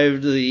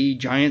survived the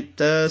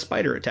giant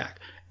spider attack.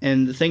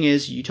 And the thing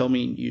is, you told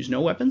me use no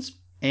weapons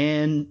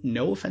and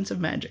no offensive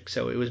magic.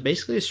 So it was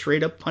basically a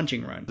straight up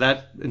punching run.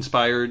 That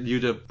inspired you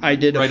to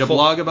write a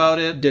blog about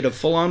it? Did a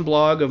full on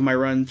blog of my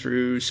run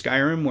through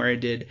Skyrim where I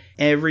did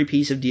every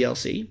piece of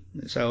DLC.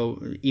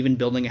 So even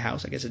building a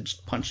house, I guess I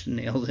just punched the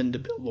nails in to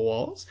build the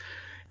walls.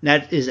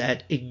 That is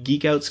at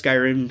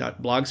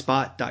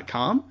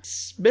geekoutskyrim.blogspot.com.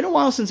 It's been a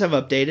while since I've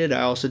updated.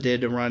 I also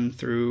did a run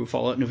through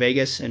Fallout New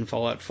Vegas and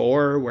Fallout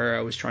 4 where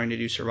I was trying to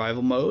do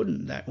survival mode,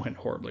 and that went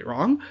horribly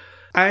wrong.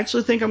 I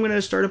actually think I'm going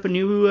to start up a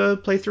new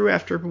playthrough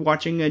after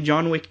watching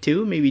John Wick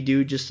 2. Maybe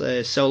do just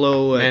a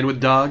solo... Man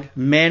with dog,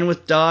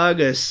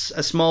 a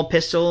small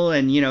pistol,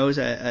 and,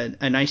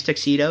 a nice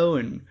tuxedo,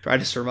 and try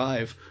to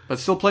survive. But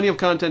still plenty of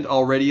content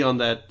already on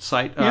that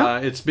site. Yeah.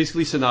 It's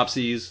basically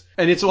synopses,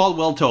 and it's all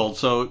well told,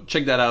 so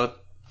check that out.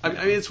 I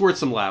mean, it's worth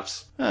some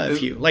laughs. A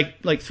few,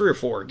 like 3 or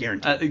 4,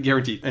 guaranteed.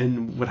 Guaranteed.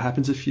 And what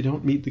happens if you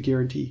don't meet the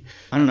guarantee?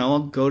 I don't know.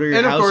 I'll go to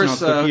your house and I'll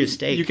cook you a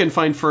steak. You can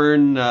find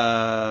Fern.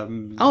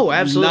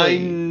 Absolutely.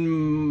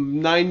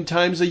 9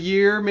 times a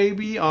year,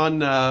 maybe, on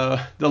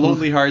the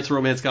Lonely Hearts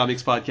Romance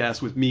Comics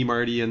podcast with me,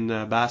 Marty, and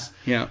Bass.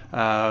 Yeah.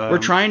 We're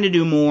trying to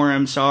do more.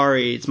 I'm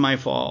sorry. It's my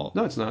fault.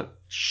 No, it's not.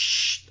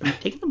 Shh. I'm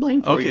taking the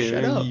blame for you.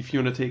 Shut up. If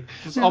you want to take...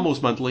 It's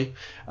almost monthly.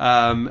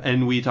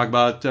 And we talk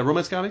about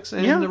romance comics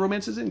and the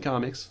romances in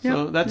comics. Yeah.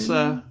 So that's...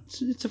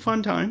 it's a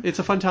fun time. It's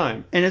a fun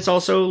time. And it's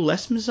also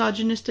less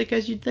misogynistic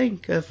as you'd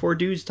think. 4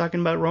 dudes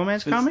talking about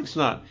romance comics. It's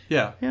not.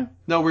 Yeah. Yeah.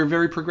 No, we're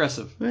very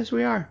progressive. Yes,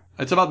 we are.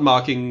 It's about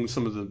mocking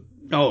some of the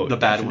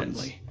bad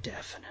ones.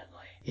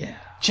 Definitely. Yeah.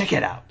 Check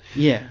it out.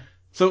 Yeah.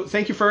 So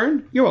thank you,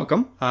 Fern. You're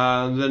welcome.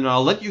 Then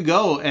I'll let you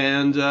go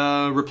and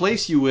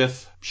replace you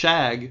with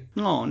Shag.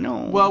 Oh,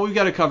 no. Well, we've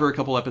got to cover a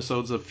couple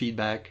episodes of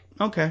feedback.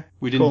 Okay.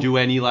 We didn't do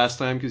any last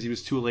time because he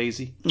was too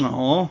lazy.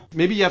 Oh.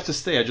 Maybe you have to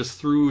stay. I just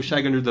threw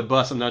Shag under the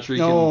bus. I'm not sure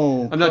you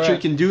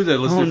can do the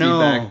listener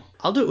feedback.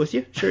 I'll do it with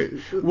you. Sure.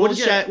 What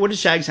does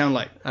Shag sound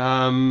like?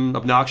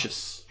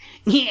 Obnoxious.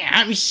 Yeah,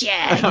 I'm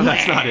Shag. No,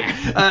 that's not it.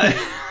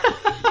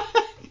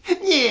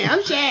 Yeah,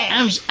 I'm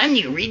Shag. I'm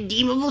the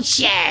redeemable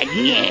Shag.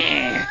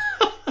 Yeah.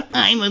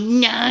 I'm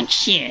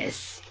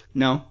obnoxious.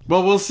 No.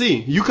 Well, we'll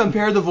see. You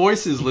compare the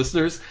voices,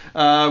 listeners.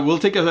 We'll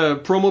take a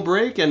promo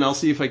break, and I'll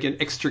see if I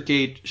can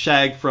extricate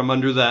Shag from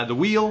under the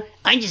wheel.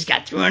 I just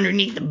got through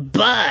underneath the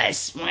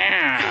bus.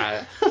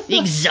 Wow. The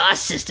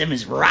exhaust system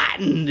is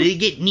rotten. They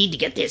need to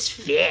get this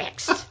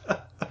fixed.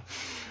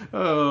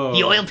 Oh.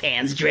 The oil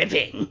pan's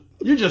dripping.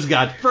 You just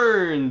got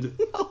burned.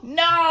 Oh,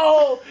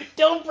 no!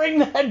 Don't bring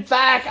that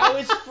back. I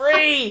was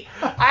free.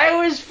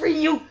 I was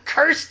free. You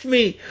cursed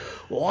me.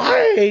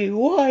 Why?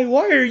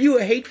 Why are you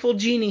a hateful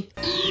genie?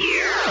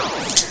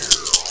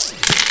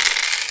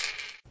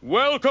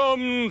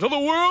 Welcome to the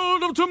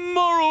world of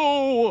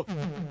tomorrow!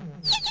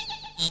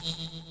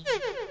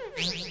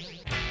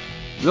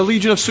 The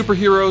Legion of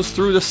Superheroes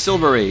through the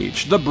Silver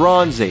Age, the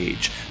Bronze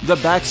Age, the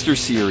Baxter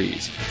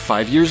series.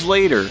 5 years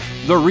later,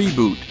 the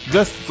reboot,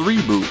 the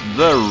 3-boot,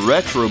 the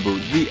retro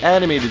boot, the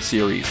animated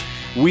series.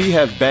 We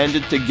have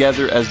banded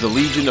together as the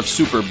Legion of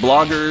Super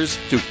Bloggers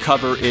to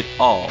cover it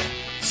all.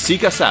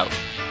 Seek us out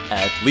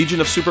at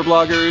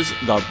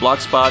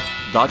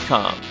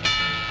legionofsuperbloggers.blogspot.com.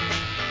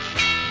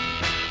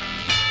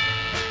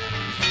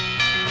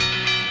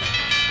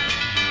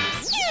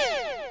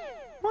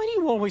 Why do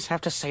you always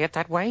have to say it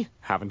that way?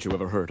 Haven't you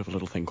ever heard of a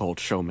little thing called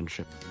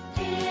showmanship?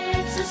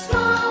 It's a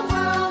small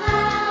world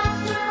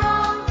after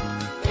all.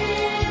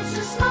 It's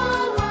a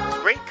small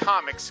world. Great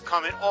comics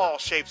come in all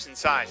shapes and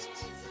sizes.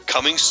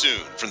 Coming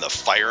soon from the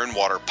Fire and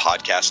Water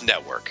Podcast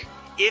Network.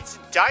 It's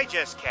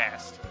Digest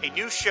Cast, a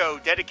new show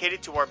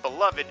dedicated to our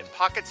beloved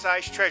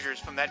pocket-sized treasures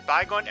from that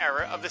bygone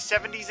era of the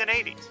 70s and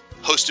 80s.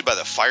 Hosted by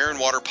the Fire and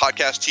Water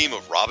Podcast team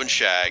of Rob and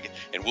Shag,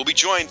 and will be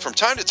joined from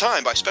time to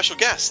time by special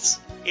guests.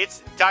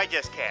 It's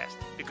Digest Cast,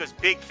 because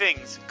big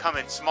things come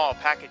in small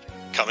packaging.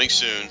 Coming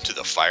soon to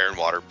the Fire and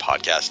Water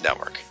Podcast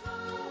Network.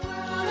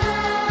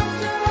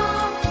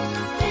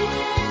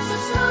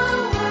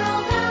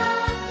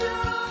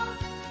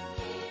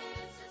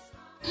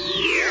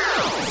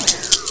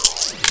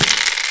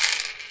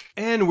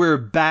 And we're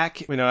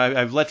back.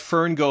 I've let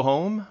Fern go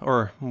home,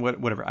 or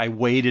whatever. I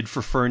waited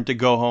for Fern to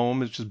go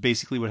home, which is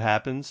basically what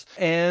happens.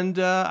 And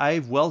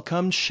I've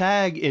welcomed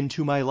Shag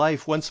into my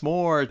life once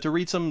more to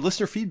read some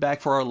listener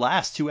feedback for our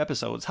last 2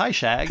 episodes. Hi,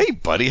 Shag. Hey,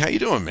 buddy. How you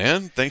doing,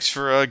 man? Thanks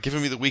for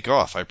giving me the week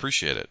off. I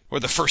appreciate it. Or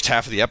the first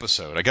half of the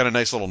episode. I got a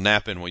nice little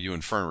nap in while you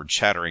and Fern were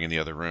chattering in the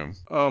other room.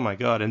 Oh, my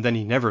God. And then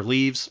he never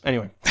leaves.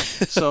 Anyway,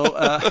 so...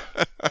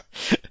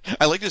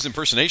 I like his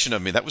impersonation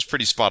of me. That was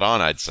pretty spot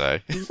on, I'd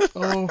say.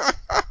 Oh...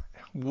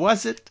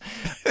 Was it?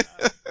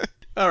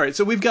 All right,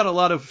 so we've got a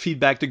lot of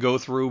feedback to go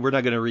through. We're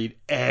not going to read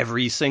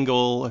every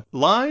single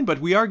line, but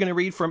we are going to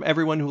read from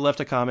everyone who left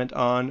a comment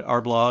on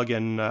our blog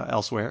and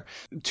elsewhere.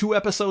 2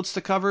 episodes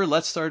to cover.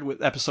 Let's start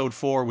with episode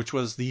 4, which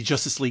was the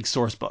Justice League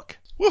source book.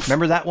 Woof.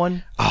 Remember that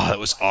one? Oh, that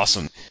was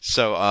awesome.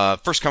 So,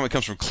 first comment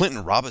comes from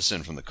Clinton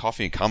Robinson from the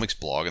Coffee and Comics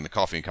blog and the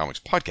Coffee and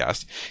Comics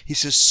podcast. He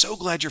says, so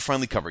glad you're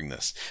finally covering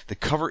this. The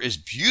cover is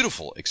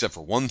beautiful, except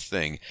for one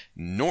thing.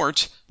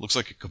 Nort looks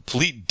like a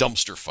complete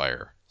dumpster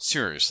fire.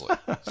 Seriously.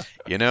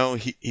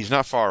 He's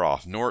not far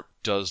off. Nort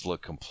does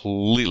look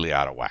completely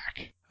out of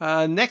whack.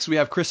 Next, we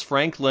have Chris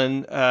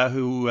Franklin,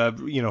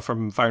 who,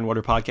 from Fire and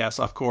Water Podcast,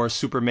 of course,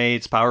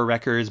 Supermates, Power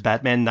Records,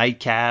 Batman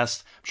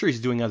Nightcast. I'm sure he's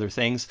doing other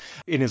things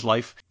in his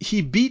life.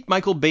 He beat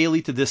Michael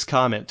Bailey to this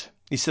comment.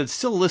 He said,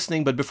 still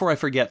listening, but before I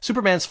forget,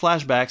 Superman's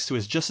flashbacks to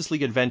his Justice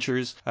League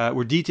adventures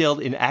were detailed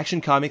in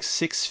Action Comics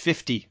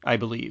 650, I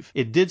believe.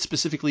 It did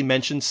specifically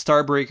mention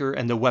Starbreaker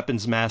and the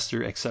Weapons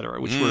Master, etc.,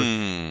 which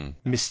were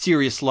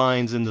mysterious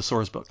lines in the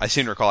source book. I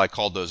seem to recall I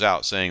called those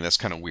out, saying that's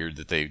kind of weird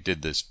that they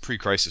did this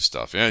pre-crisis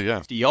stuff.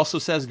 Yeah. He also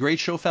says, great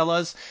show,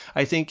 fellas.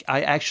 I think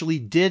I actually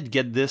did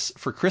get this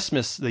for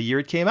Christmas the year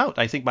it came out.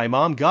 I think my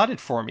mom got it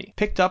for me.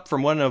 Picked up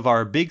from one of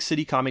our big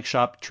city comic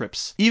shop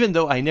trips. Even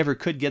though I never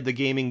could get the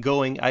gaming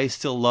going, I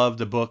still love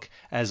the book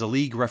as a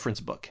League reference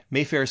book.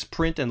 Mayfair's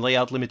print and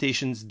layout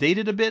limitations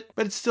dated a bit,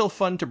 but it's still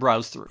fun to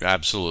browse through.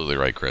 Absolutely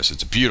right, Chris.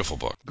 It's a beautiful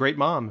book. Great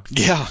mom.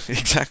 Yeah,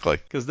 exactly.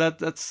 Because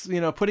that's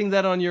putting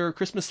that on your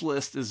Christmas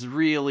list is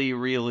really,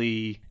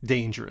 really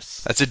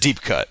dangerous. That's a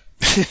deep cut.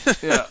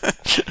 Yeah.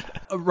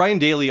 Ryan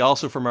Daly,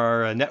 also from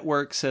our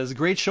network, says,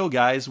 great show,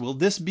 guys. Will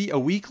this be a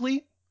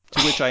weekly?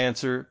 To which I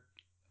answer,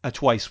 a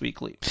twice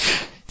weekly.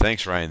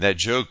 Thanks, Ryan. That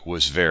joke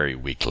was very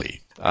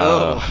weekly.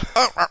 Oh.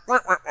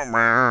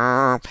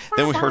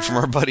 Then we heard from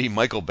our buddy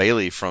Michael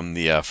Bailey from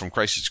the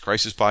Crisis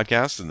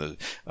podcast and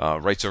the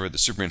writes over at the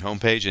Superman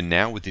homepage, and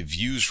now with the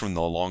views from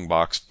the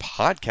Longbox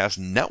Podcast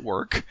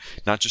Network.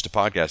 Not just a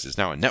podcast, it's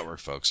now a network,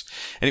 folks.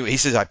 Anyway, he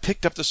says, I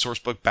picked up the source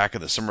book back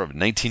in the summer of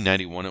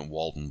 1991 at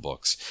Walden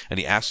Books, and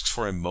he asks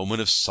for a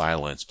moment of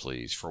silence,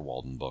 please, for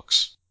Walden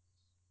Books.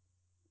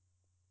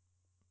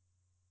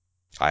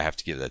 I have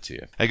to give that to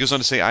you. He goes on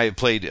to say, I have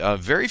played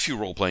very few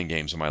role-playing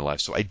games in my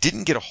life, so I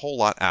didn't get a whole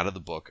lot out of the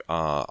book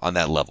on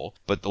that level.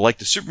 But like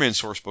the Superman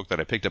source book that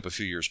I picked up a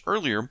few years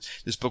earlier,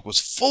 this book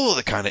was full of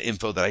the kind of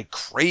info that I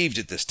craved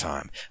at this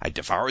time. I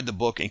devoured the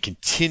book and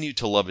continue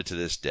to love it to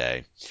this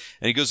day.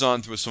 And he goes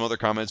on through some other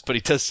comments, but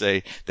he does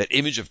say that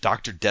image of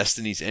Dr.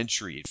 Destiny's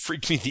entry, it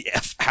freaked me the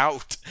F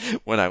out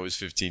when I was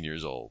 15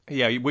 years old.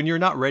 Yeah, when you're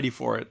not ready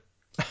for it.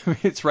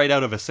 It's right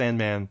out of a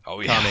Sandman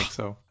comic.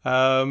 So,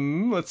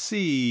 let's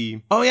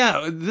see. Oh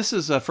yeah, this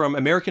is from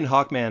American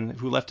Hawkman,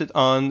 who left it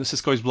on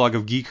Sisko's blog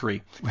of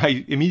Geekery.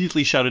 I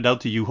immediately shouted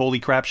out to you, "Holy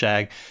crap,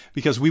 Shag!"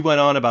 because we went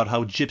on about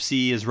how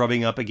Gypsy is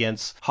rubbing up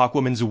against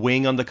Hawkwoman's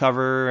wing on the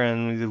cover,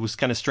 and it was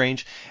kind of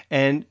strange.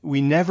 And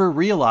we never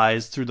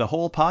realized through the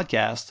whole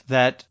podcast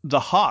that the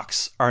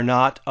Hawks are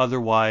not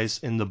otherwise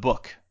in the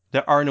book.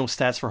 There are no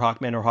stats for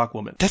Hawkman or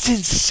Hawkwoman. That's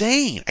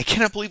insane. I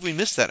cannot believe we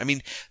missed that. I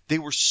mean, they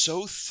were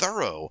so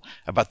thorough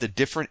about the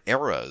different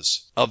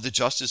eras of the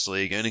Justice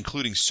League and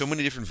including so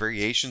many different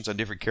variations on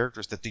different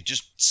characters that they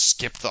just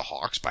skipped the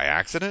Hawks by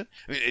accident.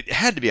 I mean, it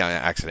had to be on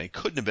accident. It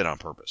couldn't have been on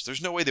purpose.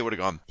 There's no way they would have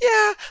gone,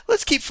 yeah,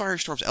 let's keep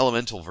Firestorm's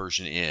elemental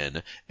version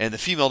in and the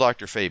female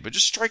Dr. Fate, but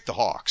just strike the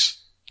Hawks.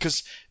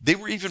 Because they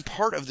were even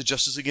part of the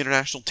Justice League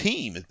International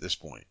team at this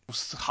point.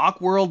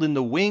 Hawkworld in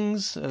the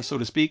wings, so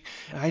to speak.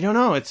 I don't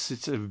know.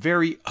 It's a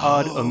very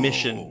odd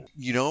omission.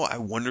 I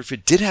wonder if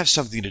it did have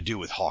something to do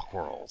with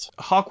Hawkworld.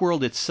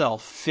 Hawkworld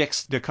itself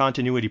fixed the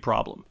continuity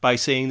problem by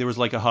saying there was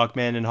like a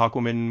Hawkman and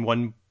Hawkwoman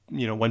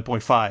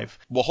 1.5.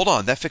 Well, hold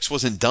on. That fix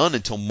wasn't done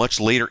until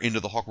much later into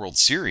the Hawkworld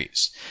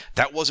series.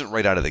 That wasn't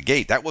right out of the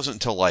gate. That wasn't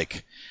until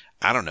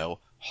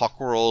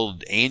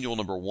Hawkworld Annual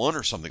 #1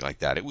 or something like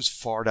that. It was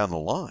far down the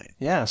line.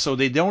 Yeah, so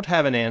they don't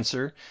have an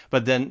answer,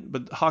 but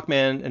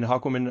Hawkman and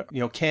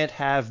Hawkwoman, can't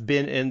have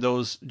been in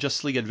those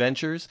Justice League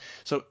adventures.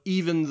 So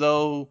even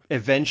though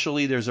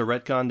eventually there's a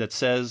retcon that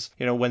says,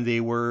 when they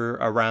were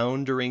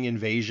around during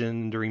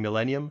Invasion, during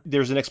Millennium,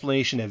 there's an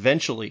explanation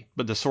eventually,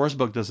 but the source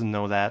book doesn't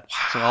know that.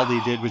 Wow. So all they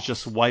did was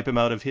just wipe them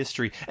out of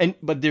history.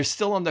 But they're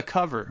still on the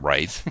cover.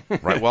 Right.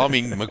 Well, I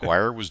mean,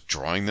 McGuire was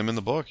drawing them in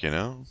the book,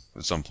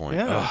 at some point.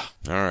 Yeah. Ugh.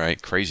 All right.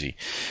 crazy.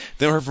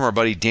 Then we heard from our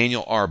buddy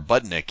Daniel R.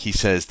 Budnick. He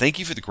says, "Thank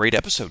you for the great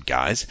episode,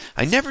 guys.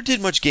 I never did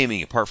much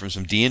gaming apart from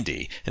some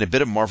D&D and a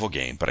bit of Marvel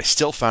game, but I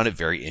still found it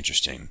very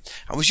interesting.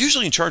 I was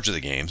usually in charge of the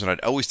games, and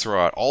I'd always throw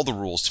out all the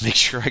rules to make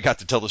sure I got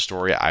to tell the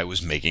story I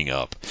was making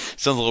up."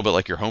 Sounds a little bit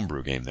like your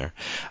homebrew game there.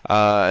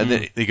 And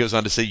then he goes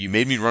on to say, "You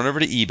made me run over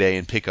to eBay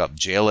and pick up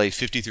JLA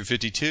 50 through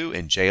 52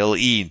 and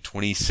JLE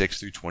 26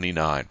 through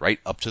 29, right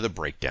up to the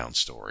breakdown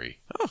story."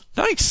 Oh,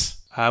 nice.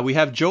 We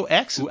have Joe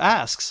X who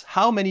asks,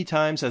 how many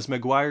times has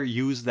Maguire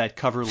used that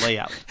cover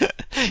layout?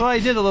 So I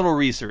did a little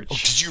research. Oh,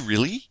 did you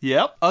really?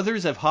 Yep.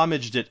 Others have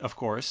homaged it, of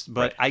course,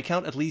 but I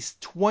count at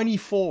least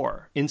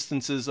 24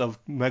 instances of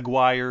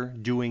Maguire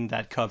doing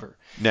that cover.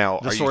 Now,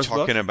 are you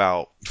talking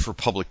about for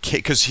public?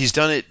 Because he's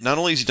done it, not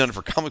only has he done it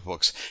for comic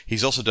books,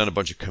 he's also done a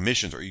bunch of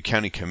commissions. Are you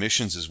counting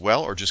commissions as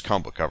well, or just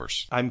comic book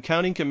covers? I'm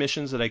counting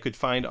commissions that I could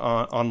find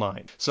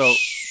online. So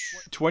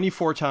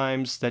 24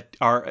 times that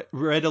are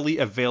readily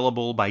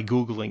available by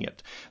Googling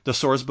it. The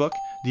source book,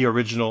 the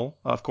original,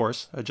 of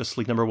course, Justice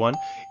League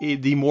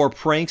 #1, the more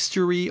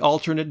prankstery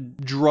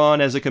alternate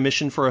drawn as a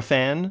commission for a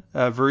fan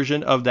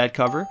version of that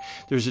cover.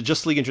 There's a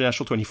Justice League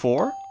International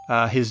 24.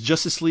 His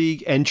Justice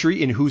League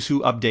entry in Who's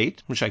Who update,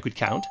 which I could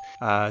count.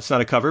 It's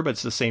not a cover, but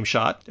it's the same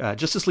shot.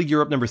 Justice League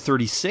Europe number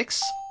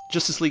 36.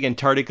 Justice League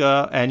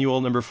Antarctica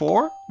Annual number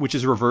 4, which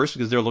is reversed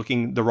because they're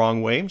looking the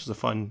wrong way, which is a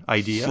fun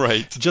idea.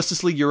 Right.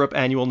 Justice League Europe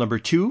Annual number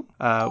 2,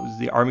 was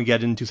the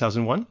Armageddon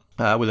 2001,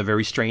 with a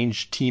very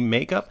strange team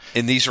makeup.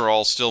 And these are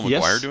all still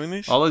Maguire doing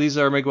these? All of these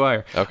are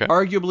Maguire. Okay.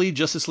 Arguably,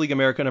 Justice League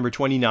America number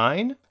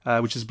 29,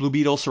 which is Blue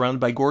Beetle surrounded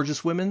by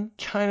gorgeous women.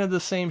 Kind of the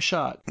same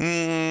shot.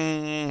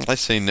 I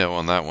say no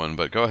on that one,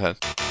 but go ahead.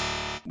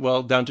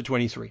 Well, down to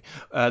 23.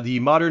 The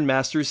Modern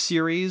Masters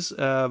series,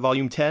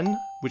 volume 10,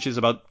 which is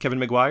about Kevin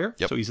Maguire.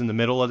 Yep. So he's in the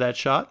middle of that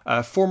shot.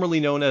 Formerly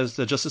known as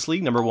the Justice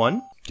League, number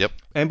 1. Yep.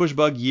 Ambush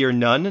Bug Year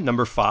None,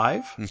 number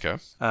 5. Okay.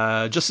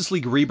 Justice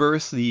League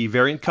Rebirth, the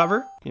variant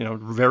cover,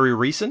 very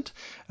recent.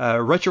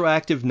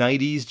 Retroactive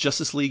 90s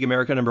Justice League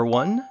America number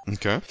 1.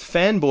 Okay.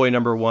 Fanboy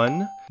number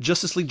 1.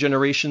 Justice League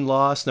Generation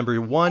Lost number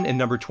 1 and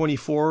number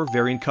 24,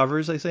 variant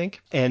covers, I think.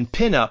 And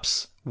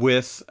pinups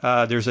with,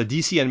 there's a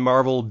DC and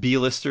Marvel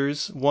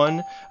B-listers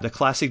one, the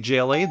classic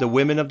JLA, the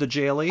Women of the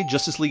JLA,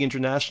 Justice League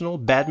International,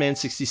 Batman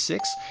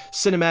 66,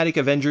 Cinematic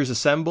Avengers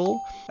Assemble,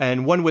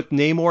 and one with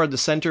Namor at the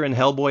center and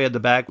Hellboy at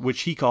the back,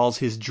 which he calls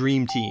his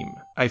Dream Team.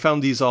 I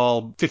found these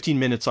all 15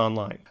 minutes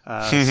online.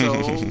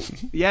 So,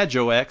 yeah,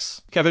 Joe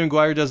X. Kevin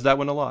Maguire does that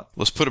one a lot.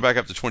 Let's put it back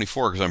up to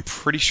 24, because I'm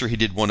pretty sure he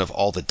did one of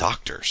all the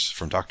Doctors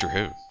from Doctor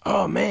Who.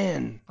 Oh,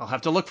 man. I'll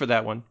have to look for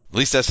that one. At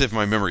least that's if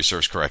my memory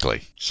serves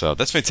correctly. So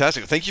that's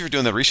fantastic. Thank you for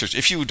doing that research.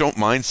 If you don't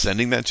mind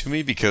sending that to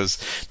me, because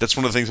that's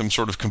one of the things I'm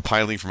sort of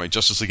compiling for my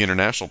Justice League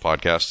International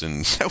podcast,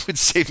 and that would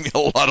save me a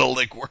lot of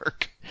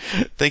legwork.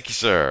 Thank you,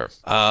 sir.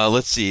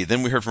 Let's see.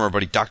 Then we heard from our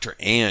buddy Dr.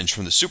 Ange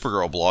from the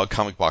Supergirl blog,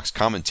 Comic Box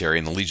Commentary,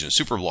 and the Legion of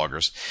Super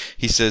Bloggers.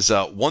 He says,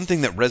 one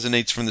thing that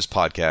resonates from this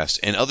podcast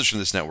and others from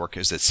this network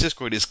is that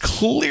Siskoid is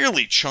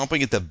clearly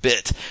chomping at the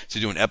bit to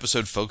do an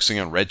episode focusing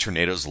on Red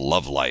Tornado's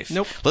love life.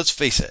 Nope. Let's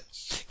face it.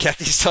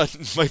 Kathy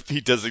Sutton might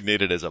be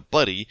designated as a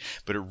buddy,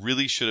 but it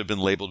really should have been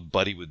labeled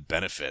Buddy with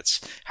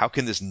Benefits. How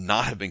can this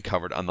not have been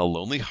covered on The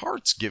Lonely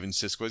Hearts, given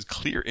Siskoid's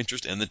clear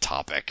interest in the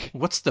topic?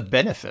 What's the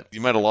benefit?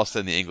 You might have lost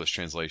that in the English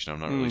translation. I'm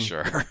not really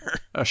sure.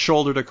 A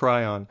shoulder to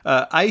cry on.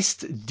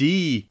 Iced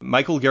D,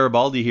 Michael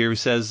Garibaldi here,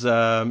 says,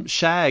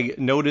 Shag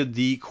noted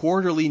the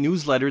quarterly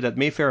newsletter that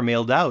Mayfair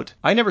mailed out.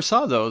 I never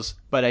saw those,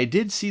 but I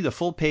did see the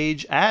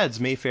full-page ads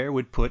Mayfair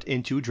would put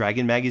into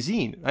Dragon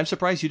Magazine. I'm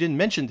surprised you didn't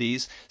mention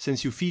these,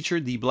 since you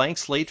featured the Blank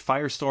Slate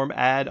Firestorm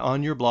ad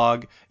on your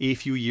blog a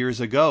few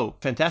years ago.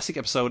 Fantastic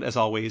episode, as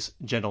always,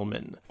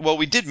 gentlemen. Well,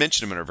 we did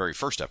mention them in our very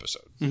first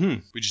episode. Mm-hmm.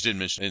 We just didn't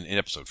mention it in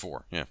episode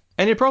 4, yeah.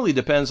 And it probably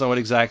depends on what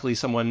exactly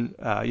someone,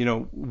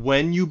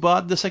 when you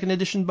bought the second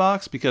edition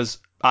box, because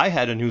I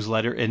had a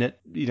newsletter in it,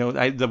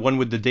 the one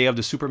with the Day of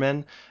the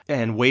Superman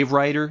and Wave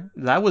Rider,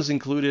 that was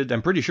included,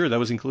 I'm pretty sure that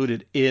was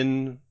included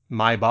in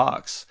my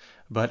box.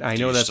 But I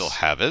know that. Do you still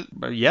have it?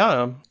 Yeah,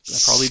 I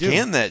probably do.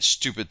 Scan that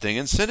stupid thing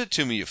and send it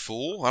to me, you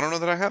fool. I don't know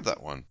that I have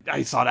that one.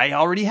 I thought I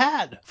already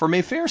had for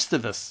Mayfair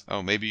Stivus.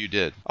 Oh, maybe you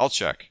did. I'll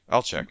check.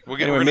 We're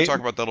going to talk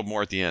about that a little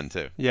more at the end,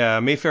 too. Yeah,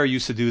 Mayfair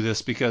used to do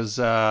this because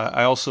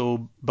I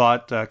also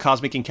bought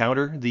Cosmic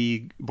Encounter,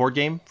 the board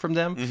game from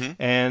them,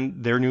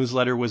 and their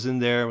newsletter was in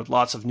there with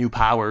lots of new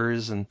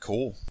powers. And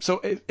cool. So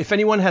if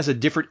anyone has a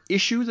different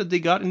issue that they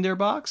got in their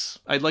box,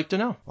 I'd like to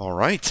know. All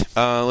right.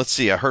 Let's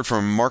see. I heard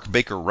from Mark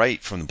Baker Wright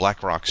from the Black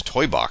Rock's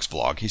Toy Box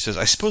blog. He says,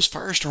 I suppose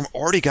Firestorm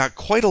already got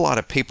quite a lot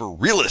of paper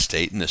real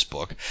estate in this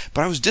book,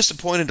 but I was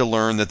disappointed to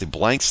learn that the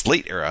Blank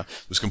Slate era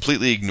was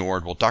completely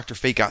ignored while Dr.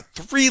 Fate got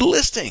 3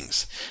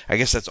 listings. I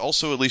guess that's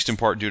also at least in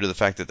part due to the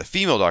fact that the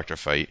female Dr.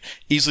 Fate,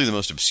 easily the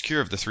most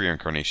obscure of the 3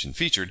 incarnations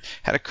featured,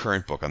 had a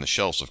current book on the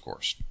shelves, of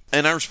course.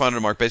 And I responded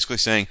to Mark basically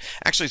saying,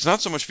 actually, it's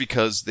not so much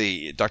because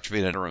Dr.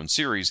 Fate had her own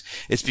series,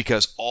 it's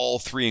because all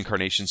 3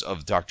 incarnations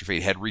of Dr.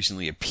 Fate had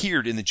recently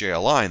appeared in the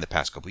JLI in the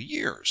past couple of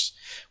years.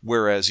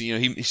 Whereas,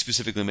 he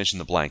specifically mentioned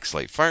the Blank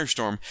Slate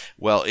Firestorm.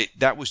 Well,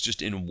 that was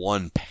just in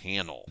one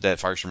panel that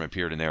Firestorm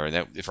appeared in there, and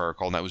that, if I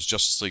recall, that was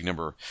Justice League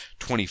number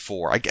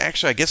 24. I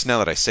guess now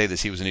that I say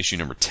this, he was in issue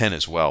number 10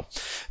 as well.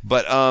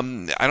 But I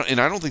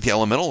don't think the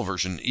Elemental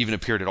version even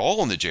appeared at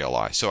all in the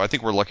JLI. So I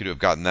think we're lucky to have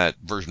gotten that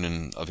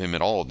version of him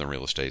at all in the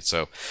real estate.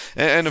 So,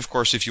 and of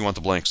course, if you want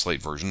the Blank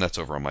Slate version, that's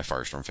over on my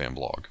Firestorm fan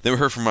blog. Then we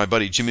heard from my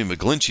buddy Jimmy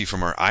McGlinchey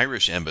from our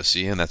Irish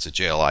embassy, and that's a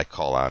JLI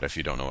call out if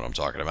you don't know what I'm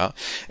talking about.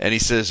 And he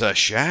says,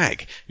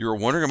 Shag, you were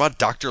wondering about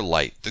Dr.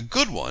 Light, the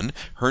good one,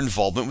 her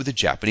involvement with the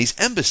Japanese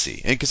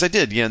embassy. And because I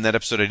did, in that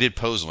episode I did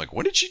pose, I'm like,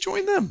 when did she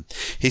join them?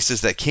 He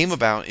says that came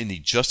about in the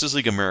Justice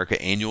League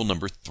America annual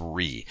number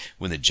 3,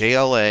 when the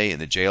JLA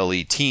and the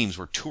JLE teams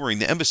were touring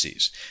the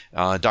embassies.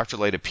 Dr.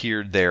 Light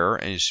appeared there,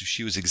 and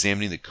she was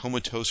examining the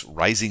comatose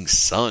Rising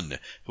Sun,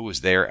 who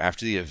was there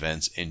after the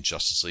events in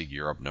Justice League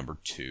Europe number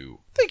 2.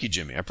 Thank you,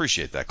 Jimmy. I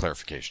appreciate that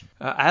clarification.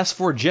 As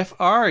for Jeff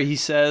R., he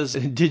says,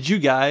 did you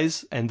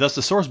guys, and thus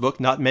the source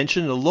book, not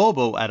mention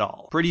Lobo at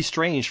all? Pretty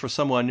strange for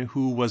someone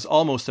who was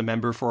almost a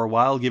member for a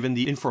while, given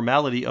the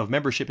informality of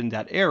membership in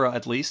that era,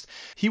 at least.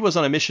 He was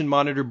on a mission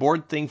monitor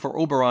board thing for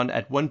Oberon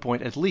at one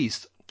point at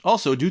least.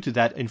 Also, due to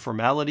that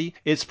informality,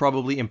 it's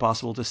probably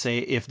impossible to say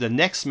if the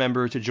next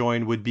member to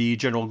join would be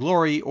General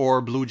Glory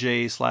or Blue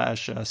Jay /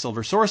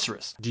 Silver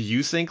Sorceress. Do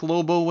you think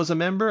Lobo was a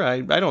member?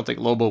 I don't think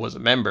Lobo was a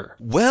member.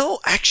 Well,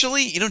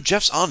 actually,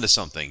 Jeff's onto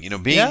something.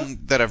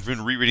 Being that I've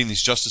been rereading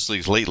these Justice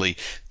Leagues lately,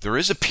 there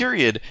is a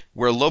period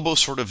where Lobo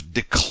sort of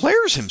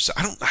declares himself.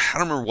 I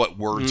don't remember what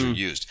words are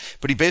used,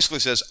 but he basically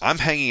says, I'm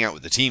hanging out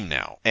with the team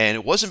now. And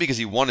it wasn't because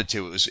he wanted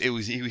to.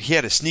 He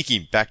had a sneaky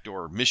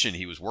backdoor mission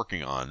he was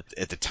working on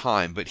at the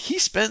time, but he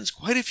spends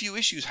quite a few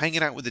issues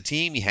hanging out with the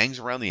team. He hangs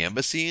around the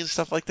embassy and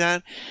stuff like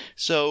that.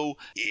 So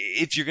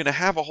if you're going to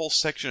have a whole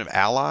section of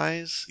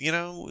allies,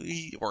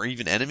 or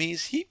even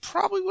enemies, he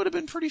probably would have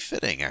been pretty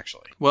fitting,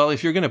 actually. Well,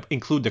 if you're going to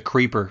include the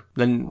Creeper,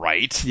 then...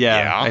 Right.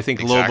 Yeah, I think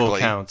exactly. Lobo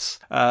counts.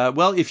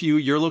 Well, if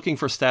you're looking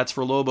for stats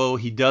for Lobo,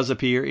 he does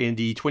appear in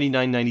the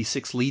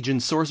 2996 Legion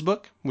source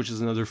book, which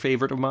is another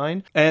favorite of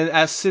mine.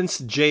 And since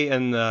Jay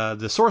and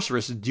the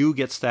Sorceress do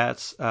get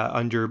stats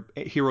under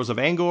Heroes of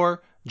Angor,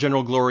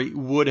 General Glory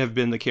would have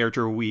been the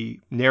character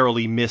we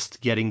narrowly missed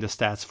getting the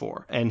stats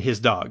for, and his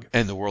dog.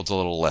 And the world's a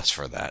little less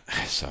for that.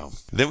 So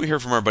then we hear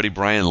from our buddy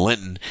Brian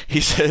Linton. He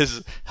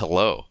says,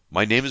 hello,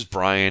 my name is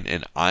Brian,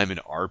 and I'm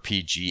an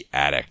RPG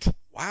addict.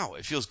 Wow,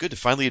 it feels good to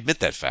finally admit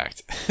that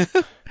fact.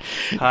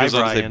 Hi,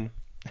 Brian.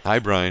 Hi,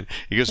 Brian.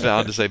 He goes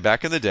on to say,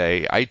 back in the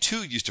day, I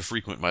too used to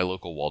frequent my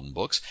local Walden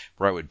Books,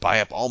 where I would buy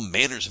up all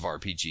manners of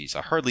RPGs.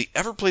 I hardly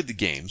ever played the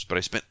games, but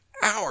I spent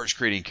hours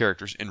creating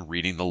characters and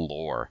reading the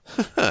lore.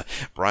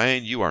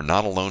 Brian, you are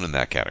not alone in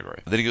that category.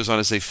 Then he goes on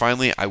to say,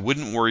 finally, I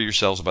wouldn't worry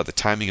yourselves about the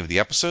timing of the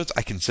episodes.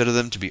 I consider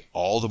them to be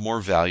all the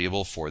more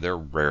valuable for their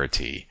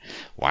rarity.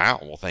 Wow,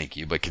 well, thank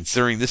you. But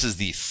considering this is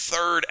the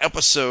 3rd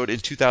episode in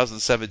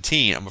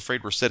 2017, I'm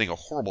afraid we're setting a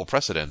horrible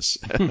precedence.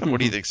 What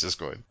do you think,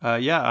 Siskoid?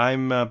 Yeah,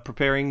 I'm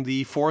preparing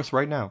the 4th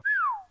right now.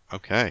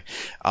 Okay.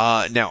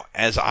 Now,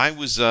 as I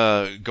was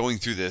going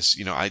through this,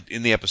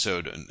 in the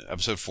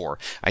episode 4,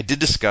 I did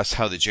discuss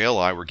how the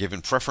JLI were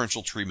given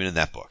preferential treatment in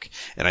that book,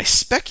 and I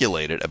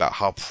speculated about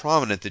how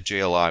prominent the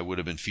JLI would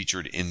have been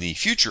featured in the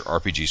future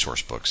RPG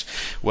source books.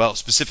 Well,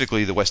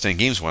 specifically the West End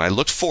Games one. I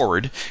looked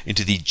forward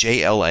into the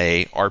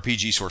JLA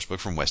RPG source book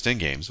from West End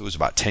Games. It was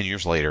about 10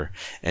 years later,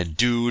 and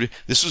dude,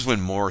 this was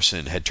when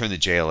Morrison had turned the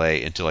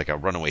JLA into like a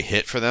runaway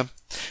hit for them.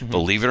 Mm-hmm.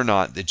 Believe it or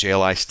not, the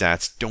JLI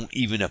stats don't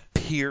even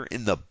appear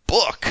in the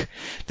book.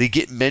 They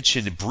get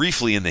mentioned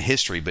briefly in the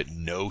history, but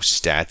no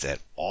stats at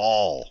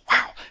all.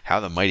 Wow, how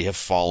the mighty have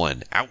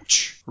fallen.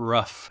 Ouch.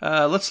 Rough.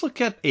 Let's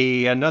look at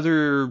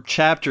another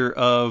chapter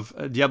of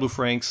Diablo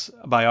Frank's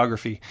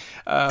biography.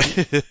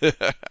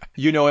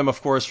 You know him,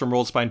 of course, from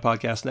Rolled Spine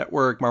Podcast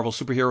Network, Marvel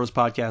Superheroes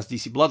Podcast,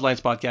 DC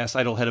Bloodlines Podcast,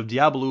 Idle Head of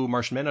Diablo,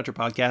 Martian Manhunter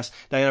Podcast,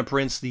 Diana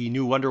Prince, the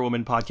new Wonder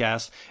Woman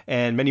Podcast,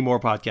 and many more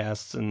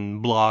podcasts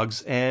and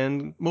blogs,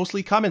 and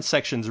mostly comment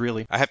sections,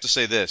 really. I have to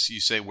say this. You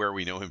say where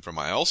we know him from.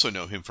 I also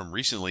know him from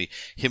recently,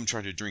 him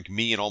trying to drink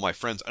me and all my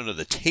friends under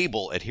the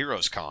table at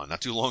Heroes Con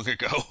not too long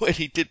ago, and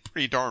he did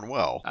pretty darn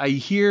well. I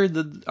hear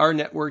that our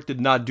network did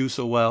not do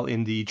so well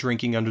in the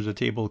drinking under the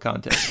table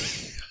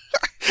contest.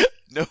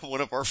 No,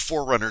 one of our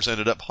forerunners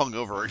ended up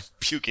hungover and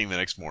puking the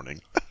next morning.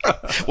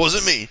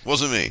 Wasn't me.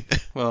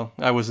 Well,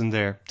 I wasn't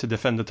there to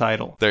defend the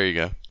title. There you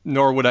go.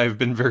 Nor would I have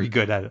been very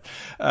good at it.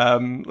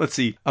 Let's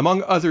see.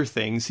 Among other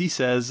things, he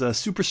says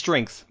super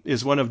strength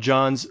is one of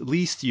John's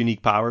least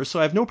unique powers, so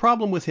I have no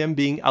problem with him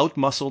being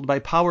outmuscled by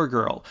Power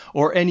Girl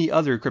or any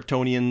other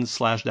Kryptonians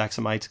 /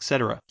 Daxamites,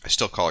 etc. I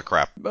still call it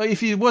crap. But if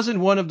he wasn't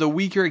one of the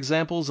weaker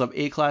examples of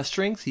A-class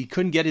strength, he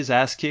couldn't get his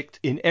ass kicked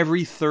in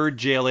every 3rd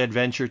JLA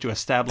adventure to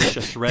establish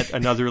a threat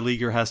another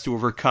leaguer has to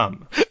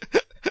overcome.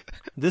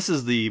 This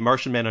is the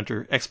Martian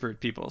Manhunter expert,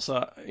 people.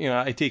 So,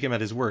 I take him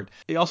at his word.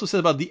 He also said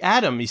about the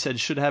Atom, he said,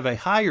 should have a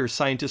higher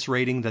scientist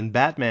rating than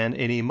Batman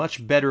and a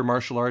much better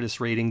martial artist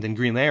rating than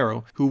Green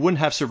Arrow, who wouldn't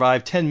have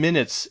survived 10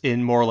 minutes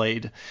in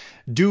Morlade.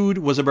 Dude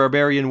was a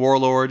barbarian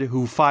warlord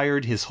who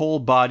fired his whole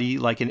body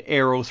like an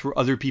arrow through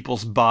other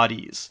people's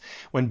bodies.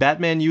 When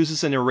Batman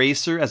uses an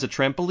eraser as a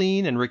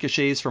trampoline and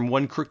ricochets from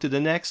one crook to the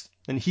next,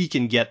 then he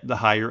can get the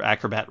higher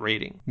acrobat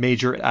rating.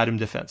 Major Atom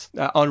defense.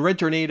 On Red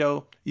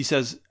Tornado, he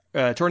says,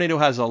 Tornado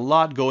has a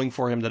lot going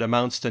for him that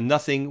amounts to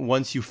nothing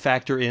once you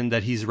factor in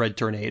that he's Red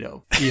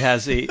Tornado. He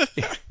has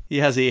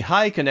a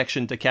high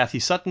connection to Kathy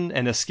Sutton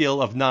and a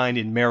skill of 9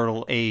 in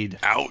marital aid.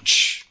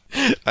 Ouch.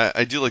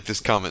 I do like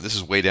this comment. This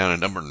is way down at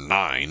number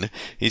 9.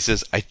 He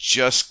says, I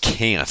just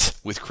can't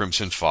with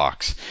Crimson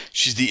Fox.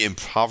 She's the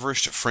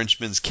impoverished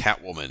Frenchman's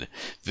Catwoman.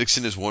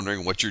 Vixen is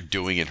wondering what you're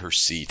doing in her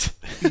seat.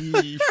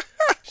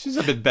 She's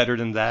a bit better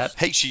than that.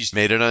 Hey, she's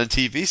made it on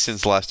TV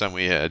since last time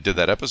we did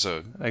that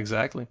episode.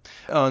 Exactly.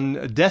 On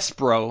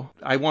Despero,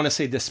 I want to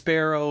say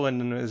Despero,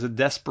 and is it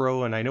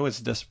Despero? And I know it's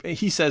Despero.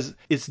 He says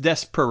it's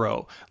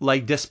Despero,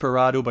 like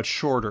Desperado, but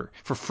shorter.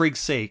 For frig's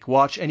sake,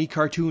 watch any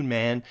cartoon,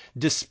 man.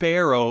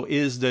 Despero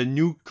is the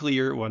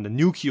nuclear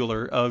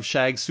of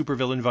Shag's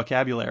supervillain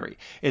vocabulary.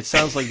 It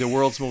sounds like the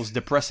world's most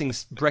depressing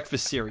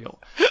breakfast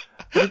cereal.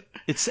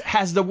 It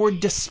has the word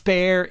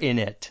despair in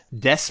it.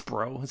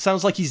 Despero. It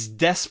sounds like he's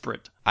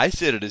desperate. I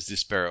said it as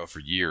Despero for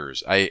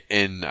years. I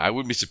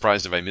wouldn't be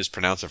surprised if I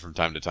mispronounce it from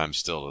time to time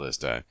still to this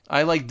day.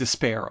 I like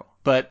Despero,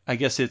 but I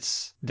guess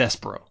it's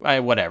Despero.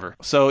 Whatever.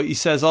 So he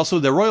says also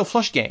the Royal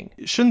Flush Gang.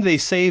 Shouldn't they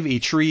save a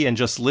tree and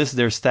just list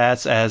their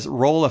stats as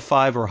roll a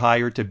 5 or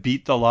higher to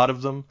beat the lot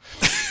of them?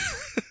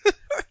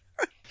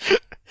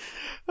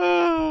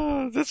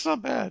 That's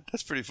not bad.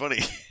 That's pretty funny.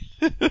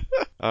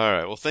 All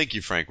right. Well, thank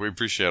you, Frank. We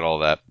appreciate all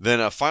that. Then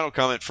a final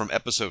comment from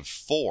episode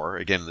 4,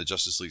 again in the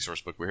Justice League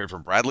Sourcebook. We heard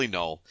from Bradley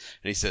Null,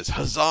 and he says,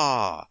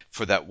 huzzah!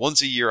 For that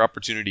once-a-year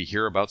opportunity to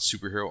hear about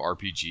superhero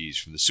RPGs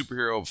from the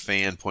superhero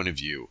fan point of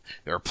view.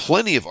 There are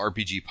plenty of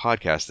RPG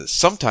podcasts that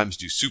sometimes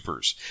do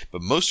supers,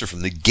 but most are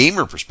from the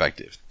gamer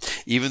perspective.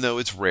 Even though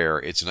it's rare,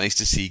 it's nice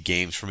to see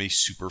games from a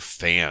super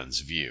fan's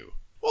view.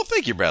 Well,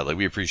 thank you, Bradley.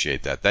 We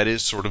appreciate that. That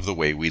is sort of the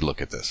way we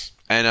look at this.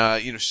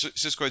 And,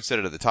 Cisco had said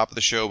it at the top of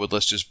the show, but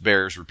let's just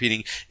bears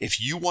repeating.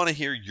 If you want to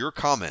hear your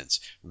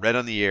comments read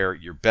on the air,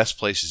 your best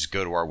place is to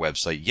go to our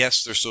website.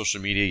 Yes, there's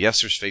social media.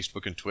 Yes, there's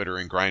Facebook and Twitter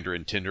and Grindr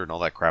and Tinder and all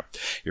that crap.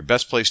 Your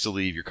best place to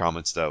leave your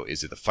comments, though,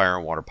 is at the Fire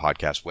and Water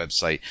Podcast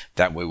website.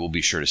 That way we'll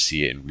be sure to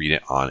see it and read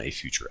it on a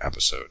future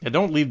episode. Yeah,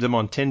 don't leave them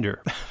on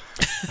Tinder.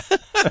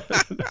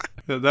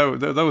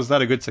 That was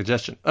not a good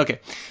suggestion.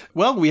 Okay.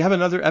 Well, we have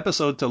another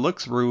episode to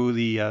look through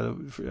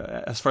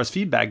as far as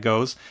feedback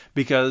goes,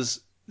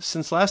 because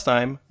since last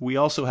time, we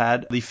also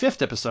had the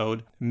 5th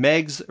episode,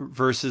 Megs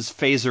versus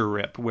Phaser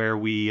Rip, where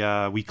we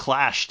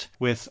clashed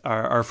with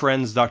our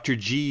friends Dr.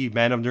 G,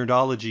 Man of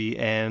Nerdology,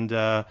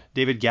 and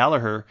David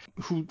Gallagher,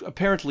 who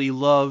apparently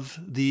love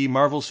the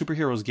Marvel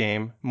Superheroes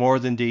game more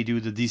than they do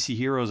the DC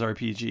Heroes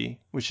RPG,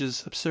 which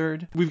is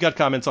absurd. We've got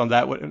comments on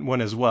that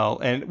one as well,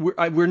 and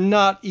we're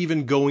not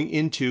even going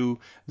into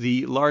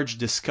the large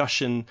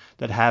discussion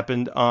that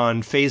happened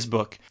on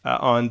Facebook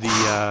on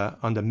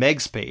the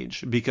Megs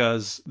page,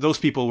 because those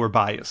people were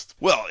biased.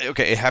 Well,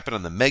 okay, it happened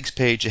on the Megs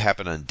page, it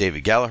happened on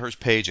David Gallagher's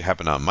page, it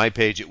happened on my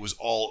page. It was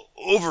all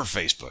over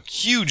Facebook.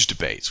 Huge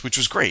debates, which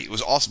was great. It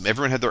was awesome.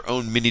 Everyone had their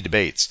own mini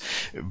debates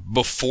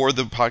before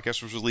the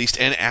podcast was released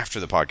and after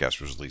the podcast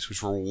was released,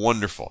 which were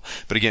wonderful.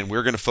 But again,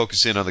 we're going to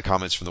focus in on the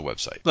comments from the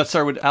website. Let's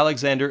start with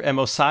Alexander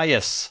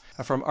Emosias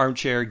from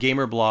Armchair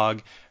Gamer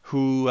Blog,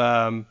 who,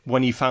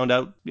 when he found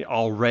out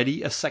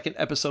already a 2nd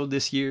episode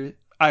this year,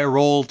 I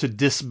roll to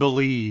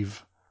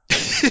disbelieve.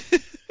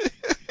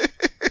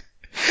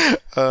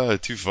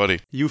 Too funny.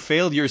 You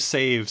failed your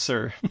save,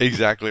 sir.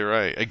 Exactly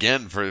right.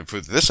 Again, for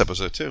this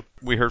episode, too.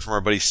 We heard from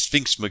our buddy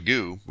Sphinx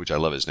Magoo, which I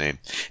love his name.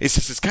 It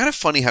says, it's kind of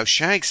funny how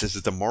Shag says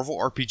that the Marvel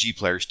RPG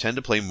players tend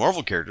to play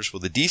Marvel characters while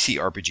the DC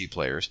RPG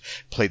players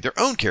played their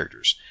own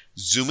characters.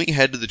 Zooming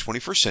ahead to the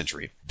 21st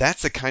century,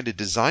 that's the kind of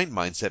design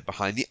mindset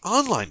behind the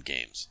online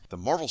games. The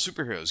Marvel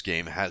Superheroes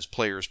game has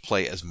players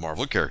play as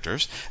Marvel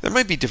characters. There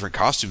might be different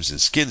costumes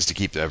and skins to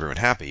keep everyone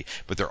happy,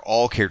 but they're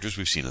all characters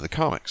we've seen in the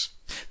comics.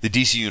 The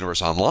DC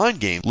Universe Online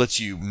game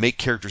lets you make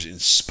characters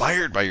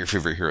inspired by your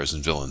favorite heroes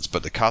and villains,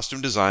 but the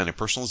costume design and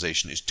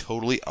personalization is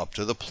totally up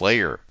to the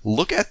player.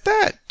 Look at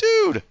that,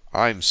 dude!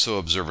 I'm so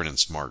observant and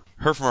smart.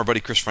 Heard from our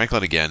buddy Chris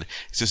Franklin again.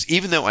 He says,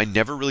 even though I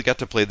never really got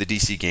to play the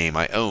DC game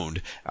I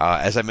owned,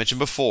 as I mentioned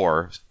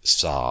before,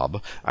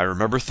 sob, I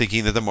remember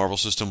thinking that the Marvel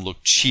system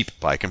looked cheap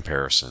by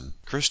comparison.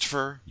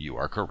 Christopher, you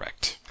are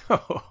correct.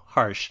 Oh,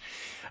 harsh.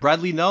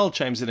 Bradley Null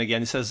chimes in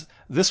again. He says,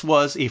 this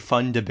was a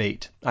fun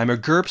debate. I'm a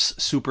GURPS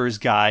Supers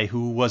guy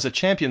who was a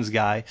Champions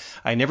guy.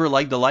 I never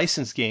liked the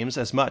licensed games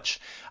as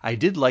much. I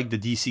did like the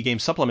DC game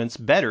supplements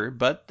better,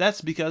 but that's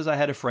because I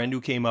had a friend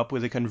who came up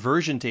with a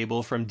conversion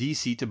table from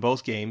DC to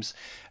both games.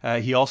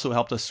 He also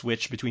helped us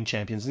switch between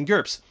Champions and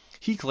GURPS.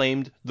 He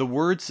claimed the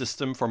word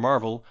system for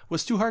Marvel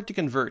was too hard to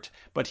convert,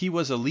 but he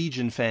was a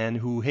Legion fan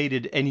who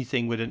hated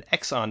anything with an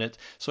X on it,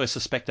 so I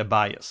suspect a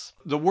bias.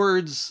 The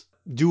words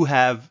do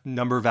have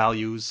number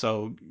values,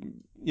 so,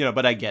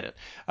 but I get it.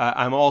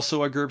 I'm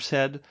also a GURPS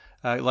head.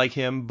 Like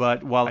him,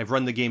 but while I've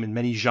run the game in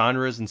many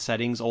genres and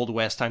settings, Old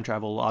West, time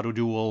travel, auto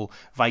duel,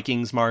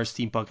 Vikings, Mars,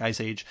 steampunk, Ice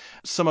Age,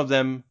 some of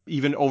them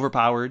even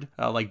overpowered,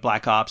 like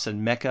Black Ops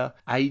and Mecha,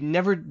 I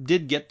never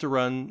did get to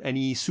run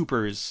any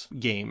Supers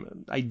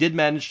game. I did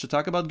manage to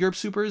talk about GURPS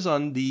Supers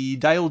on the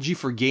Dial G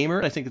for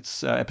Gamer. I think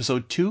it's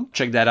episode 2.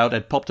 Check that out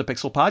at Pulp to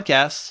Pixel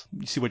Podcasts.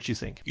 See what you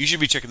think. You should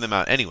be checking them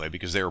out anyway,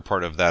 because they were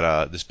part of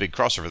that this big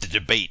crossover, the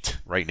debate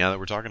right now that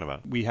we're talking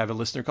about. We have a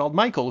listener called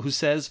Michael who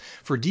says,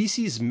 for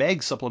DC's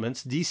Meg supplements,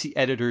 DC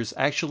editors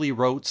actually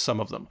wrote some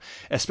of them,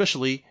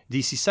 especially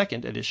DC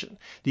 2nd edition.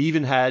 They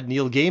even had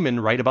Neil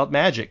Gaiman write about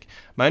magic.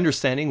 My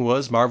understanding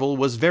was Marvel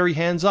was very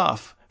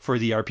hands-off for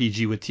the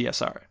RPG with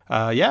TSR.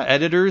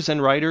 Editors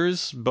and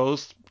writers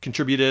both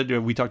contributed.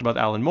 We talked about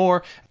Alan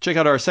Moore. Check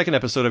out our second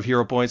episode of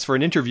Hero Points for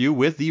an interview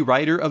with the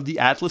writer of the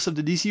Atlas of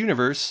the DC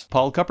Universe,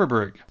 Paul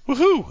Kupperberg.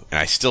 Woohoo! And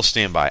I still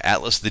stand by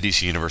Atlas of the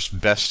DC Universe,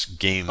 best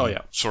game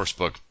source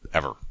book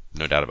ever.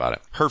 No doubt about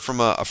it. Heard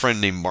from a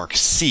friend named Mark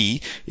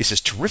C. He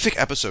says, terrific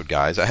episode,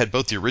 guys. I had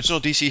both the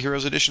original DC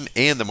Heroes edition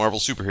and the Marvel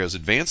Superheroes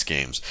Advance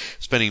games,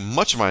 spending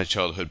much of my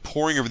childhood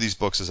poring over these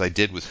books as I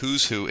did with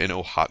Who's Who and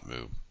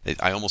Ohatmu.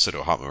 I almost said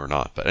Ohatmu or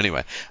not, but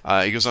anyway.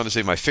 He goes on to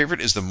say, my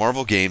favorite is the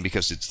Marvel game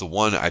because it's the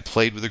one I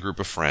played with a group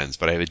of friends,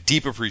 but I have a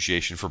deep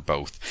appreciation for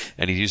both,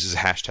 and he uses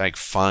hashtag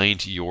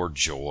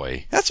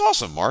 #FindYourJoy. That's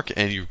awesome, Mark,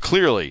 and you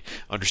clearly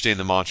understand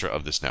the mantra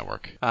of this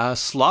network.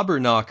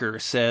 Slobberknocker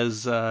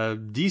says,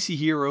 DC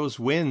Heroes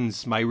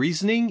wins. My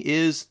reasoning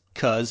is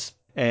 'cause,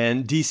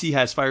 and DC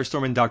has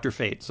Firestorm and Dr.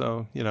 Fate,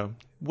 so,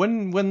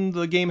 when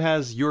the game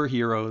has your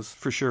heroes,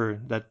 for sure,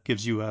 that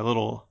gives you a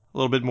little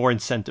bit more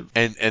incentive.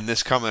 And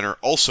this commenter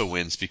also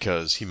wins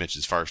because he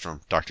mentions Firestorm,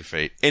 Dr.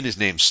 Fate, and his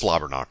name's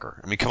Slobberknocker.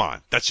 I mean, come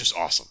on. That's just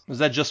awesome. Is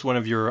that just one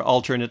of your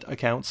alternate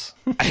accounts?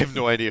 I have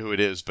no idea who it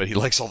is, but he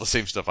likes all the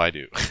same stuff I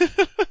do.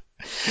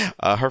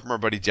 Heard from our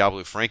buddy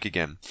Diablo Frank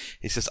again.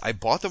 He says, I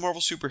bought the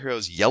Marvel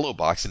Superheroes Yellow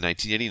Box in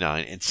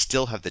 1989 and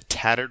still have the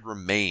tattered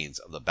remains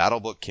of the battle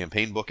book,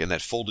 campaign book, and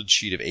that folded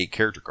sheet of 8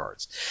 character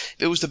cards.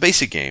 It was the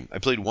basic game. I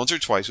played once or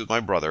twice with my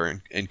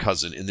brother and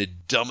cousin in the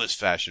dumbest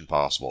fashion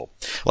possible.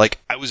 Like,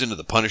 I was into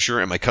the Punisher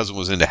and my cousin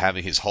was into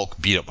having his Hulk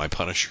beat up my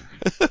Punisher.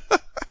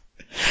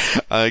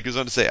 He goes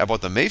on to say, I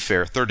bought the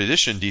Mayfair 3rd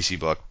edition DC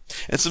book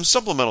and some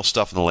supplemental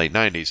stuff in the late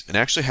 90s and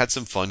actually had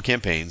some fun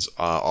campaigns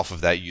off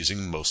of that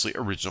using mostly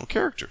original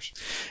characters.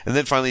 And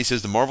then finally he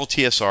says, the Marvel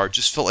TSR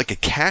just felt like a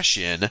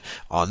cash-in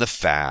on the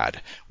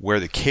fad, where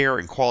the care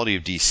and quality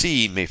of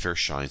DC Mayfair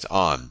shines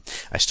on.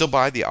 I still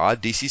buy the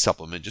odd DC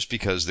supplement just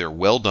because they're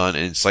well done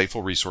and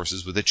insightful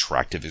resources with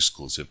attractive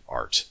exclusive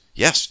art.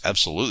 Yes,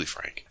 absolutely,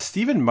 Frank.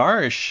 Stephen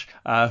Marsh,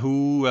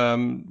 who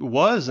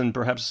was and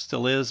perhaps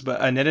still is,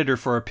 but an editor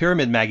for a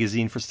Pyramid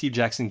magazine for Steve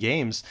Jackson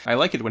Games. I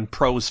like it when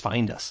pros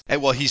find us. Hey,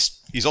 well,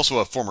 he's also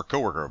a former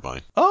coworker of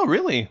mine. Oh,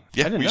 really?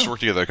 Yeah, we used to work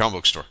together at a comic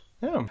book store.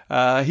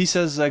 Yeah. He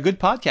says, good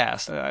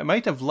podcast. I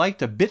might have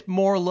liked a bit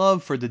more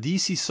love for the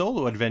DC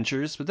solo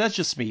adventures, but that's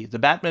just me. The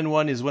Batman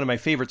one is one of my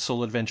favorite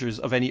solo adventures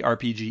of any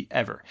RPG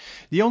ever.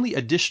 The only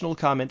additional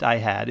comment I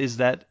had is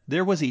that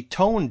there was a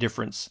tone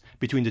difference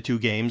between the two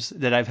games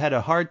that I've had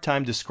a hard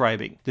time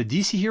describing. The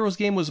DC Heroes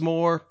game was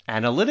more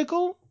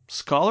analytical,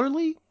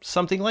 scholarly,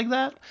 something like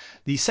that.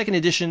 The second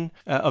edition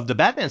of the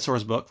Batman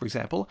source book, for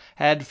example,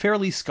 had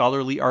fairly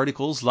scholarly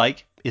articles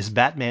like, is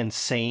Batman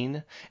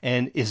sane?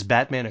 And is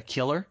Batman a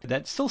killer?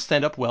 That still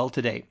stand up well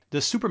today.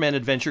 The Superman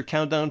adventure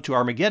Countdown to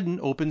Armageddon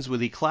opens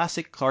with a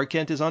classic Clark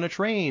Kent is on a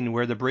train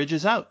where the bridge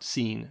is out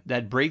scene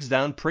that breaks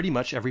down pretty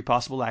much every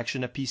possible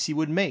action a PC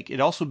would make. It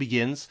also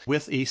begins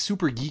with a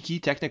super geeky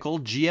technical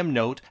GM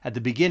note at the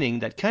beginning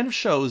that kind of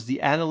shows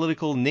the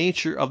analytical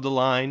nature of the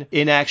line.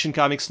 In Action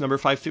Comics number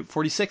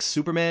 546,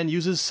 Superman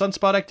uses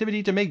sunspot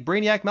activity to make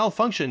Brainiac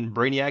malfunction.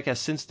 Brainiac has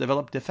since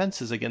developed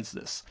defenses against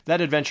this.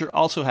 That adventure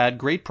also had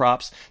great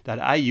props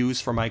that I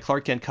used for my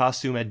Clark Kent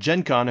costume at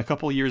Gen Con a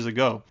couple years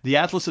ago. The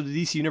Atlas of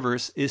the DC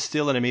Universe is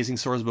still an amazing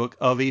source book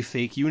of a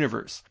fake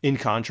universe. In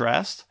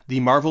contrast, the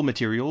Marvel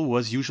material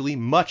was usually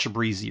much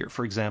breezier.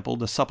 For example,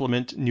 the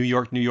supplement New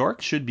York, New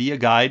York should be a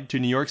guide to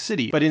New York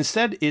City, but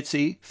instead it's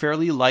a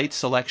fairly light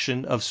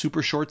selection of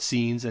super short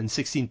scenes and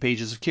 16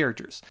 pages of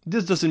characters.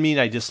 This doesn't mean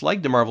I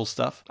dislike the Marvel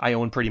stuff. I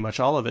own pretty much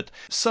all of it.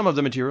 Some of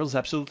the material is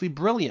absolutely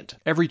brilliant.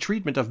 Every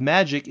treatment of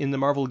magic in the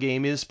Marvel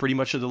game is pretty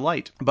much a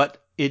delight,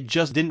 but it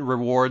just didn't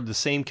reward the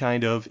same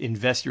kind of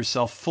invest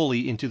yourself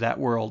fully into that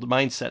world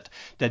mindset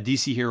that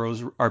DC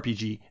Heroes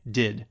RPG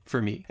did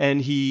for me.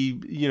 And he,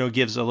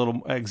 gives a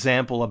little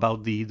example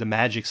about the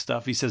magic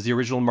stuff. He says the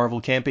original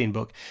Marvel campaign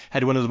book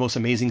had one of the most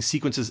amazing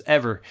sequences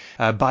ever.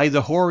 By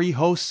the hoary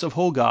hosts of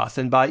Hogarth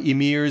and by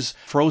Ymir's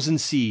frozen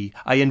sea,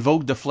 I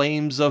invoked the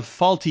flames of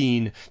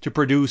Faltine to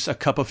produce a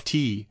cup of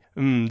tea.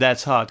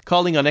 That's hot.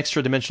 Calling on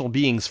extra-dimensional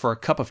beings for a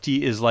cup of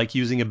tea is like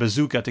using a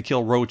bazooka to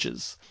kill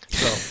roaches.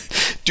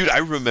 So Dude, I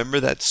remember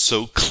that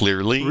so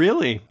clearly.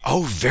 Really?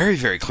 Oh, very,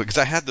 very clear. Because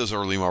I had those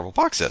early Marvel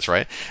box sets,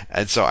 right?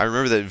 And so I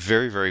remember that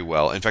very, very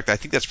well. In fact, I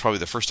think that's probably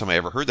the first time I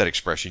ever heard that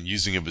expression,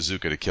 using a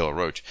bazooka to kill a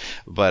roach.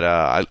 But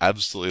I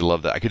absolutely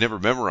love that. I could never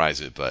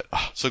memorize it, but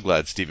so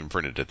glad Steven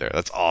printed it there.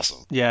 That's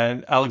awesome. Yeah,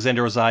 and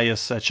Alexander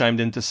Ozias chimed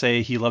in to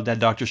say he loved that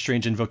Doctor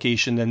Strange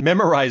invocation and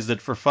memorized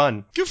it for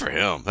fun. Good for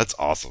him. That's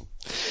awesome.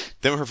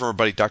 Then we heard from our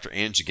buddy Dr.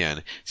 Ange again.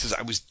 He says,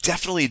 I was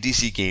definitely a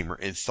DC gamer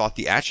and thought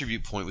the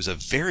attribute point was a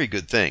very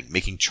good thing,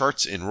 making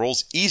charts and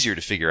roles easier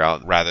to figure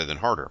out rather than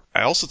harder.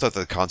 I also thought that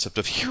the concept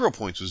of hero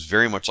points was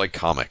very much like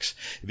comics.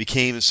 It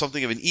became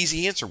something of an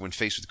easy answer when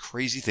faced with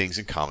crazy things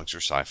in comics or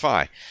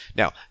sci-fi.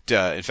 Now,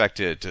 in fact,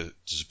 to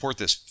support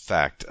this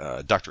fact,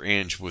 Dr.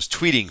 Ange was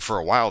tweeting for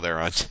a while there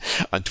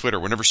on Twitter.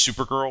 Whenever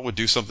Supergirl would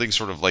do something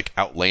sort of like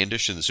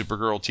outlandish in the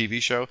Supergirl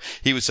TV show,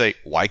 he would say,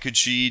 why could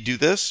she do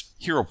this?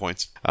 Hero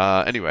points.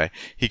 Anyway,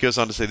 he goes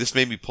on to say, this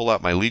made me pull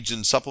out my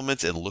Legion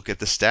supplements and look at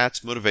the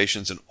stats,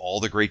 motivations, and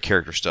all the great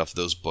character stuff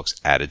those books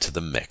added to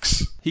the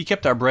mix. He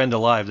kept our brand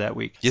alive that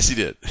week. Yes, he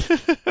did.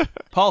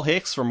 Paul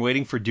Hicks from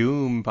Waiting for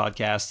Doom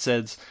podcast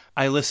says,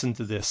 I listened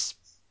to this.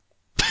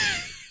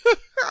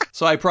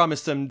 So I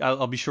promised him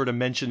I'll be sure to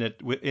mention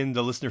it in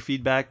the listener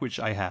feedback, which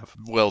I have.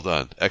 Well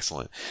done.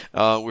 Excellent.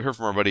 We heard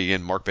from our buddy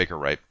again, Mark Baker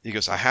Wright. He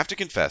goes, I have to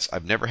confess,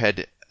 I've never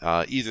had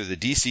either the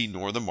DC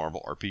nor the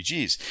Marvel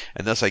RPGs,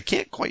 and thus I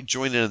can't quite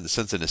join in the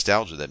sense of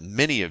nostalgia that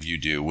many of you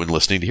do when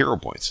listening to Hero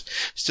Points.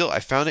 Still, I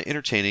found it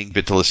entertaining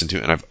bit to listen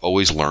to, and I've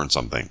always learned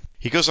something.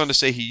 He goes on to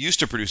say he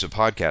used to produce a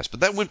podcast, but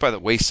that went by the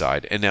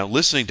wayside, and now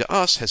listening to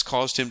us has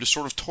caused him to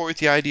sort of toy with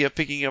the idea of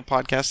picking up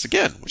podcasts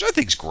again, which I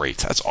think is great.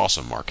 That's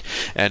awesome, Mark.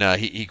 And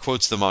he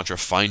quotes the mantra,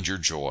 find your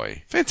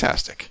joy.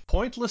 Fantastic.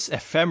 Pointless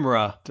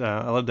Ephemera.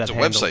 I love that It's a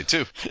handle. website,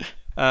 too.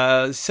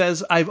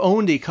 Says, I've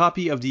owned a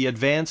copy of the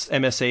Advanced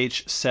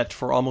MSH set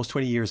for almost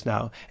 20 years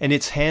now, and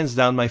it's hands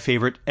down my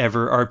favorite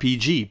ever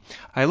RPG.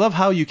 I love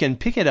how you can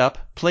pick it up,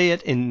 play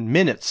it in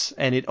minutes,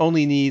 and it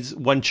only needs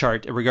one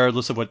chart,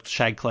 regardless of what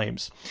Shag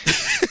claims.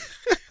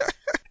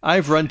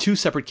 I've run 2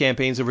 separate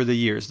campaigns over the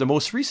years. The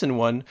most recent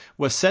one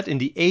was set in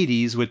the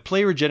 80s with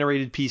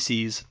player-generated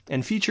PCs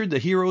and featured the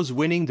heroes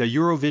winning the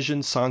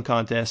Eurovision Song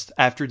Contest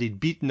after they'd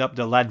beaten up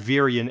the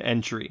Latvian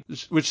entry,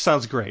 which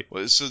sounds great.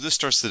 Well, so this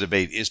starts the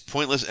debate. Is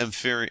Pointless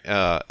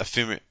Ephemera,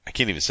 I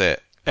can't even say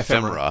it.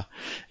 Ephemera.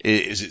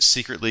 Is it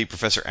secretly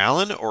Professor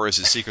Allen or is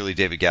it secretly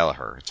David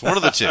Gallagher? It's one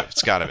of the two.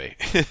 It's got to be.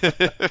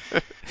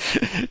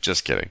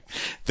 Just kidding.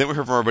 Then we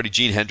heard from our buddy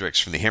Gene Hendricks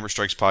from the Hammer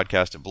Strikes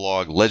podcast and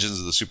blog, Legends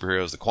of the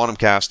Superheroes, the Quantum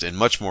Cast, and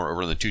much more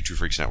over on the Two True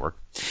Freaks Network.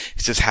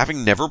 He says,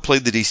 having never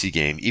played the DC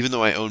game, even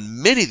though I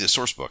own many of the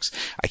source books,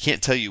 I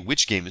can't tell you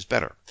which game is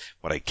better.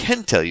 What I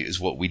can tell you is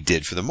what we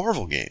did for the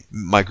Marvel game.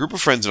 My group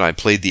of friends and I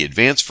played the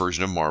advanced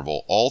version of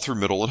Marvel all through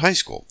middle and high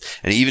school,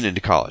 and even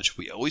into college.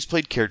 We always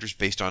played characters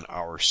based on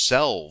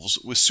ourselves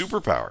with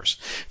superpowers.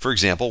 For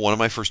example, one of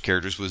my first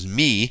characters was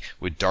me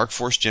with Dark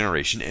Force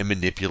Generation and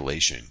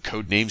Manipulation,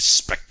 codenamed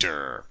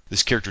Spectre.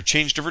 This character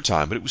changed over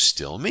time, but it was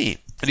still me.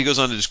 And he goes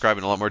on to describe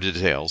in a lot more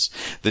details.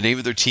 The name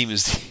of their team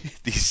is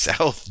the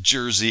South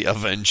Jersey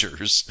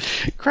Avengers.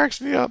 It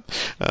cracks me up.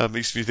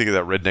 Makes me think of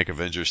that Redneck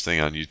Avengers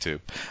thing on YouTube.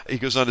 He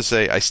goes on to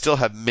say, I still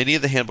have many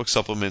of the handbook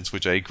supplements,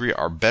 which I agree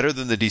are better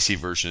than the DC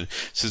version,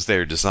 since they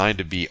are designed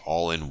to be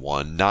all in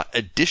one, not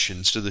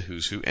additions to the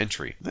Who's Who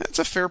entry. That's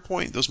a fair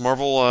point. Those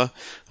Marvel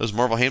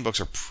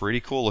handbooks are pretty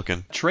cool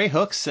looking. Trey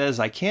Hooks says,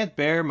 I can't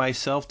bear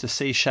myself to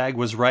say Shag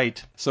was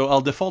right, so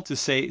I'll default to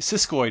say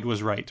Siskoid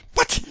was right.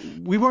 What?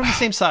 We were on the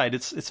same side.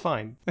 It's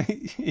fine.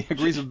 He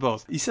agrees with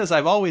both. He says,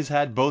 I've always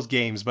had both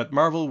games, but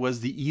Marvel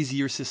was the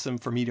easier system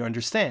for me to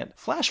understand.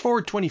 Flash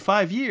forward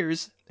 25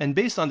 years, and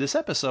based on this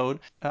episode,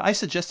 I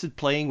suggested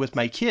playing with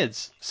my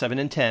kids, 7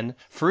 and 10,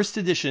 first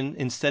edition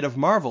instead of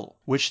Marvel,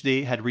 which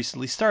they had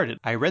recently started.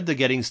 I read the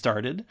Getting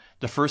Started,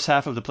 the first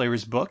half of the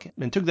player's book,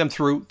 and took them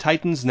through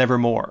Titans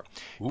Nevermore.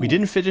 Ooh. We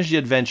didn't finish the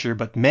adventure,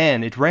 but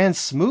man, it ran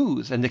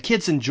smooth, and the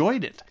kids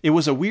enjoyed it. It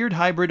was a weird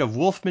hybrid of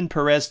Wolfman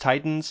Perez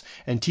Titans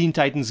and Teen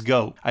Titans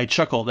Go. I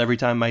chuckled every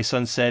time my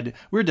son said,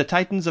 we're the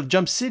Titans of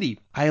Jump City.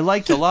 I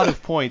liked a lot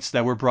of points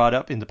that were brought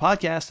up in the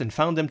podcast and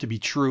found them to be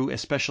true,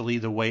 especially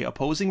the way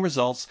opposing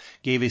results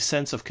gave a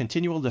sense of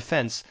continual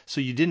defense,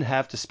 so you didn't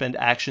have to spend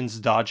actions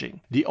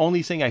dodging. The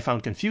only thing I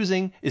found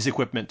confusing is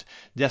equipment.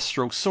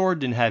 Deathstroke's sword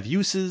didn't have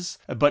uses,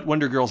 but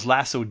Wonder Girl's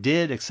lasso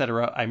did,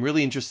 etc. I'm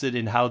really interested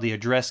in how they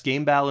address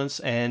game balance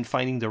and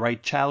finding the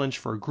right challenge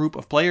for a group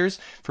of players.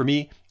 For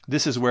me,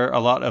 this is where a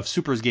lot of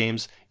Supers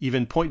games,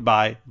 even point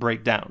buy,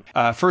 break down.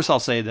 First, I'll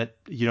say that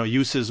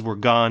uses were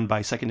gone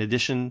by second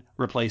edition,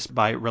 replaced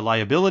by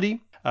reliability.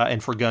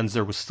 And for guns,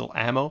 there was still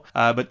ammo,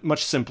 but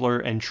much simpler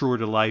and truer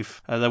to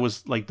life. That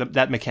was like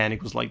that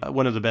mechanic was like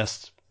one of the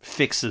best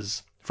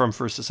fixes from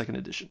first to second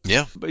edition.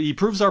 Yeah. But he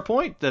proves our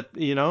point that,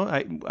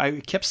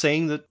 I kept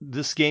saying that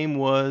this game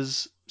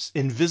was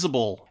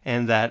invisible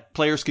and that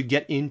players could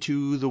get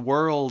into the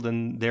world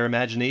and their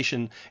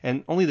imagination,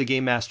 and only the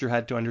game master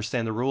had to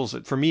understand the rules.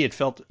 For me, it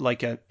felt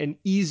like an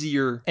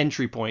easier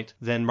entry point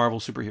than Marvel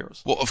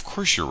Superheroes. Well, of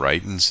course you're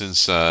right, and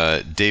since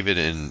David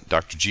and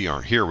Dr. G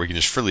aren't here, we can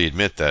just freely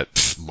admit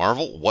that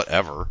Marvel,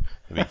 whatever.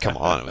 I mean, come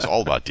on, it was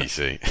all about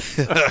DC.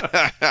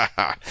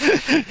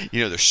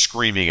 They're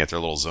screaming at their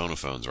little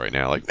zonophones right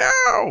now, like,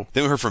 no!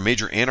 Then we heard from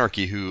Major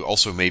Anarchy, who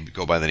also may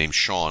go by the name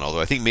Sean,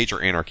 although I think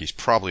Major Anarchy is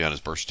probably on his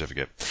birth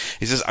certificate.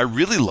 He says, I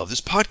really love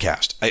this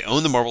podcast. I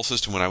owned the Marvel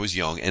system when I was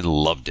young and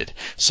loved it.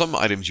 Some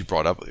items you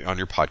brought up on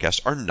your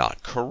podcast are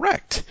not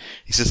correct.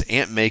 He says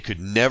Aunt May could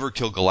never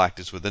kill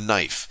Galactus with a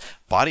knife.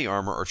 Body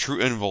armor or true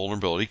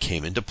invulnerability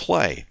came into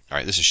play. All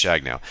right, this is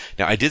Shag now.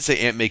 Now, I did say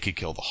Aunt May could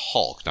kill the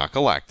Hulk, not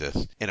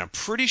Galactus, and I'm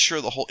pretty sure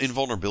the whole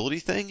invulnerability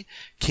thing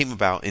came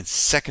about in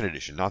 2nd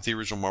edition, not the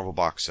original Marvel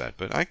box set,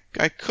 but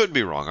I could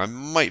be wrong. I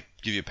might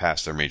give you a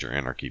pass there, Major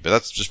Anarchy, but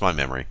that's just my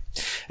memory.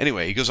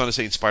 Anyway, he goes on to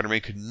say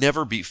Spider-Man could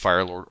never beat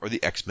Firelord or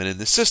the X-Men in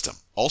this system.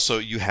 Also,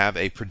 you have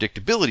a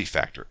predictability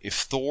factor. If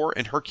Thor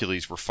and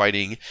Hercules were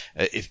fighting,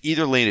 if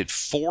either landed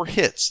 4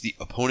 hits, the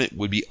opponent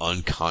would be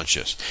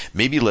unconscious.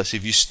 Maybe less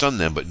if you stun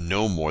them, but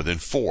no more than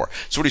 4.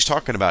 So what he's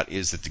talking about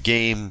is that the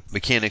game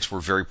mechanics were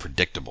very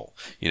predictable,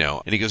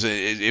 and he goes,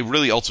 it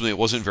really ultimately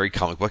wasn't very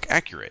comic book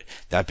accurate.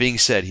 That being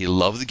said, he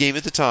loved the game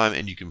at the time,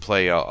 and you can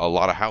play a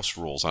lot of house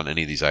rules on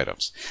any of these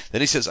items.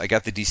 Then he says, I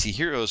got the DC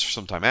Heroes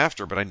sometime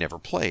after, but I never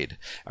played.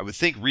 I would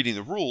think reading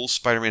the rules,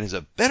 Spider-Man has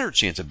a better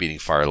chance of beating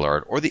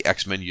Firelord or the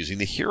X-Men using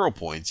the hero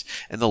points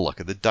and the luck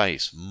of the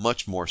dice,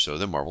 much more so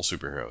than Marvel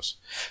Superheroes.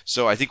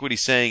 So I think what he's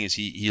saying is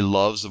he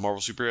loves the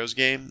Marvel Superheroes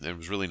game and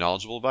was really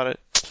knowledgeable about it.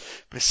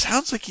 But it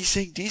sounds like he's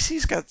saying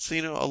DC's got,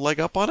 a leg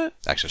up on it.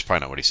 Actually, that's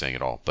probably not what he's saying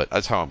at all, but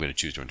that's how I'm going to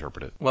choose to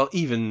interpret it. Well,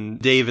 even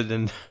David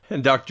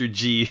and Dr.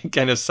 G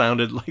kind of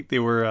sounded like they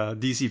were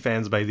DC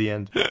fans by the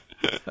end.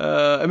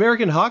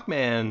 American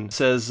Hawkman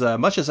says,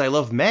 much as I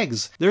love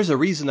Megs, there's a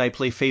reason I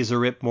play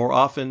Phaser Rip more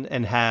often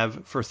and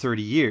have for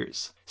 30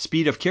 years.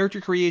 Speed of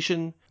character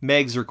creation,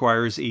 Megs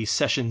requires a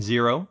session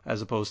 0,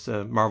 as opposed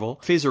to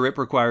Marvel. Phaser Rip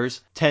requires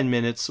 10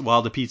 minutes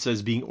while the pizza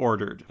is being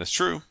ordered. That's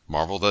true.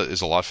 Marvel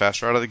is a lot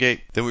faster out of the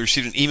gate. Then we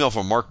received an email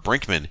from Mark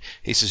Brinkman.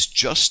 He says,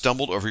 just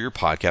stumbled over your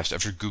podcast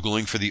after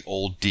Googling for the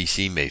old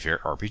DC Mayfair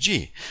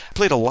RPG. I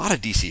played a lot of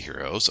DC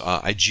Heroes.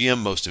 I GM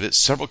most of it,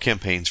 several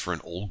campaigns for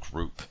an old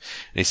group.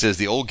 And he says,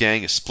 the old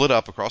gang is split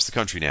up across the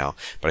country now,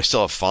 but I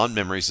still have fond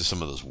memories of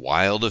some of those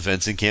wild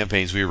events and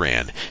campaigns we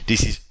ran.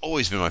 DC's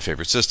always been my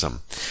favorite system.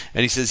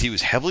 And he says he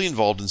was heavily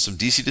involved in some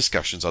DC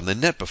discussions on the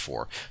net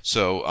before,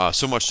 so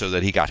much so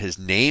that he got his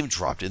name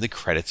dropped in the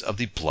credits of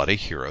the Blood of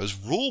Heroes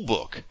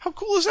rulebook. How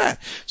cool is that?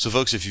 So,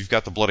 folks, if you've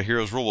got the Blood of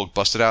Heroes rulebook,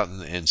 bust it out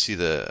and see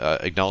the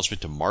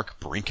acknowledgement to Mark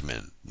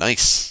Brinkman.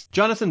 Nice.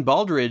 Jonathan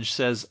Baldridge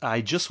says,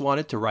 I just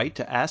wanted to write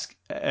to ask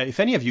if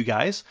any of you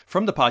guys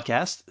from the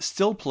podcast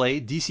still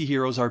play DC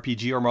Heroes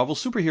RPG or Marvel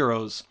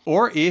Superheroes,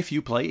 or if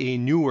you play a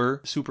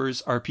newer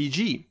Supers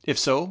RPG. If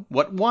so,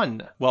 what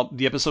one? Well,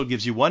 the episode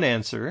gives you one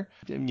answer.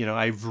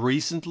 I've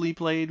recently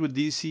played with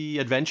DC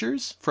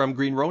Adventures from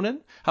Green Ronin.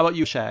 How about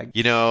you, Shag?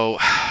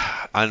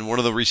 On one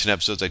of the recent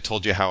episodes, I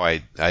told you how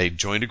I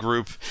joined a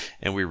group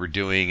and we were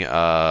doing,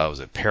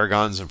 was it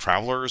Paragons and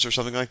Travelers or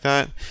something like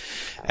that?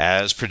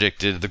 As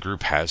predicted, the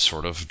group has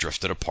sort of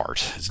drifted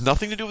apart. It's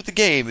nothing to do with the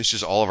game. It's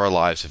just all of our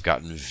lives have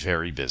gotten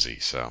very busy.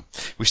 So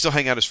we still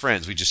hang out as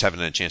friends. We just haven't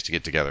had a chance to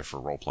get together for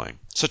role playing.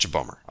 Such a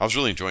bummer. I was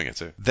really enjoying it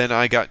too. Then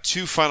I got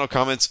 2 final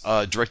comments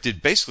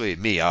directed basically at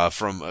me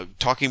from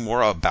talking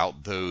more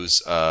about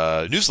those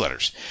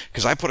newsletters.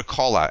 Because I put a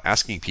call out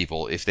asking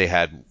people if they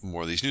had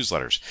more of these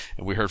newsletters.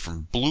 And we heard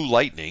from Blue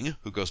Lightning,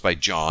 who goes by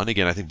John.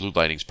 Again, I think Blue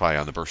Lightning's probably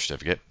on the birth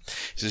certificate.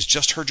 He says,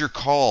 just heard your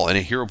call and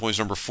a Hero Points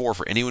number 4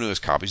 for anyone who has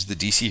copies of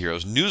the DC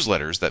Heroes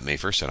newsletters that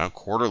Mayfair sent out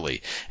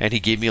quarterly. And he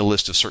gave me a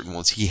list of certain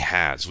ones he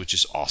has, which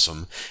is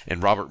awesome.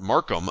 And Robert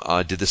Markham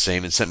did the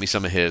same and sent me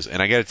some of his.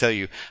 And I got to tell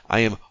you,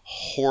 I am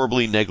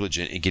horribly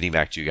negligent in getting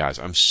back to you guys.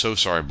 I'm so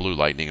sorry, Blue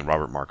Lightning and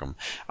Robert Markham.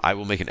 I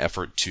will make an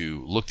effort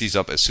to look these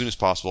up as soon as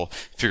possible,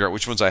 figure out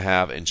which ones I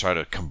have, and try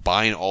to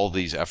combine all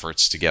these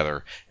efforts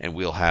together, and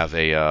we'll have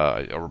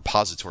a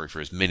repository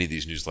for as many of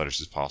these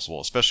newsletters as possible,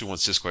 especially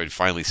once Siskoid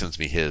finally sends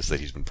me his that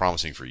he's been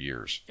promising for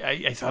years.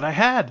 I thought I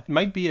had.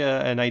 Might be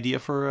an idea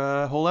for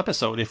a whole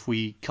episode if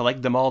we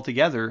collect them all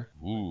together.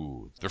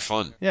 Ooh, they're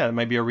fun. Yeah, it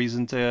might be a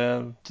reason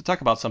to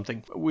talk about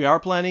something. We are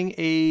planning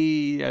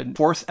a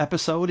 4th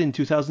episode in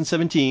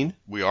 2017.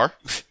 We are?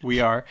 We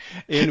are,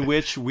 in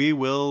which we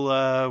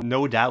will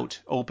no doubt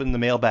open the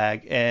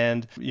mailbag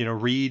and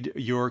read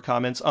your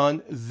comments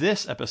on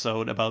this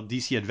episode about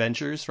DC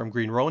Adventures from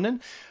Green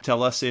Ronin.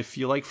 Tell us if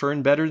you like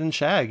Fern better than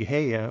Shag.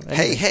 Hey.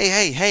 Anyway.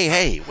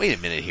 Hey, wait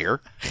a minute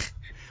here.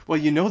 Well,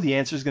 the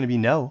answer is going to be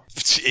no.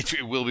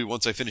 It will be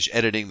once I finish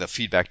editing the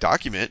feedback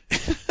document.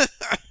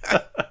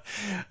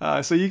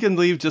 So you can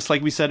leave, just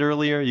like we said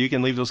earlier, you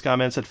can leave those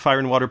comments at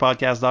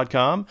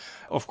fireandwaterpodcast.com,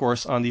 of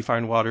course, on the Fire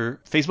and Water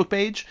Facebook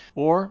page,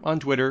 or on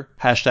Twitter,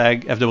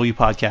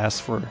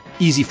 #FWPodcast for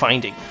easy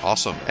finding.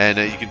 Awesome. And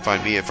you can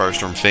find me at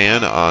Firestorm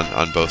Fan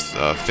on both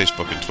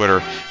Facebook and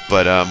Twitter.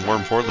 But more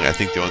importantly, I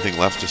think the only thing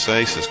left to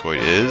say,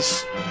 Siskoid,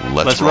 is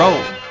let's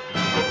roll.